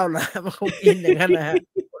ว่าเราแหละมันคงอินอย่างนั้นนะฮะ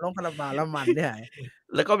ร้องคาราบาวแล้วมันเนี่ย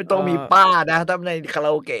แล้วก็ต้องมีป้านะถ้าในคารา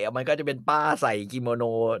โอเกะมันก็จะเป็นป้าใส่กิโมโน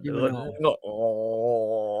โอ้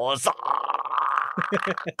สา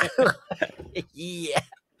เหี้ย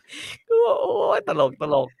โอ้ยตล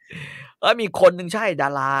กมีคนหนึ่งใช่ดา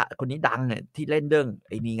ราคนนี้ดังเนี่ยที่เล่นเรื่องไ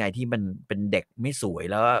อ้นี่ไงที่มันเป็นเด็กไม่สวย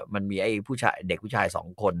แล้วมันมีไอ้เด็กผู้ชาย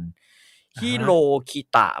2 คน ฮิโรคิ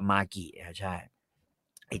ตะมากิใช่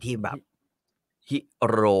ไอ้ที่แบบฮิ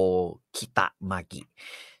โรคิตะมากิ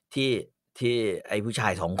ที่ไอ้ผู้ชา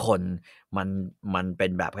ย2 คนมันเป็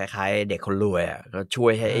นแบบคล้ายๆเด็กคนรวยก็ช่ว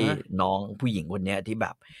ยให้น้องผู้หญิงคนนี้ที่แบ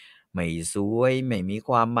บไม่สวยไม่มีค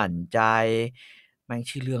วามมั่นใจแม่ง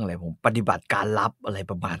ชื่อเรื่องอะไรผมปฏิบัติการลับอะไร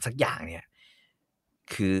ประมาณสักอย่างเนี่ย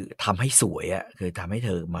คือทำให้สวยคือทำให้เธ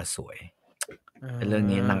อมาสวยเรื่อง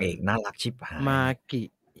นี้นางเอกน่ารักชิบหายมากิ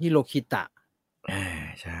ฮิโรคิตะ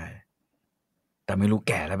ใช่แต่ไม่รู้แ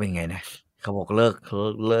ก่แล้วเป็นไงนะเขาบอกเ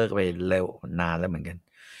ลิกไปเร็วนานแล้วเหมือนกัน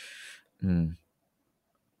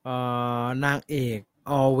นางเอก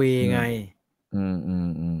ออเวไง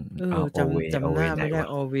จำหน้าไม่ได้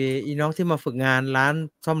ออเวอีน้องที่มาฝึกงานร้าน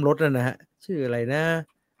ซ่อมรถนะฮะชื่ออะไรนะ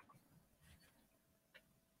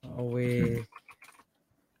ออเว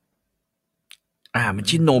มัน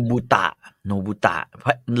ชื่อโนบุตะเพรา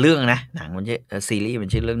ะเรื่องนะหนังมันชื่อซีรีส์มัน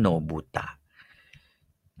ชื่อเรื่องโนบุตะ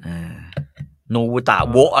โนบุตะ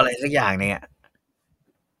โวอะไรสักอย่างเนี่ย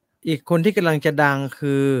อีกคนที่กำลังจะดัง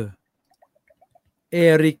คือเอ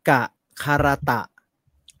ริกะคาราตะ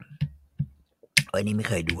นี่ไม่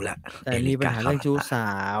เคยดูละแต่มีปัญหาเรื่องชู้สา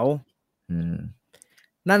ว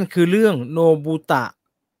นั่นคือเรื่องโนบุตะ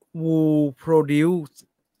วูโปรดิวส์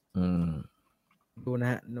ดูนะ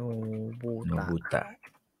ฮะโนบุตะ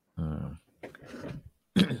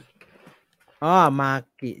มา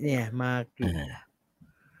กิเนี่ยมากิ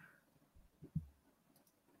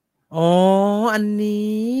อัน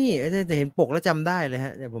นี้แต่เห็นปกแล้วจำได้เลยฮ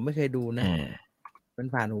ะแต่ผมไม่เคยดูนะมัน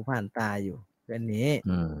ผ่านหูผ่านตาอยู่อันนี้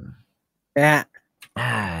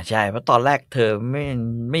ใช่เพราะตอนแรกเธอ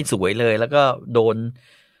ไม่สวยเลยแล้วก็โดน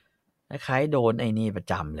คล้ายๆโดนไอ้นี่ประ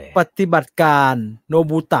จำเลยปฏิบัติการโน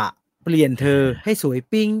บุตะเปลี่ยนเธอให้สวย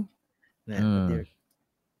ปิ้ง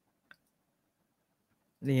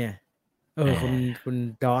นี่ไงคุณ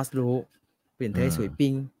ดอสรู้เปลี่ยนเธอให้สวย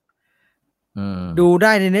ปิ้งดูไ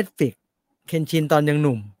ด้ใน Netflix เคนชินตอนยังห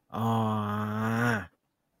นุ่ม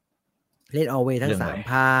เล่น Always ทั้ง3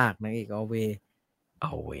 ภาคนางเอก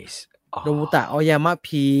Always โนบุตะออยามะ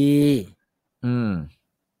พี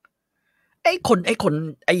ไ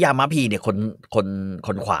อ้ยามะพีเนี่ยค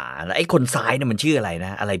นขวาแล้วไอ้คนซ้ายเนี่ยมันชื่ออะไรน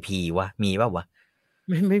ะอะไรพีวะมีป่าววะ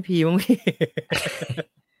ไม่พีมั้งพี่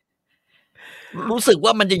รู้สึกว่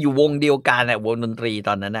ามันจะอยู่วงเดียวกันวงดนตรีต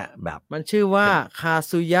อนนั้นแบบมันชื่อว่าคา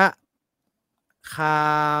ซุยะ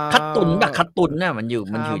คัตตุนน่ะมันอยู่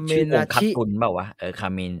ชื่อวงคัตตุนเปล่าวะค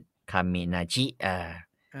ามินาชิ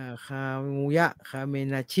คามุยะคาเม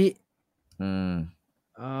นาชิ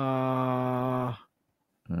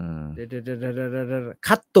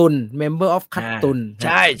คัตตุน member of คัตตุนใ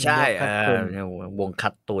ช่วงคั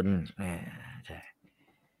ตตุนใช่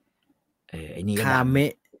ไอ้นี่ก็คาเม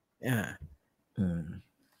ะ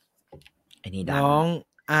ไอ้นี่ดังน้อง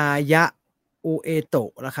อายะอุเอโต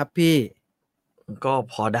ะนะครับพี่ก็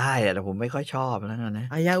พอได้แต่ผมไม่ค่อยชอบนะ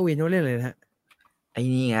อายะอุเอโตะเล่นเลยนะฮะไอ้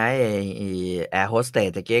นี่ไงแอร์โฮสเตส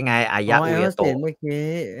ตะเกียไงอายะอุเอโตะเมื่อกี้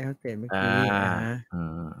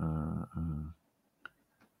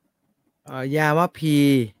ยามะพี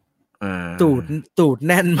ตูดแ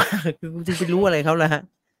น่นมากจะไปรู้อะไรเขาล่ะฮะ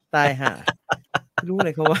ตายห่ารู้อะไร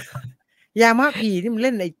เขาว่ายามะพีที่มันเ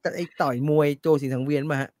ล่นไอ้ต่อยมวยโจสิงห์สังเวียน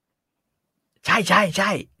มาฮะใช่ใ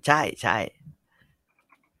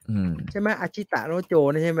ช่ไหมอาชิตะโนโจ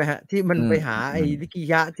นะใช่ไหมฮะที่มันไปหาไอ้ลิกิ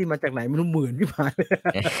ยะที่มาจากไหนไม่รู้หมื่นที่ผ่าน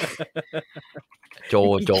โจ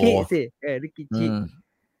สิลิกิชิ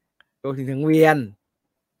โจสิงห์สังเวียน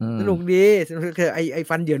สนุกดีคือไอ้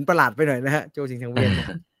ฟันเหยินประหลาดไปหน่อยนะฮะโจสิงห์สังเวียน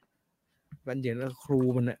ฟันเหยินแล้วครู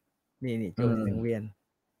มันนี่โจสิงห์สังเวียน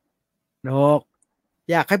นก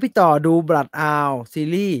อยากให้พี่ต่อดูบลัดอาวซี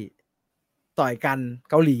รีส์ต่อยกัน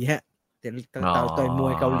เกาหลีฮะเดี๋ยวต่อยมว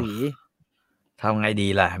ยเกาหลีทำไงดี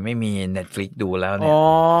ล่ะไม่มี Netflix ดูแล้วเนี่ย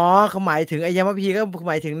เขาหมายถึงไอ้ยามะพีก็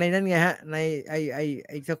หมายถึงในนั่นไงฮะในไ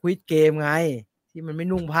อ้สควิดเกมไงที่มันไม่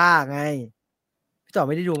นุ่งผ้าไงพี่ต่อไ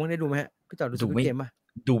ม่ได้ดูมั้งได้ดูไหมฮะพี่ต่อดูสควิดเกมป่ะ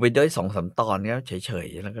ดูไปด้วย 2-3 ตอนก็เฉย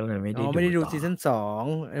ๆแล้วก็เลยไม่ได้ดูซีซั่น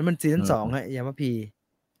2มันซีซั่น2ฮะยามะพี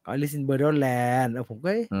ลิซินเบอร์ดแลนด์ผมก็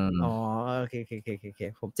โอเค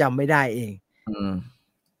ผมจำไม่ได้เอง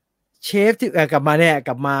เชฟที่กลับม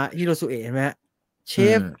าฮิโรสุเอะใช่ไหมฮะเช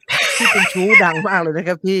ฟที่เป็นชู้ดังมากเลยนะค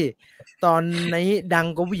รับพี่ตอนนี้ดัง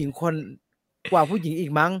กว่าผู้หญิงคนกว่าผู้หญิงอี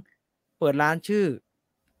กมั้งเปิดร้านชื่อ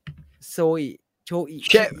โซอิโชอิ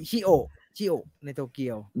ชิโอในโตเกี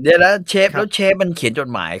ยวเดี๋ยวแล้วเชฟมันเขียนจด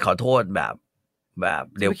หมายขอโทษแบบ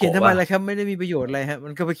เดี๋ยวเขียนทำไมล่ะครับไม่ได้มีประโยชน์อะไรฮะมั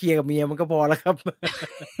นก็ไปเคลียร์กับเมียมันก็พอแล้วครับ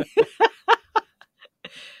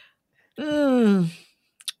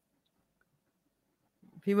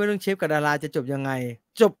พี่ว่าเรื่องเชฟกับดาราจะจบยังไง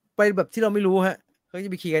จบไปแบบที่เราไม่รู้ฮะ เขาจะ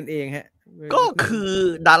ไปเคลียร์กันเองฮะก็คือ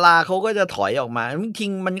ดาราเขาก็จะถอยออกมาจริ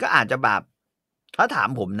งๆมันก็อาจจะแบบถ้าถาม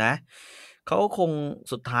ผมนะเขาคง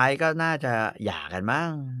สุดท้ายก็น่าจะหย่ากันมั้ง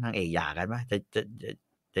นางเอกหย่ากันมั้ง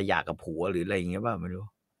จะหย่ากับผัวหรืออะไรอย่างเงี้ยป่ะไม่รู้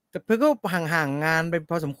แต่เพื่อนก็ห่างงานไป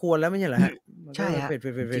พอสมควรแล้วไม่ใช่เหรอฮะใช่ฮะ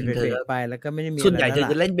จริงไปแล้วก็ไม่ได้มีอะไร ส่วนใหญ่เธอ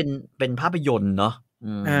จะเล่นเป็นภาพยนตร์เนาะ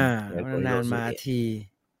นานมาที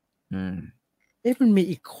มันมี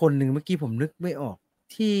อีกคนหนึ่งเมื่อกี้ผมนึกไม่ออก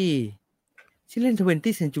ที่เล่น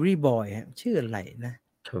 20th Century Boy ฮะชื่ออะไรนะ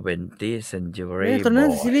 20th Century Boy ตอนนั้น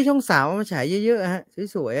ซีรีส์ช่อง3มาฉายเยอะๆฮะ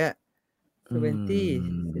สวยๆอ่ะ 20th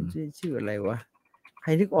Century ชื่ออะไรวะใคร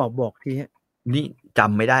นึกออกบอกทีฮะนี่จ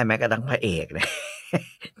ำไม่ได้แม้กระทั่งพระเอกเลย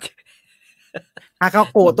ฮากา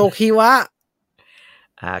โกะโตคิวะ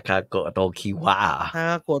ฮากาโกะโต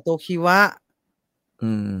คิวะ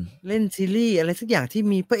เล่นซีรีส์อะไรสักอย่างที่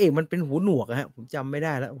มีพระเอกมันเป็นหูหนวกฮะผมจำไม่ไ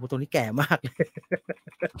ด้แล้วโอ้โหตัวนี้แก่มากเลย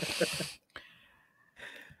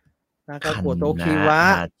ฮากาโกะโตคิวะ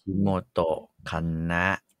ฮาชิโมโตะคันนะ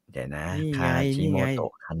เดี๋ยวนะฮาชิโมโต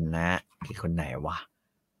ะคันนะคือคนไหนวะ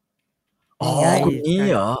อ๋อคนนี้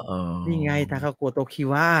เหรอนี่ไงฮากาโกะโตคิ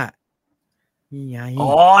วะนี่ไง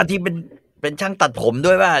ที่เป็นช่างตัดผม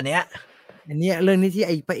ด้วยป่ะอันเนี้ยเรื่องนี้ที่ไ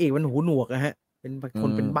อ้พระเอกมันหูหนวกอะฮะเป็นค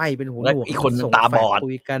นเป็นใบ้เป็นหูหนวกอีกคนตาบอด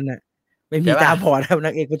คุยกันน่ะไม่มีตาบอดแล้วน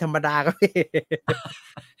างเอกเป็นธรรมดาก็พี่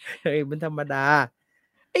นางเอกเป็นธรรมดา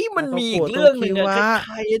มันมีอีกเรื่องนึงค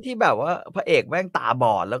ล้ายๆที่แบบว่าพระเอกแม่งตาบ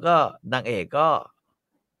อดแล้วก็นางเอกก็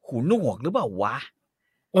หูหนวกหรือเปล่าวะ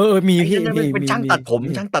มีพี่เป็นช่างตัดผม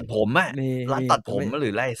อ่ะร้านตัดผมหรื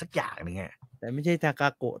ออะไรสักอย่างนึงอ่ะแต่ไม่ใช่ทากา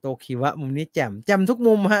โกะโตคิวะมุมนี้แจ่มทุก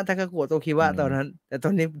มุมฮะทากาโกะโตคิวะตอนนั้นแต่ต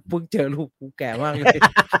อนนี้เพิ่งเจอลูกกูแก่มากเลย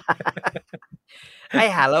ให้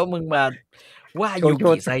หาแล้วมึงมาว่ายู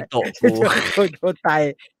กิไซโตะกูโชไต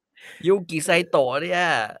ยูกิไซโตะเนี่ย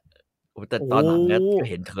แต่ตอนหลังก็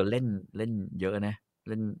เห็นเธอเล่นเยอะนะ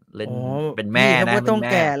เล่นเป็นแม่นะต้อง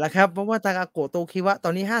แก่แล้วครับเพราะว่าทากาโกะโตคิวะตอ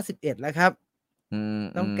นนี้51แล้วครับ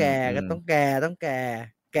ต้องแก่ก็ต้องแก่ก็ต้อ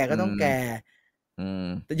งแก่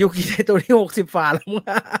แต่ยูกิไซโตะที่60ฝ่าแล้วมั้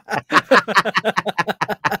ง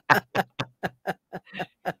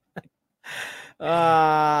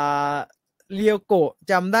เรียวโกะ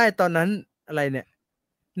จำได้ตอนนั้นอะไรเนี่ย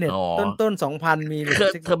เน็ตต้น 2000 มี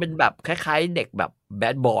เธอเป็นแบบคล้ายๆเด็กแบบแบ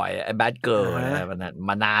ดบอยแบดเกิร์ลม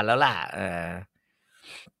านานแล้วล่ะ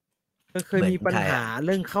ก็เคยมีปัญหาเ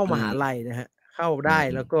รื่องเข้ามหาลัยนะฮะเข้าได้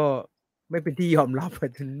แล้วก็ไม่เป็นที่ยอมรับ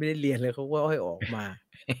ไม่ได้เรียนเลยเขาก็ให้ออกมา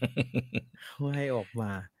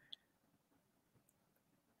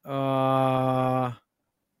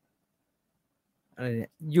อะไรเนี่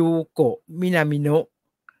ยยูโกะมินามิโนะ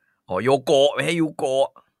โยโกะไม่ให้ยูโก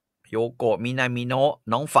ะมินามิโนะ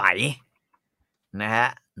น้องไฝนะฮะ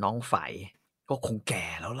น้องไฝก็คงแก่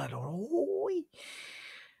แล้วล่ะโอ้ย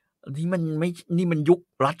นี่มันยุค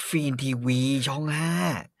รัฐฟีนทีวีช่อง5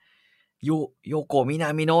โยโกะมินา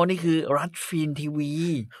มิโนะนี่คือรัฐฟีนทีวี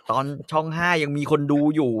ตอนช่อง5ยังมีคนดู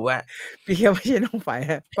อยู่อ่ะพี่แค่ไม่ใช่น้องไฝ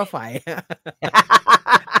ฮะป้าไฝ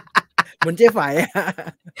เหมือนเจ๊ไฝ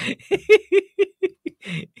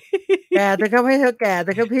แก่แต่ครับให้เธอแก่แ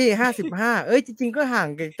ต่ครับพี่55จริงๆก็ห่าง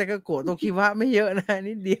กับทากาโกะโตคิวะไม่เยอะนะ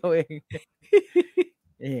นิดเดียวเอง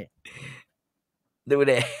ดู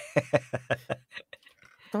เด็ก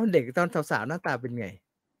ตอนเด็กตอนสาวๆหน้าตาเป็นไง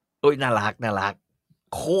โอ้ยน่ารัก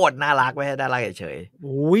โคตรน่ารักไม่ใช่น่ารักเฉยๆโ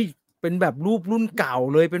อ้ยเป็นแบบรูปรุ่นเก่า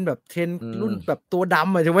เลยเป็นแบบเทรนรุ่นแบบตัวด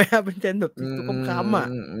ำอ่ะใช่ไหมเป็นเทรนแบบตัวค้ำๆอ่ะ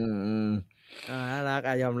น่ารัก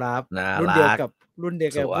ยอมรับรุ่นเดียวกับ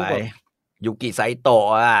พวกแบบยูกิไซโต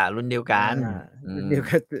ะรุ่นเดียวกัน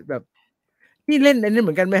แบบนี่เล่นอันนี้เห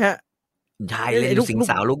มือนกันไหมฮะใช่เล่นสิง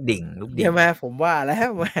สาวลูกดิ่งใช่ไหมผมว่าแล้ว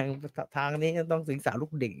แม่งทางนี้ต้องสิงสาวลู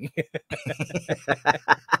กดิ่ง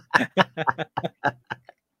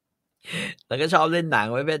แล้วก็ชอบเล่นหนัง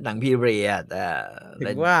ไว้เป็นหนังพีเรียด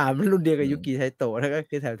ถึงว่ามันรุ่นเดียวกับยูกิไซโตะแล้วก็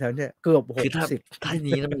คือแถวๆนี้เกือบ60ถ้า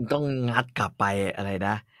นี้มันต้องงัดกลับไปอะไรน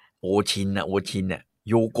ะโอชิน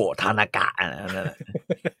ยูโกะทานากะ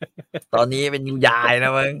ตอนนี้เป็นยายน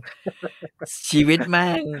ะมึงชีวิตแม่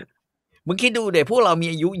งมึงคิดดูเดี๋ยวพวกเรามี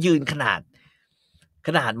อายุยืนขนา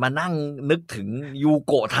ดมานั่งนึกถึงยู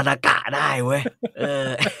โกะทานากะได้เว้ย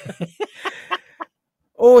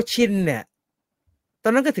โอชินเนี่ยตอ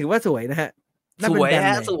นนั้นก็ถือว่าสวยนะฮะสวย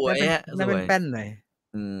ฮะน่าเป็นแป้นหน่อย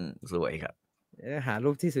สวยครับหารู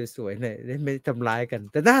ปที่สวยๆหน่อยไม่ทำร้ายกัน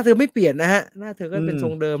แต่หน้าเธอไม่เปลี่ยนนะฮะหน้าเธอก็เป็นทร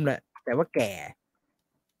งเดิมแหละแต่ว่าแก่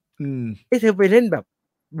เธอไปเล่นแบบ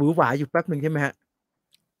หวือหวาอยู่แป๊บนึงใช่ไหมฮะ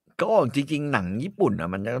ก็จริงๆหนังญี่ปุ่น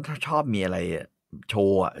มันจะชอบมีอะไรโช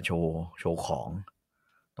ว์ของ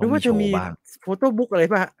หรือว่าจะมีโฟโต้บุ๊กอะไร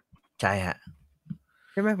ป่ะใช่ฮะ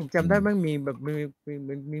ใช่ไหมผมจำได้แม่งมีแบบมีเห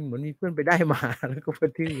มือนมีเพื่อนไปได้มาแล้วก็เพื่อ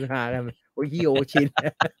นที่ฮือฮากันโอ้ยฮิโอชิน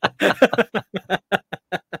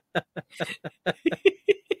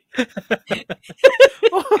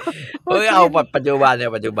เอาปัจจุบันเนี่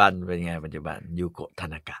ยปัจจุบันเป็นไงปัจจุบันยูโกะทา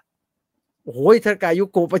นากะโอ้ยทากายุ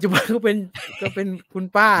โกะปัจจุบันก็เป็นคุณ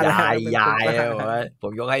ป้านะฮะยายผ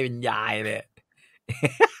มยกให้เป็นยายเลย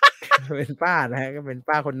เป็นป้านะฮะก็เป็น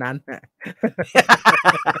ป้าคนนั้น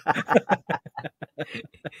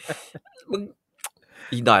มึง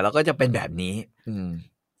อีกหน่อยเราก็จะเป็นแบบนี้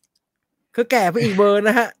คือแก่ไปอีกเบอร์น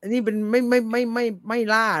ะฮะนี่เป็นไม่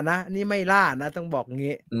ล่านะนี่ไม่ล่านะต้องบอก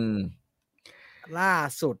งี้ล่า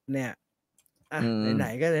สุดเนี่ยไหน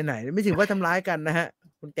ก็ไหนไม่ถือว่าทำร้ายกันนะฮะ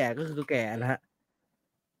คนแก่ก็คือแก่นะฮะ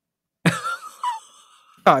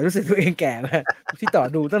ต่อรู้สึกตัวเองแก่ไหมที่ต่อ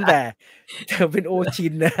ดูตั้งแต่เธอเป็นโอชิ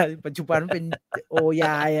นนะปัจจุบันเป็นโอย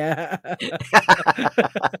ายอะ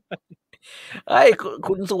เฮ้ย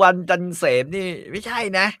คุณสุวรรณจันเสมนี่ไม่ใช่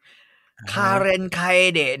นะคาเรนไค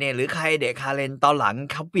เดะเนี่ยหรือไคเดะคาเรนตอนหลัง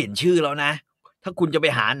เขาเปลี่ยนชื่อแล้วนะถ้าคุณจะไป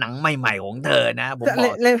หาหนังใหม่ๆของเธอนะผมบ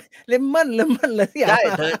อกเลมอนเลยใช่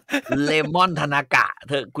เธอเลมอนธนากะเ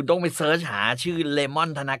ธอคุณต้องไปเซิร์ชหาชื่อเลมอน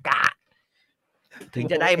ธนากะถึง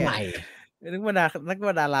จะได้ใหม่นึกว่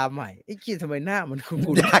าดาราใหม่ไอ้คิดทำไมหน้ามันคุ้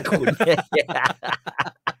นหน้าคุณ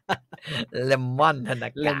เลมอนธนา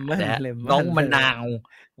กะนะน้องมะนาว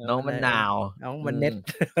น้องมะนาวน้องมันเน็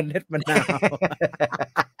ตมะนาว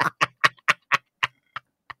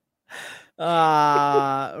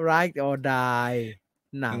Ride or Die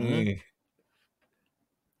หนัง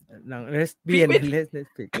เลสเบียน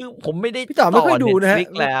คือผมไม่ได้พี่ต่อไม่ค่อยดูนะฮะ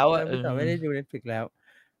แล้วพี่ต่อไม่ได้ดู Netflix แล้ว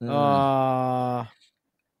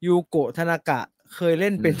ยูโกะทานากะเคยเ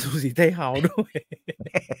ล่นเป็นซูชิไทเฮาด้วย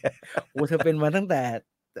โอ้เธอเป็นมาตั้งแต่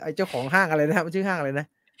ไอ้เจ้าของห้างอะไรนะครับมันชื่อห้างอะไรนะ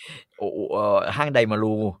ห้างไดมา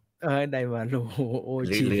รูไดมารู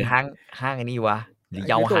หรือห้างอันนี้วะหรือ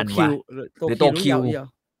เยาฮันวะหรือโตคิว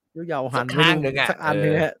เยาฮันห้างนึงสักอันนึ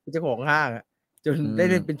งฮะเจ้าของห้างจนได้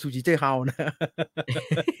เล่นเป็นซูชิไทเฮานะ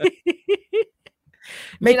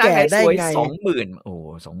ไม่แก่ได้ไง20,000โอ้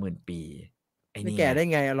20,000 ปีไม่แก่ได้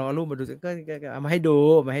ไงลองเอารูปมาดูก็เอามาให้ดู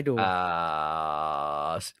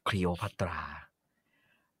คลีโอพัตรา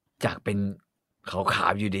จากเป็นขา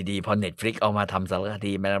วๆอยู่ดีๆพอ Netflix เอามาทำสารค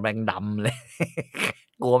ดีแม่งดำเลย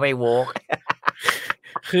กลัวไม่โวก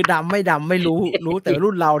คือดำไม่รู้แต่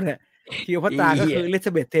รุ่นเราเนี่ยคลีโอพัตราก็คืออลิซ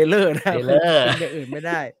าเบธเทเลอร์นะอย่างอื่นไม่ไ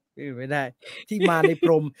ด้ที่มาในพ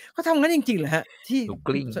รมเขาทำงั้นจริงๆเหรอฮะที่ก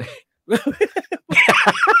ลิ้ง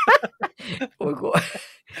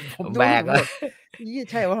ผมแบกเลย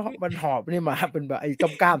ใช่ว่ามันหอบนี่มาเป็นแบบไอ้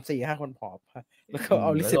กล้าม 4-5 คนหอบแล้วก็เอ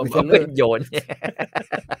าลิซาเบธเทเลอร์โยน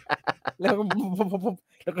แล้วก็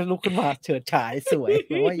ลุกขึ้นมาเฉิดฉายสวยแ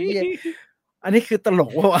บบว่าอันนี้คือตล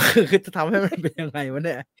กว่าคือจะทำให้มันเป็นยังไงวะเ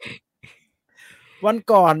นี่ยวัน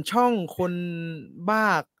ก่อนช่องคนบ้า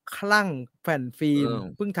คลั่งแผ่นฟิล์ม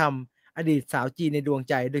เพิ่งทำอดีตสาวจีนในดวง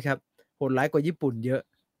ใจด้วยครับโหดร้ายกว่าญี่ปุ่นเยอะ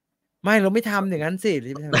ไม่เราไม่ทำอย่างนั้นสิ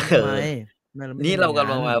นี่เราก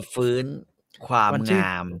ำลังมาฟื้นความง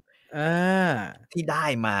ามที่ได้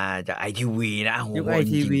มาจาก ITV นะโห ยุค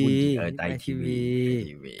ITV แต่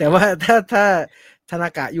แต่ว่าถ้าธนา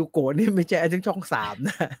กะยูโกะนี่ไม่ใช่ช่อง3น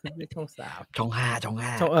ะไม่ช่อง3ช่อง5ช่อง5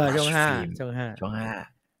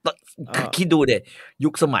คิดดูเด็ยุ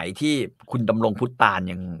คสมัยที่คุณดำรงพุทธตาล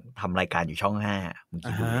ยังทำรายการอยู่ช่อง5มึง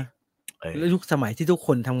คิดดูแล้วยุคสมัยที่ทุกค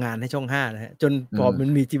นทำงานให้ช่อง5นะฮะจนพอมัน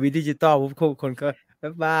มีทีวีดิจิตอลพวกคนก็บ๊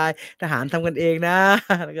ายบายทหารทำกันเองนะ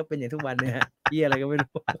แล้วก็เป็นอย่างทุกวันเนี่ยเหี้ยอะไรก็ไม่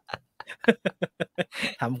รู้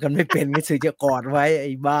ทำกันไม่เป็นก็สื่อจะกอดไว้ไ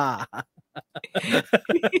อ้บ้า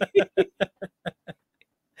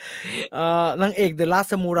นางเอกเดอะลาส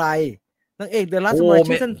ต์ซามูไรนางเอกเดอะลาสต์ซามูไร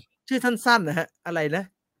ชื่อสั้นๆนะฮะอะไรนะ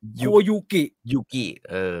โคยูกิ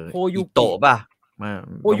โคยูกิโตะป่ะ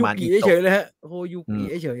โคยูกิเฉยๆเลยฮะโคยูกิ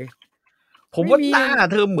เฉยผมว่าหน้า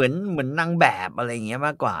เธอเหมือนนางแบบอะไรอย่างเงี้ยม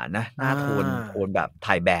ากกว่านะหน้าโทนแบบ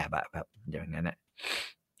ถ่ายแบบอะแบบอย่างนั้นนะ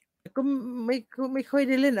ก็ไม่ค่อยไ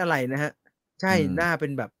ด้เล่นอะไรนะฮะใช่หน้าเป็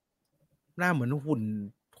นแบบหน้าเหมือน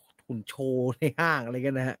หุ่นโชว์ในห้างอะไรกั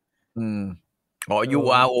นนะฮะ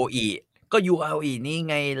UROE ก็ UROE นี่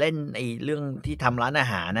ไงเล่นไอ้เรื่องที่ทำร้านอา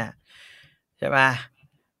หารน่ะใช่ป่ะ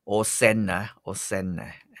โอเซนนะ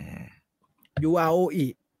UROE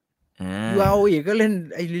ก็เล่น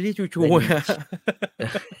ไอ้ลิลี่ชู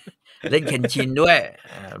เล่นเคนชินด้วย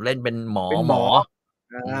เล่นเป็นหมอ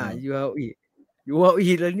UROE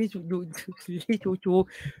แล้วนี่ดูลิลี่ชู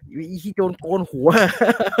อีที่โจนโกนหัว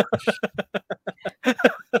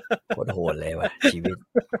โคตรโหดเลยว่ะชีวิต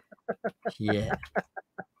เหี้ย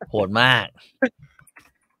โหดมาก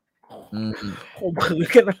ผมขืน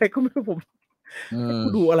กันอะไรก็ไม่รู้ผม กู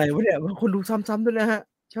ดูอะไรวะเนี่ยคนดูซ้ำๆด้วยนะฮะ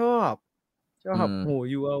ชอบโห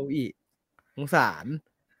ยูเอาอีกสงสาร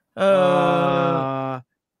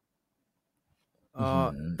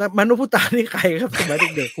แต่มนุษย์ผู้ตานี่ใครครับสมัย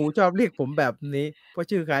เด็กๆครูชอบเรียกผมแบบนี้เพราะ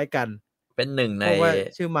ชื่อคล้ายกันเป็นหนึ่งในเพราะว่า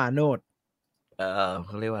ชื่อมาโนดเข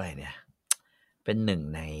าเรียกว่าอะไรเนี่ยเป็นหนึ่ง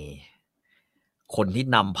ในคนที่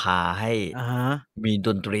นำพาให้มีด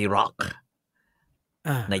นตรีร็อก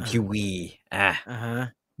ในทีวี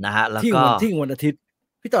นะฮะแล้วก็ที่วันอาทิตย์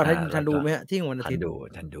พี่ต่อทันดูไหมฮะที่วันอาทิตย์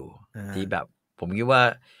ทันดูที่แบบผมคิดว่า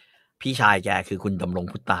พี่ชายแกคือคุณดำรง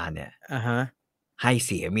พุตาเนี่ยให้เ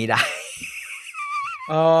สียไม่ได้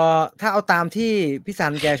ถ้าเอาตามที่พี่ซั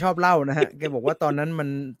นแกชอบเล่านะฮะแกบอกว่าตอนนั้นมัน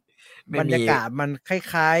บรรยากาศมันค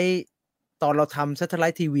ล้ายๆตอนเราทำ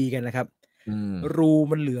Satellite TV กันนะครับรู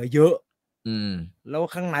มันเหลือเยอะแล้ว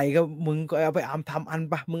ข้างในก็มึงก็เอาไปทำอัน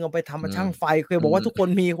ปะมึงเอาไปทำช่างไฟเคยบอกว่าทุกคน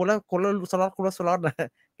มีคนละสล็อตนะ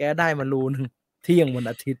แกได้มารูนึงเที่ยงวัน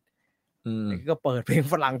อาทิตย์ก็เปิดเพลง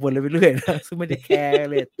ฝรั่งเปิดเลยไปเรื่อยนะซึ่งไม่ได้แคร์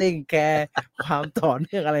เรตติ้งแคร์ความต่อเ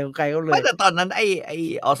นื่องอะไรของใครก็เลยไม่แต่ตอนนั้นไอ้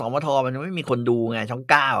อสมทมันไม่มีคนดูไงช่อง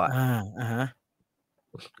9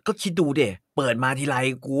ก็คิดดูดิเปิดมาทีไร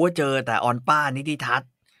กูก็เจอแต่ออนป้านิติทัศน์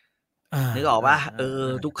นึกออกป่ะ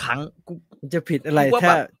ทุกครั้งกูจะผิดอะไรถ้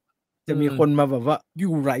าจะมีคนมาแบบว่าอ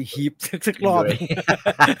ยู่ไรฮีปสักรอบ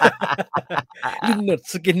ลินเนิร์ด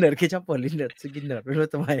สกินเนิร์ดคือชอบเปิดลินเนิร์ดสกินเนิร์ดไม่รู้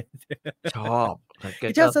ทำไมชอบ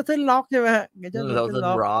ชอบซัตเทิลล็อกใช่ไหมฮะชอบซัตเทิล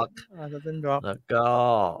ล็อกแล้ว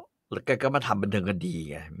ก็มาทำบันเทิงคดี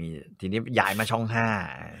ไงมีทีนี้ย้ายมาช่อง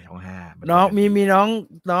5น้องมีน้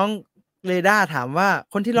องเรดาร์ถามว่า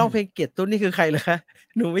คนที่ร้องเพลงเกียรติตุ้นนี่คือใครเหรอคะ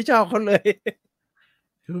หนูไม่ชอบเขาเลย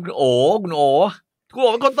คุณโอ๋กูบอ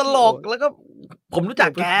กเป็นคนตลกแล้วก็ผมรู้จัก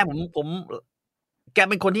แกผมแก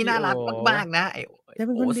เป็นคนที่น่ารักมากๆนะไอ้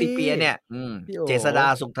โอซีเปียเนี่ยเจษดา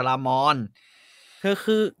สุขธารามร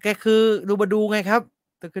แกคือดูบาดูไงครับ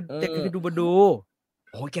แต่คือดูบาดู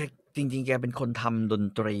โอ้แกจริงๆแกเป็นคนทำดน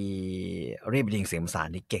ตรีเรียบเรียงเสียงประสาน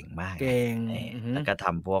ที่เก่งมากเก่งแล้วก็ท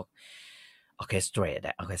ำพวกออเคสตร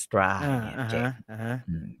าเก่ง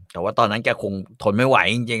แต่ว่าตอนนั้นแกคงทนไม่ไหว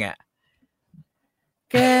จริงๆอ่ะ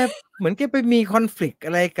แกเหมือนแกไปมีคอนฟลิกต์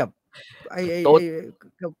อะไรกับไอ้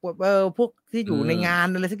กับพวกที่อยู่ในงาน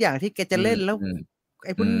อะไรสักอย่างที่แกจะเล่นแล้วไ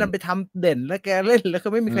อ้พวกนั้นไปทำเด่นแล้วแกเล่นแล้วก็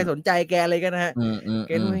ไม่มีใครสนใจแกเลยกันนะฮะแ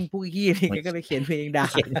กรู้เองพวกขี้นี่แกก็เลยเขียนเพลงด่า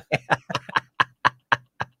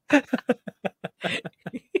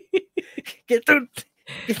เกตุน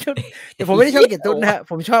แต่ผมไม่ได้ชอบเกตุนนะฮะ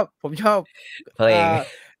ผมชอบเพลง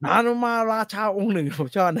นานุมาราชาองค์หนึ่งผม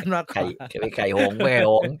ชอบนั้นมากกว่าไข่หงไม่ห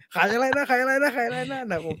งขายอะไรน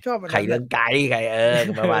ะผมชอบไข่เรื่องไก่ไข่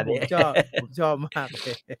ประมาณนี้ผมชอบมากเล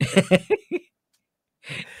ย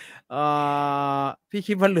พี่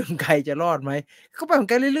คิดว่าเรื่องไก่จะรอดไหมก็ไปของ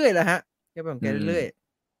แกเรื่อยๆแหละฮะแกไปของแกเรื่อย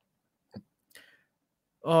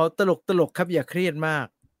ๆตลกครับอย่าเครียดมาก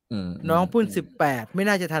น้องเพิ่ง18ไม่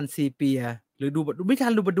น่าจะทันซีเปียหรือดูไม่ทั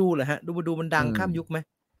นดูบดูเหรอฮะดูบดูมันดังข้ามยุคไหม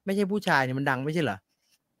ไม่ใช่ผู้ชายเนี่ยมันดังไม่ใช่เหรอ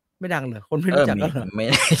ไม่ดังเหรอคนไม่รู้จักกันเหรอไม่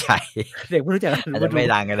ใช่ เด็กไม่รู้จักอาจจะไม่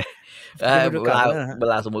ดังกันเลยเว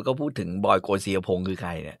ลาสมมติก็พูดถึงบอยโกศิยพงศ์คือใค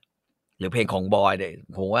รเนี่ยหรือเพลงของบอยเนี่ย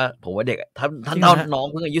ผมว่าเด็กถ้าน้อง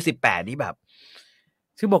เพิ่งอายุ18นี่แบบ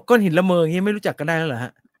คือบอกก้อนหินละเมออย่างงี้ไม่รู้จักกันได้แล้วเหรอฮ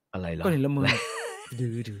ะอะไรหรอก้อนหินละเมอดื้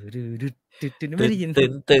อไม่ได้ยิน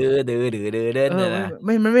ดื้อ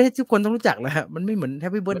มันไม่ใช่ทุกคนต้องรู้จักแล้วฮะมันไม่เหมือนแฮ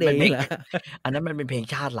ปปี้เบิร์ธเดย์นี่แหละอันนั้นมันเป็นเพลง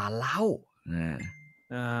ชาติล้านเล่า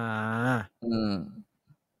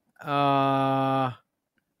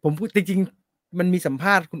ผมพูดจริงๆมันมีสัมภ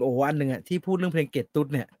าษณ์คุณโออันหนึ่งอะที่พูดเรื่องเพลงเกตตุ๊ด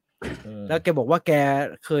เนี่ยแล้วแกบอกว่าแก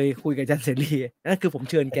เคยคุยกับจันเสรีนั่นคือผม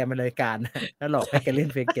เชิญแกมารายการแล้วหลอกให้แกเล่น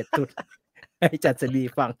เพลงเกตตุ๊ดให้จันเสรี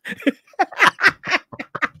ฟัง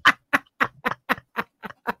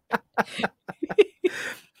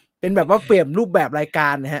เป็นแบบว่าเปลี่ยนรูปแบบรายกา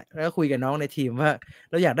รนะฮะแล้วคุยกับน้องในทีมว่า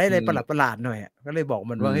เราอยากได้อะไรประหลาดหน่อยก็เลยบอก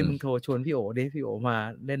มันว่าให้มึงโทรชวนพี่โอดิพี่โอมา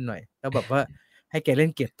เล่นหน่อยแล้วแบบว่าให้แกเล่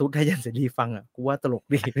นเกียรติตุ๊ดให้จันเสรีฟังอ่ะกูว่าตลก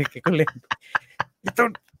ดีแกก็เล่นเกียรติตุ๊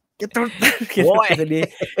ด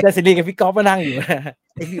จันเสรีกับพี่ก๊อฟมานั่งอยู่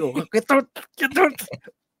ไอพี่โอเกียรติตุ๊ด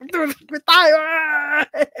ไปตายวะ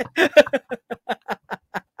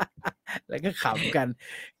แล้วก็ขำกัน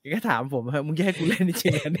ก็ถามผมมึงจะให้กูเล่นจริ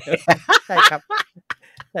งๆเนี่ยใช่ครับ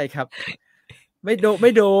ไม่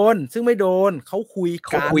โดนซึ่งไม่โดนเขาคุย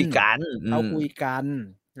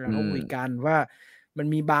กันว่ามัน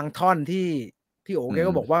มีบางท่อนที่พี่โอแก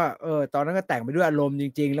ก็บอกว่าตอนนั้นก็แต่งไปด้วยอารมณ์จ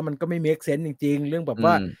ริงๆแล้วมันก็ไม่เมคเซนส์จริงๆเรื่องแบบ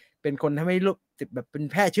ว่าเป็นคนทำให้ลูกแบบเป็น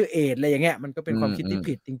แพร่เชื้อเอดส์อะไรอย่างเงี้ยมันก็เป็นความคิดที่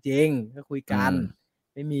ผิดจริงๆก็คุยกัน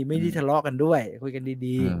ไม่ได้ทะเลาะกันด้วยคุยกัน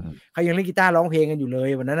ดีๆเขายังเล่นกีตาร์ร้องเพลงกันอยู่เลย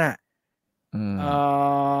วันนั้นน่ะ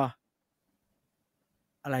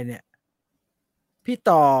อะไรเนี่ย พี่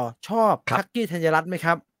ต่อชอบ ครับ ชักกี้ธัญรัตน์ไหมค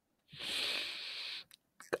รับ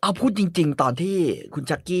เอาพูดจริงๆตอนที่คุณ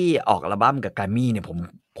ชักกี้ออกอัลบั้มกับแกรมมี่เนี่ย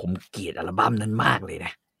ผมเกลียดอัลบั้มนั้นมากเลยน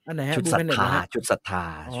ะ อันไหนฮะ ชุด บู ศรั เพ ท เน็ต ธา นะฮะ ชุดศรัทธา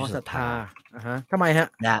อ๋อ ชุด ศ ศ รั รั ท ท ธา ธา ทำไมฮะ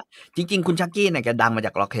นะจริงๆคุณชักกี้เนี่ยแกดังมาจ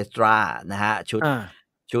ากออร์เคสตรานะฮะ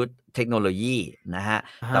ชุดเทคโนโลยีนะฮะ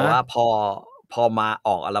แต่ว่าพอมาอ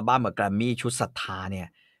อกอัลบั้มกับแกรมมี่ชุดศรัทธาเนี่ย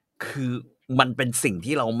คือมันเป็นสิ่ง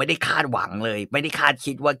ที่เราไม่ได้คาดหวังเลยไม่ได้คาด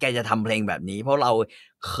คิดว่าแกจะทำเพลงแบบนี้เพราะเรา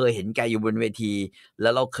เคยเห็นแกอยู่บนเวทีแล้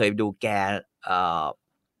วเราเคยดูแก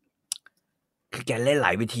คือแกเล่นหล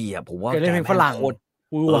ายเวทีอ่ะผมว่า แกเล่นเพลงฝรั่ง โคตร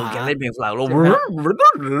หวือหวา แกเล่นเพลงฝรั่งลง ใช่ไหมฮะ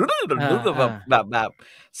แบบ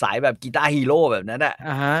สายแบบกีตาร์ฮีโร่แบบนั้นอ่ะ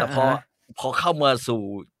อ่าฮะ แต่พอเข้ามาสู่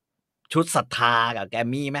ชุดศรัทธากับแกม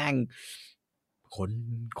มี่แม่งค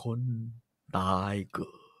นตายเกิ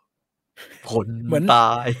ดคนต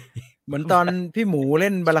าย เหมือนตอนพี่หมูเ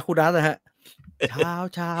ล่นบาราคูดัสอะฮะ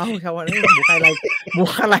เช้าวันนี้หมู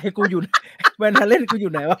อะไรกูอยู่เวลาเล่นกูอ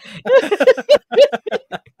ยู่ไหนวะ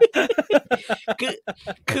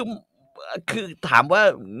คือถามว่า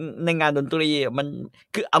ในงานดนตรีมัน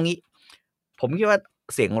คือเอางี้ผมคิดว่า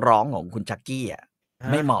เสียงร้องของคุณชักกี้อ่ะ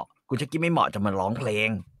ไม่เหมาะคุณชักกี้ไม่เหมาะจะมาร้องเพลง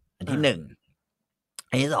อันที่หนึ่ง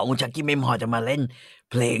อันที่สองคุณชักกี้ไม่เหมาะจะมาเล่น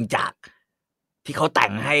เพลงจากที่เขาแต่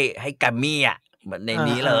งให้แกรมมี่อ่ะเหมือนใน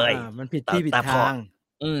นี้เลยมันผิดที่ผิดทาง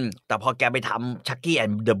แต่พอแกไปทำชักกี้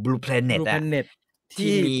and the Blue Planet อ่ะ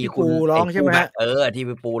ที่มี พี่ คุณ ปูร้องใช่ไหมฮะ ที่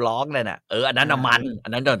พี่ปูร้องเลยน่ะอันนั้นมันอั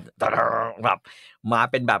นนั้นแบบมา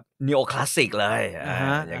เป็นแบบนีโอคลาสสิกเลย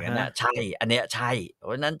อย่างนั้นนะใช่อันเนี้ยใช่เพ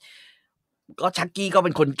ราะฉะนั้นก็ชักกี้ก็เ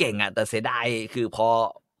ป็นคนเก่งอ่ะแต่เสียดายคือ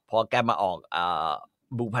พอแกมาออก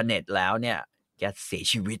บูพาเน็ตแล้วเนี่ยแกเสีย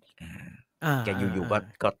ชีวิตแกอยู่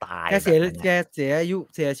ๆก็ตายแกเสียอายุ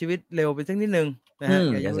เสียชีวิตเร็วไปสักนิดนึงนะฮะ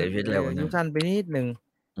แกเสียชีวิตเร็วอายุสั้นไปนิดนึง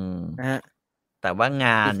นะฮะแต่ว่าง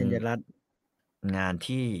าน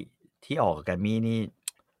ที่ออกกับแกรมมี่นี่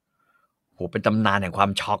โหเป็นตำนานแห่งควา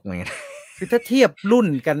มช็อกเหมือนกันคือถ้าเทียบรุ่น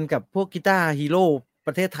กันกับพวกกีตาร์ฮีโร่ป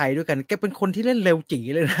ระเทศไทยด้วยกันแกเป็นคนที่เล่นเร็วจี๋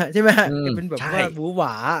เลยนะใช่ไหมแกเป็นแบบว่าหวือหว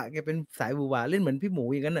าแกเป็นสายหวือหวาเล่นเหมือนพี่หมู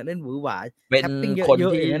อย่างนั้นน่ะเล่นหวือหวาเป็นคน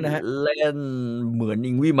ที่ อย่างนั้นนะฮะ เล่นเหมือน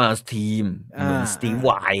อิงวี่มาสทีมเหมือนสตีฟไ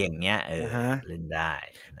วอย่างเงี้ยเล่นได้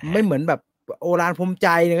ไม่เหมือนแบบโอรานพรมใจ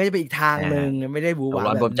เนี่ยก็จะเป็นอีกทางนึงไม่ได้หวือหวาแบ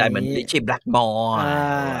บนี้โอรานพรมใจเหมือนริชชี่แบล็กมอร์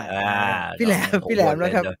พี่แหลมน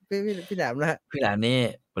ะครับพี่แหลมนะฮะพี่แหลมนี่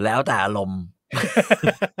แล้วแต่อารมณ์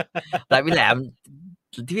แต่พี่แหล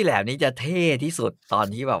มนี่จะเท่ที่สุดตอน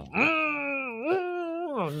ที่แบบ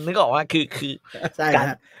นึกออกว่าคือ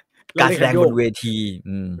การแสดงบนเวที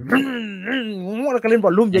แล้วก็เล่นบ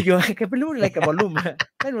อลลุ่มเยอะๆแกไปรู้อะไรกับบอลลุ่ม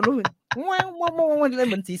เล่นบอลลุ่มมันเล่น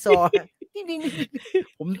เหมือนสีซอ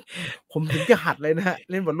ผมถึงจะหัดเลยนะฮะ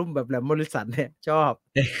เล่นบอลลุ่มแบบแหลมมอริสันเนี่ยชอบ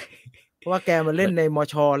เพราะว่าแกมาเล่นในม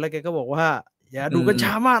ชแล้วแกก็บอกว่าอย่าดูกัน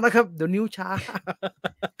ช้ามากนะครับเดี๋ยวนิ้วช้า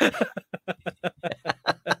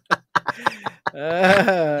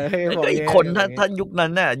แล้วอีกคนถ้ายุคนั้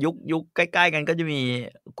นน่ะยุคใกล้ๆกันก็จะมี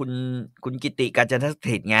คุณกิติกาญจนส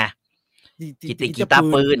ถิตไงกิติกีตาร์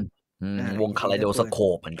ปืนวงคาไลโดสโค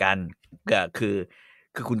ปเหมือนกันก็คือ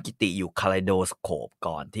คุณกิติอยู่คาไลโดสโคป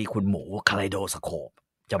ก่อนที่คุณหมูคาไลโดสโคป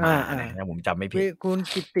จะมานะผมจำไม่ผิดคุณ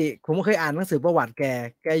กิติผมเคยอ่านหนังสือประวัติ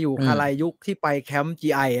แกอยู่คาไลยุคที่ไปแคมป์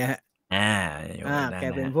GI ฮะแก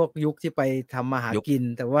เป็นพวกยุคที่ไปทำมาหากิน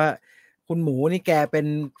แต่ว่าคุณหมูนี่แกเป็น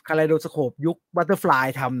คาไลโดสโคปยุคบัตเตอร์ฟลาย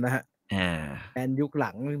ทำนะฮะแอนยุคหลั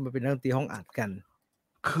งมาเป็นนักดนตรีห้องอัดกัน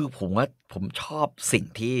คือผมชอบสิ่ง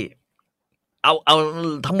ที่เอา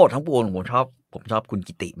ทั้งหมดทั้งปวงผมชอบคุณ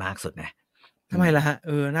กิติมากสุดนะทำไมล่ะฮะ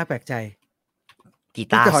น่าแปลกใจกี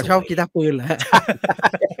ตาร์ชอบกีตาร์ปืนเหรอฮะ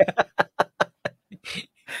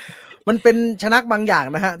มันเป็นชนักบางอย่าง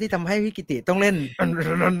นะฮะที่ทำให้พี่กิติต้องเล่น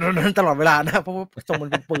ตลอดเวลานะเพราะว่าทรงมัน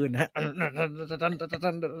เป็นปืนนะฮะ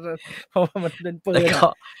เพราะว่ามันเป็นปืน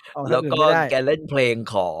แล้วก็แกเล่นเพลง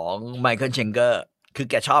ของไมเคิลเชงเกอร์คือ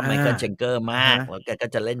แกชอบไมเคิลเชงเกอร์มากแล้วแกก็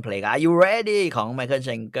จะเล่นเพลง Are You Ready ของไมเคิลเช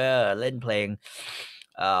งเกอร์เล่นเพลง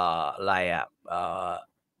อะไร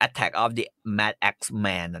Attack of the Mad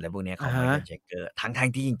X-Man อะไรพวกนี้ของไมเคิลเชงเกอร์ทั้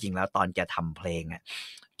งที่จริงๆแล้วตอนแกทำเพลงอ่ะ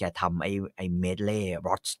แกทำไอ้เมดเล่ร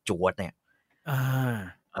อดสจ๊วตเนี่ย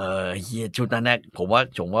เฮียชุดนั้นนะผมว่า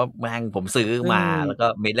แม่งผมซื้อมาแล้วก็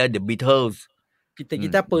เมดเล่ The Beatles กี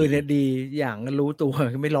ตาร์ปืนเนี่ยดีอย่างรู้ตัว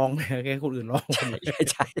ไม่ร้องเลยแค่คนอื่นร้อง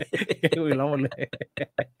ใช่คนอื่นร้องหมดเลย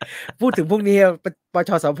พูดถึงพวกนี้ป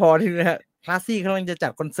ชสพที่นะฮะคลาสซี่กำลังจะจั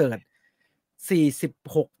ดคอนเสิร์ต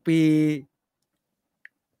46 ปี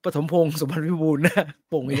ปฐมพงษ์สมบัติวิบูลย์นะ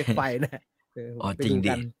โป่งมีไฟนะจริง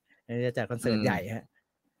ดิจะจัดคอนเสิร์ตใหญ่ฮะ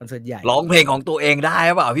คอนเสิร์ตใหญ่ร้องเพลงของตัวเองได้ห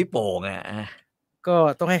รือเปล่าพี่โป่ง ก็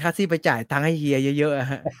ต้องให้คาซี่ไปจ่ายตังค์ให้เฮียเยอะ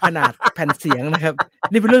ๆฮะขนาดแผ่นเสียงนะครับ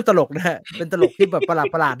นี่เป็นเรื่องตลกนะฮะเป็นตลกที่แบบประ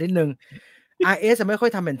หลาดนิดนึง RS ไม่ค่อ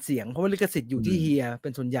ยทำแผ่นเสียงเพราะว่าลิขสิทธิ์อยู่ที่เฮียเป็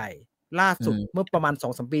นส่วนใหญ่ล่าสุดเมื่อประมาณ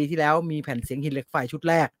 2-3 ปีที่แล้วมีแผ่นเสียงหินเหล็กไฟชุด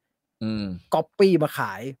แรกก๊อปปี้มาข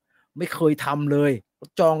ายไม่เคยทำเลย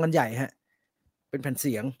จองกันใหญ่ฮะเป็นแผ่นเ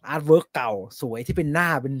สียงอาร์ตเวิร์กเก่าสวยที่เป็นหน้า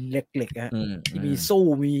เป็นเหล็กๆฮะที่มีสู้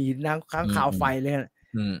มีน้ำค้างคาวไฟเลยฮะ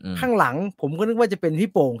ข้างหลังผมก็นึกว่าจะเป็นพี่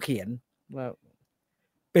โป่งเขียนว่า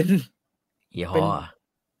เป็นยี่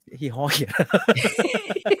ห้อเขียน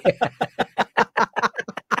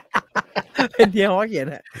เป็นเฮียฮ้อเขียน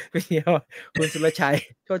ฮะเป็นเฮียคุณสุรชัย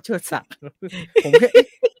ก็เชิดศักดิ์ผมแค่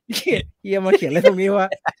เฮียมาเขียนอะไรตรงนี้ว่า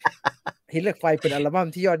หินเหล็กไฟเป็นอัลบั้ม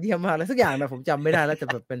ที่ยอดเยี่ยมมากแล้วสักอย่างนะผมจำไม่ได้แล้วแต่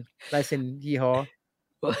แบบเป็นลายเซ็นเฮียฮ้อ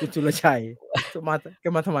คุณสุรชัยแก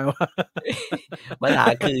มาทำไมวะปัญหา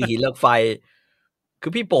คือหินเหล็กไฟคื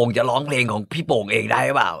อพี่โป่งจะร้องเพลงของพี่โป่งเองได้ห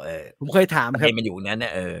รือเปล่าผมเคยถามครับมันอยู่นั้นเนี่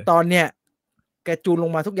ยตอนเนี้ยแกจูนล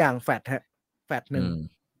งมาทุกอย่างแฟตฮะแฟตหนึ่ง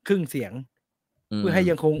ครึ่งเสียงเพื่อให้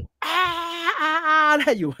ยังคงไ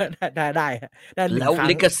ด้อยู่ได้แล้ว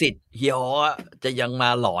ลิขสิทธิ์เฮียจะยังมา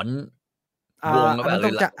หลอนวง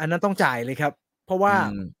อันนั้นต้องจ่ายเลยครับเพราะว่า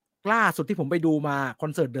ล่าสุดที่ผมไปดูมาคอ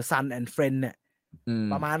นเสิร์ต The Sun and Friend เนี่ย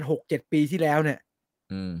ประมาณ 6-7 ปีที่แล้วเนี่ย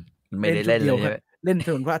ไม่ได้เล่นเลยเล่นถ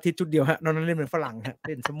นนพระอาทิตย์ชุดเดียวฮะนอกนั้นเล่นเป็นฝรั่งฮะเ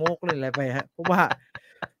ล่นสโมกเล่นอะไรไปฮะเพราะว่า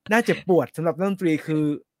น่าเจ็บปวดสำหรับนักดนตรีคือ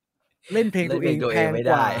เล่นเพลงตัวเองแพ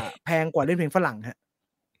งกว่าเล่นเพลงฝรั่งฮะ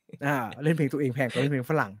เล่นเพลงตัวเองแพงกว่าเล่นเพลง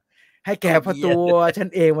ฝรั่งให้แกพอตัวฉัน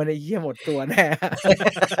เองมันไอ้เหี้ยหมดตัวแน่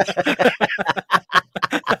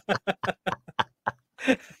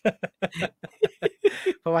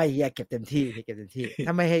เพราะว่าเฮียเก็บเต็มที่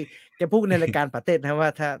ถ้าไม่ให้แกพูดในรายการปาเต้นะว่า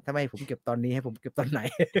ถ้าไม่ให้ผมเก็บตอนนี้ให้ผมเก็บตอนไหน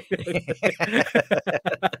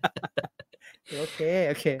โอเค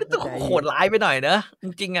โหดร้ายไปหน่อยเนอะจ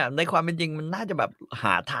ริงๆอ่ะในความเป็นจริงมันน่าจะแบบห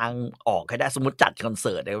าทางออกให้ได้สมมติจัดคอนเ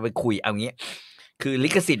สิร์ตไปคุยเอางี้คือลิ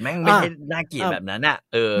ขสิทธิ์แม่งไม่ได้น่าเกลียดแบบนั้นอ่ะ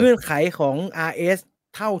เงื่อนไขของ RS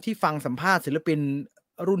เท่าที่ฟังสัมภาษณ์ศิลปิน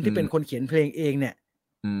รุ่นที่เป็นคนเขียนเพลงเองเนี่ย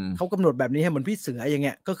เขากำหนดแบบนี้ให้เหมือนพี่เสืออย่างเ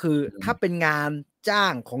งี้ยก็คือถ้าเป็นงานจ้า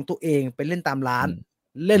งของตัวเองไปเล่นตามร้าน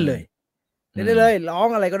เล่นเลยร้อง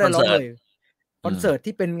อะไรก็ได้ร้องเลยคอนเสิร์ต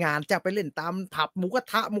ที่เป็นงานจะไปเล่นตามผับหมูกระ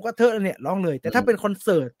ทะเนี่ยร้องเลยแต่ถ้าเป็นคอนเ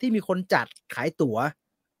สิร์ตที่มีคนจัดขายตั๋ว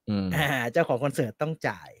เจ้าของคอนเสิร์ตต้อง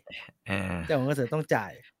จ่าย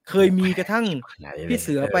เคยมีกระทั่งพี่เ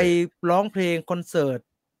สือไปร้องเพลงคอนเสิร์ต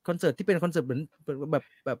ที่เป็นคอนเสิร์ตเหมือนแ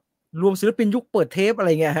บบรวมศิลปินยุคเปิดเทปอะไร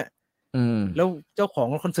เงี้ยฮะแล้วเจ้าของ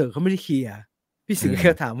คอนเสิร์ตเขาไม่ได้เคลียร์พี่เสือแ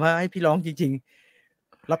ค่ถามว่าให้พี่ร้องจริง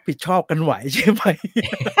ๆรับผิดชอบกันไหวใช่ไหม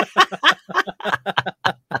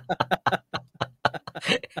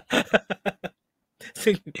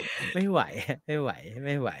ซึ่งไม่ไหว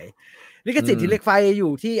ลิขสิทธิ์ที่เหล็กไฟอ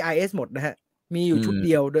ยู่ที่ IS หมดนะฮะมีอยู่ชุดเ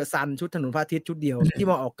ดียว The Sun ชุดถนนพระอาทิตย์ชุดเดียวที่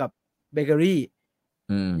มาออกกับเบเกอรี่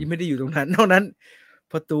ยังไม่ได้อยู่ตรงนั้นนอกนั้น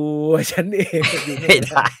พอตัวฉันเองอยู่ไม่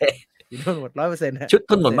ได้อยู่ทั้งหมด 100% ฮะชุด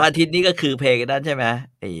ถนนพระอาทิตย์นี่ก็คือเพลงนั้นใช่ไหม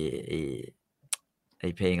ไอ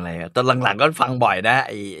เพลงอะไรตอนหลังๆก็ฟังบ่อยนะไ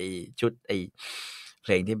อชุดไอเพ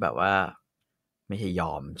ลงที่แบบว่าไม่ใช่ย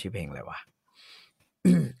อมชื่อเพลงอะไรวะ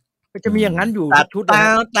ก็จะมีอย่างนั้นอยู่ชุด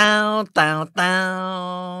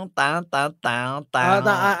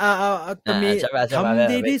จะมีท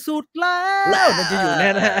ำดีที่สุดแล้วมันจะอยู่แน่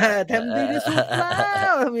นะทำดีที่สุดแล้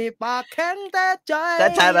วมีปากแข็งแต่ใจ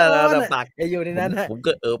ปากอยู่ในนั้นผม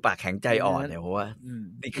ก็ปากแข็งใจอ่อนเนี่ยเพราะว่า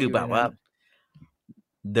นี่คือแบบว่า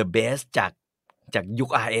the best จากยุค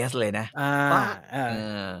RS เลยนะ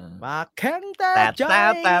ปากแข็งแต่ใจแ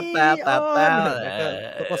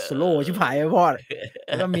ล้วก็สโลว์ชิบหายไปพอดแ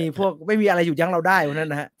ล้วก็มีพวกไม่มีอะไรหยุดยั้งเราได้วันนั้น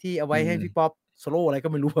นะฮะที่เอาไว้ให้พี่ป๊อปสโลว์อะไรก็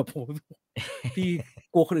ไม่รู้แบบผมพี่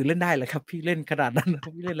กลัวคนอื่นเล่นได้เหรอครับพี่เล่นขนาดนั้น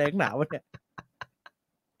พี่เล่นแรงหนาวะเนี่ย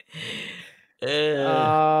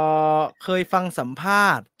เคยฟังสัมภา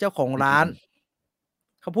ษณ์เจ้าของร้าน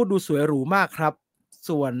เขาพูดดูสวยหรูมากครับ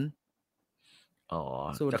ส่วน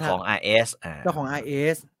เจ้าของ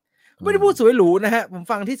RS ไม่ได้พูดสวยหรูนะฮะผม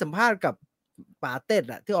ฟังที่สัมภาษณ์กับปาเต้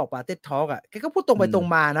อะที่ออกปาเต้ทอล์กอะแกก็พูดตรงไปตรง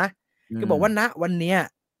มานะแกบอกว่าณวันเนี้ย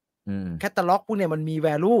แคตตาล็อกพวกเนี้ยมันมี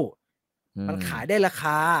value มันขายได้ราค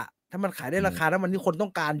าถ้ามันขายได้ราคาแล้วมันที่คนต้อ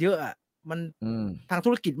งการเยอะอะมันทางธุ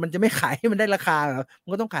รกิจมันจะไม่ขายให้มันได้ราคาหรอมั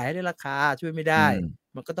นก็ต้องขายให้ได้ราคาช่วยไม่ได้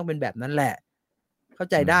มันก็ต้องเป็นแบบนั้นแหละเข้า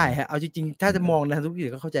ใจได้ฮะเอาจริงๆถ้าจะมองในทางธุรกิจ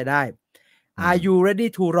ก็เข้าใจได้ Are you ready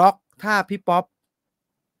to rock ถ้าพี่ป๊อป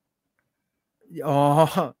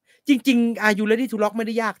จริงๆ Are you ready to rock ไม่ไ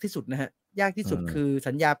ด้ยากที่สุดนะฮะยากที่สุดคือ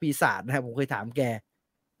สัญญาปีศาจนะฮะผมเคยถามแก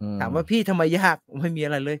ถามว่าพี่ทำไมยากไม่มีอ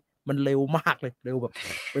ะไรเลยมันเร็วมากเลยเร็วแบบ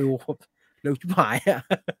เร็วชิบหายอ่ะ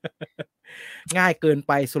ง่ายเกินไ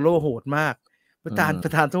ปโซโล่โหดมาก ประธ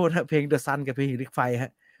านโทษฮะเพลง The Sun กับเพลงหินเหล็กไฟฮ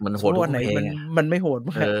ะมันโห โซ ด โล่ ทุก อันไหน เพล มั ง น อะ มันไม่โหด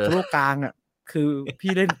มากโซโล่กลางอะคือ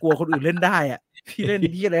พี่เล่นกลัวคนอื่นเล่นได้อะพี่เล่น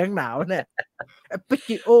ที่อะไรนักหนาวะเนี่ย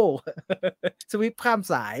Arpeggio สวิปข้าม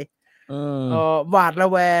สายหวาดระ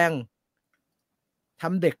แวงท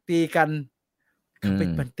ำเด็กตีกันคือ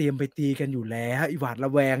มันเตรียมไปตีกันอยู่แล้วอีหวาดร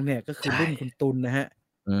ะแวงเนี่ยก็คือรุ่นคุณตุลนะฮะ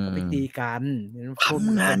เขาไปตีกันท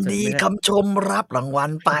ำงานดีคำชมรับรางวั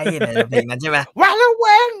ลไปเนี่ยเพลงนั้นใช่ไหม หวาดระแว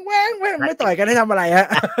งไม่ต่อยกันให้ทำอะไรฮะ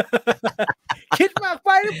คิดมากไป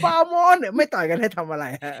หรือเปล่ามอนเนี่ยไม่ต่อยกันให้ทำอะไร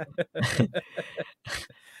ฮะ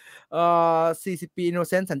40 ปีอินโน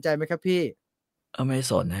เซนต์สนใจไหมครับพี่ไม่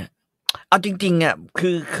สนฮะเอาจริงๆอ่ะ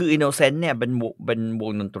คืออินโนเซนต์เนี่ยเป็นว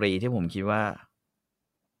งดนตรีที่ผมคิดว่า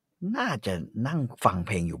น่าจะนั่งฟังเ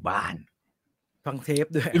พลงอยู่บ้านฟังเทป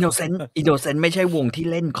ด้วยอินโนเซนต์ไม่ใช่วงที่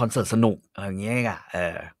เล่นคอนเสิร์ตสนุกอย่างเงี้ยอ่ะ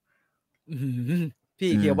พี่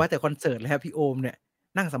เกี่ยวว่าแต่คอนเสิร์ตแล้วพี่โอมเนี่ย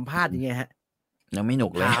นั่งสัมภาษณ์อย่างเงี้ยฮะยังไม่หนุ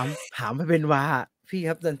กเลยถามให้เป็นว่าพี่ค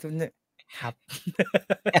รับตอนนี้ครับ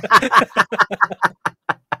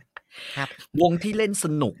ครับวงที่เล่นส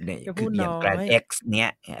นุกเนี่ยคืออย่าง Grand X เนี่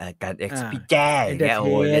ยGrand X พี่แจ้เนี่ยโ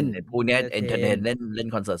อ้เล่นพวกเนี้ยเอนเตอร์เทนเล่น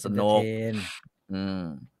คอนเสิร์ตสนุก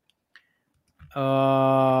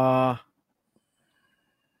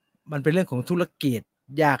มันเป็นเรื่องของธุรกิจ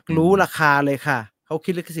อยากรู้ราคาเลยค่ะเขา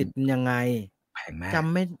คิดลิขสิทธิ์เป็นยังไงแพงมากจ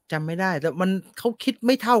ำไม่ได้แต่มันเขาคิดไ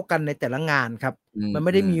ม่เท่ากันในแต่ละงานครับมันไ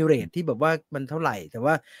ม่ได้มีเรทที่แบบว่ามันเท่าไหร่แต่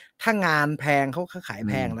ว่าถ้างานแพงเขาขาย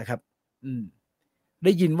แพงนะครับไ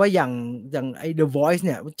ด้ยินว่าอย่างไอ้ The Voice เ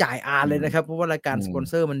นี่ยจ่ายเลยนะครับเพราะว่ารายการสปอน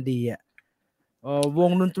เซอร์มันดีอ่ะว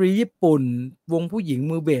งดนตรีญี่ปุ่นวงผู้หญิง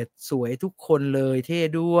มือเบสสวยทุกคนเลยเท่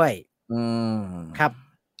ด้วยครับ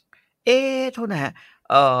โทษนะฮะ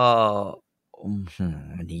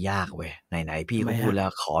อันนี้ยากเว้ยไหนๆพี่ก็พูดแล้ว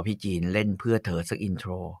ขอพี่จีนเล่นเพื่อเธอสักอินโทร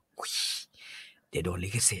เดี๋ยวโดนลิ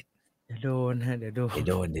ขสิทธิ์เดี๋ยวโดน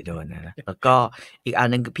นะแล้วก็อีกอัน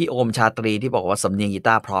นึงคือพี่โอมชาตรีที่บอกว่าสำเนียงกีต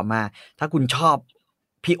าร์เพราะมากถ้าคุณชอบ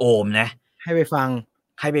พี่โอมนะให้ไปฟัง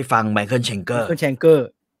ไมเคิลเชงเกอร์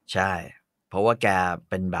ใช่เพราะว่าแก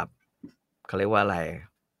เป็นแบบเขาเรียกว่าอะไร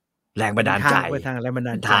แรงบันดาลใจเป็นทา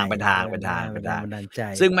งใจ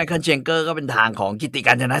ซึ่งไมเคิลเชงเกอร์ก็เป็นทางของกิตติก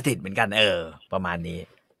าญจนสิทธิ์เหมือนกันประมาณนี้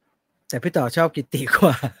แต่พี่ต่อชอบกิตติก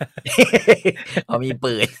ว่าเขามี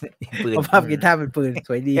ปืนภาพกีตาร์เป็นปืนส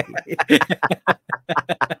วยดี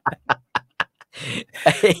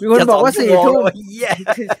มีคนบอกว่า4 ทุ่ม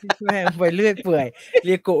แม่งไปเรื่อยเปื่อยเ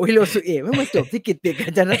รียโกะฮิโรสุเอะไม่มาจบที่กิตติกา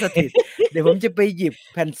ญจนสถิตเดี๋ยวผมจะไปหยิบ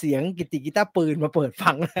แผ่นเสียงกิตติกีตาร์ปืนมาเปิด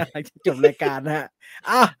ฟังหลังจากจบรายการนะฮะ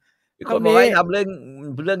คนบอกให้ทำเรื่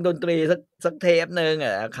องดนตรีสักเทปนึง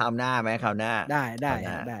คราวหน้าไหมคราวหน้าได้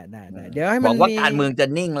เดี๋ยวให้มันบอกว่าการเมืองจะ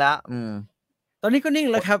นิ่งแล้วตอนนี้ก็นิ่ง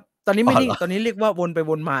แล้วครับตอนนี้ไม่นิ่งตอนนี้เรียกว่าวนไป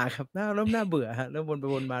วนมาครับเริ่มน่าเบื่อฮะเริ่มวนไป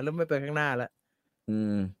วนมาเริ่มไม่ไปข้างหน้าแล้ว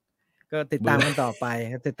ก็ติดตามกันต่อไป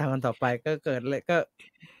ก็เกิดเลยก็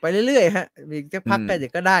ไปเรื่อยๆฮะมีจะพักกันเดี๋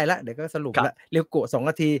ยวก็ได้ละเดี๋ยวก็สรุปละเรียกโกะ2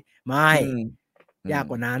 นาทีไม่ยาก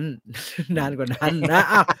กว่านั้นนานกว่านั้นนะ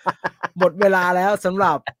หมดเวลาแล้วสำห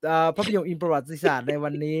รับภาพยนตร์อินประวัติศาสตร์ในวั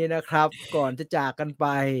นนี้นะครับก่อนจะจากกันไป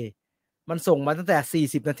มันส่งมาตั้งแต่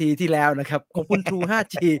40 นาทีที่แล้วนะครับขอบคุณ True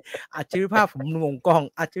 5G อัจฉริภาพผมงงกล้อง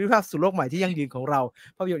อัจฉริภาพสู่โลกใหม่ที่ยั่งยืนของเรา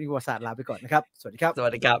ภาพยนตร์อินประวัติศาสตร์ลาไปก่อนนะครับสวัสดีค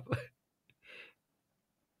รับ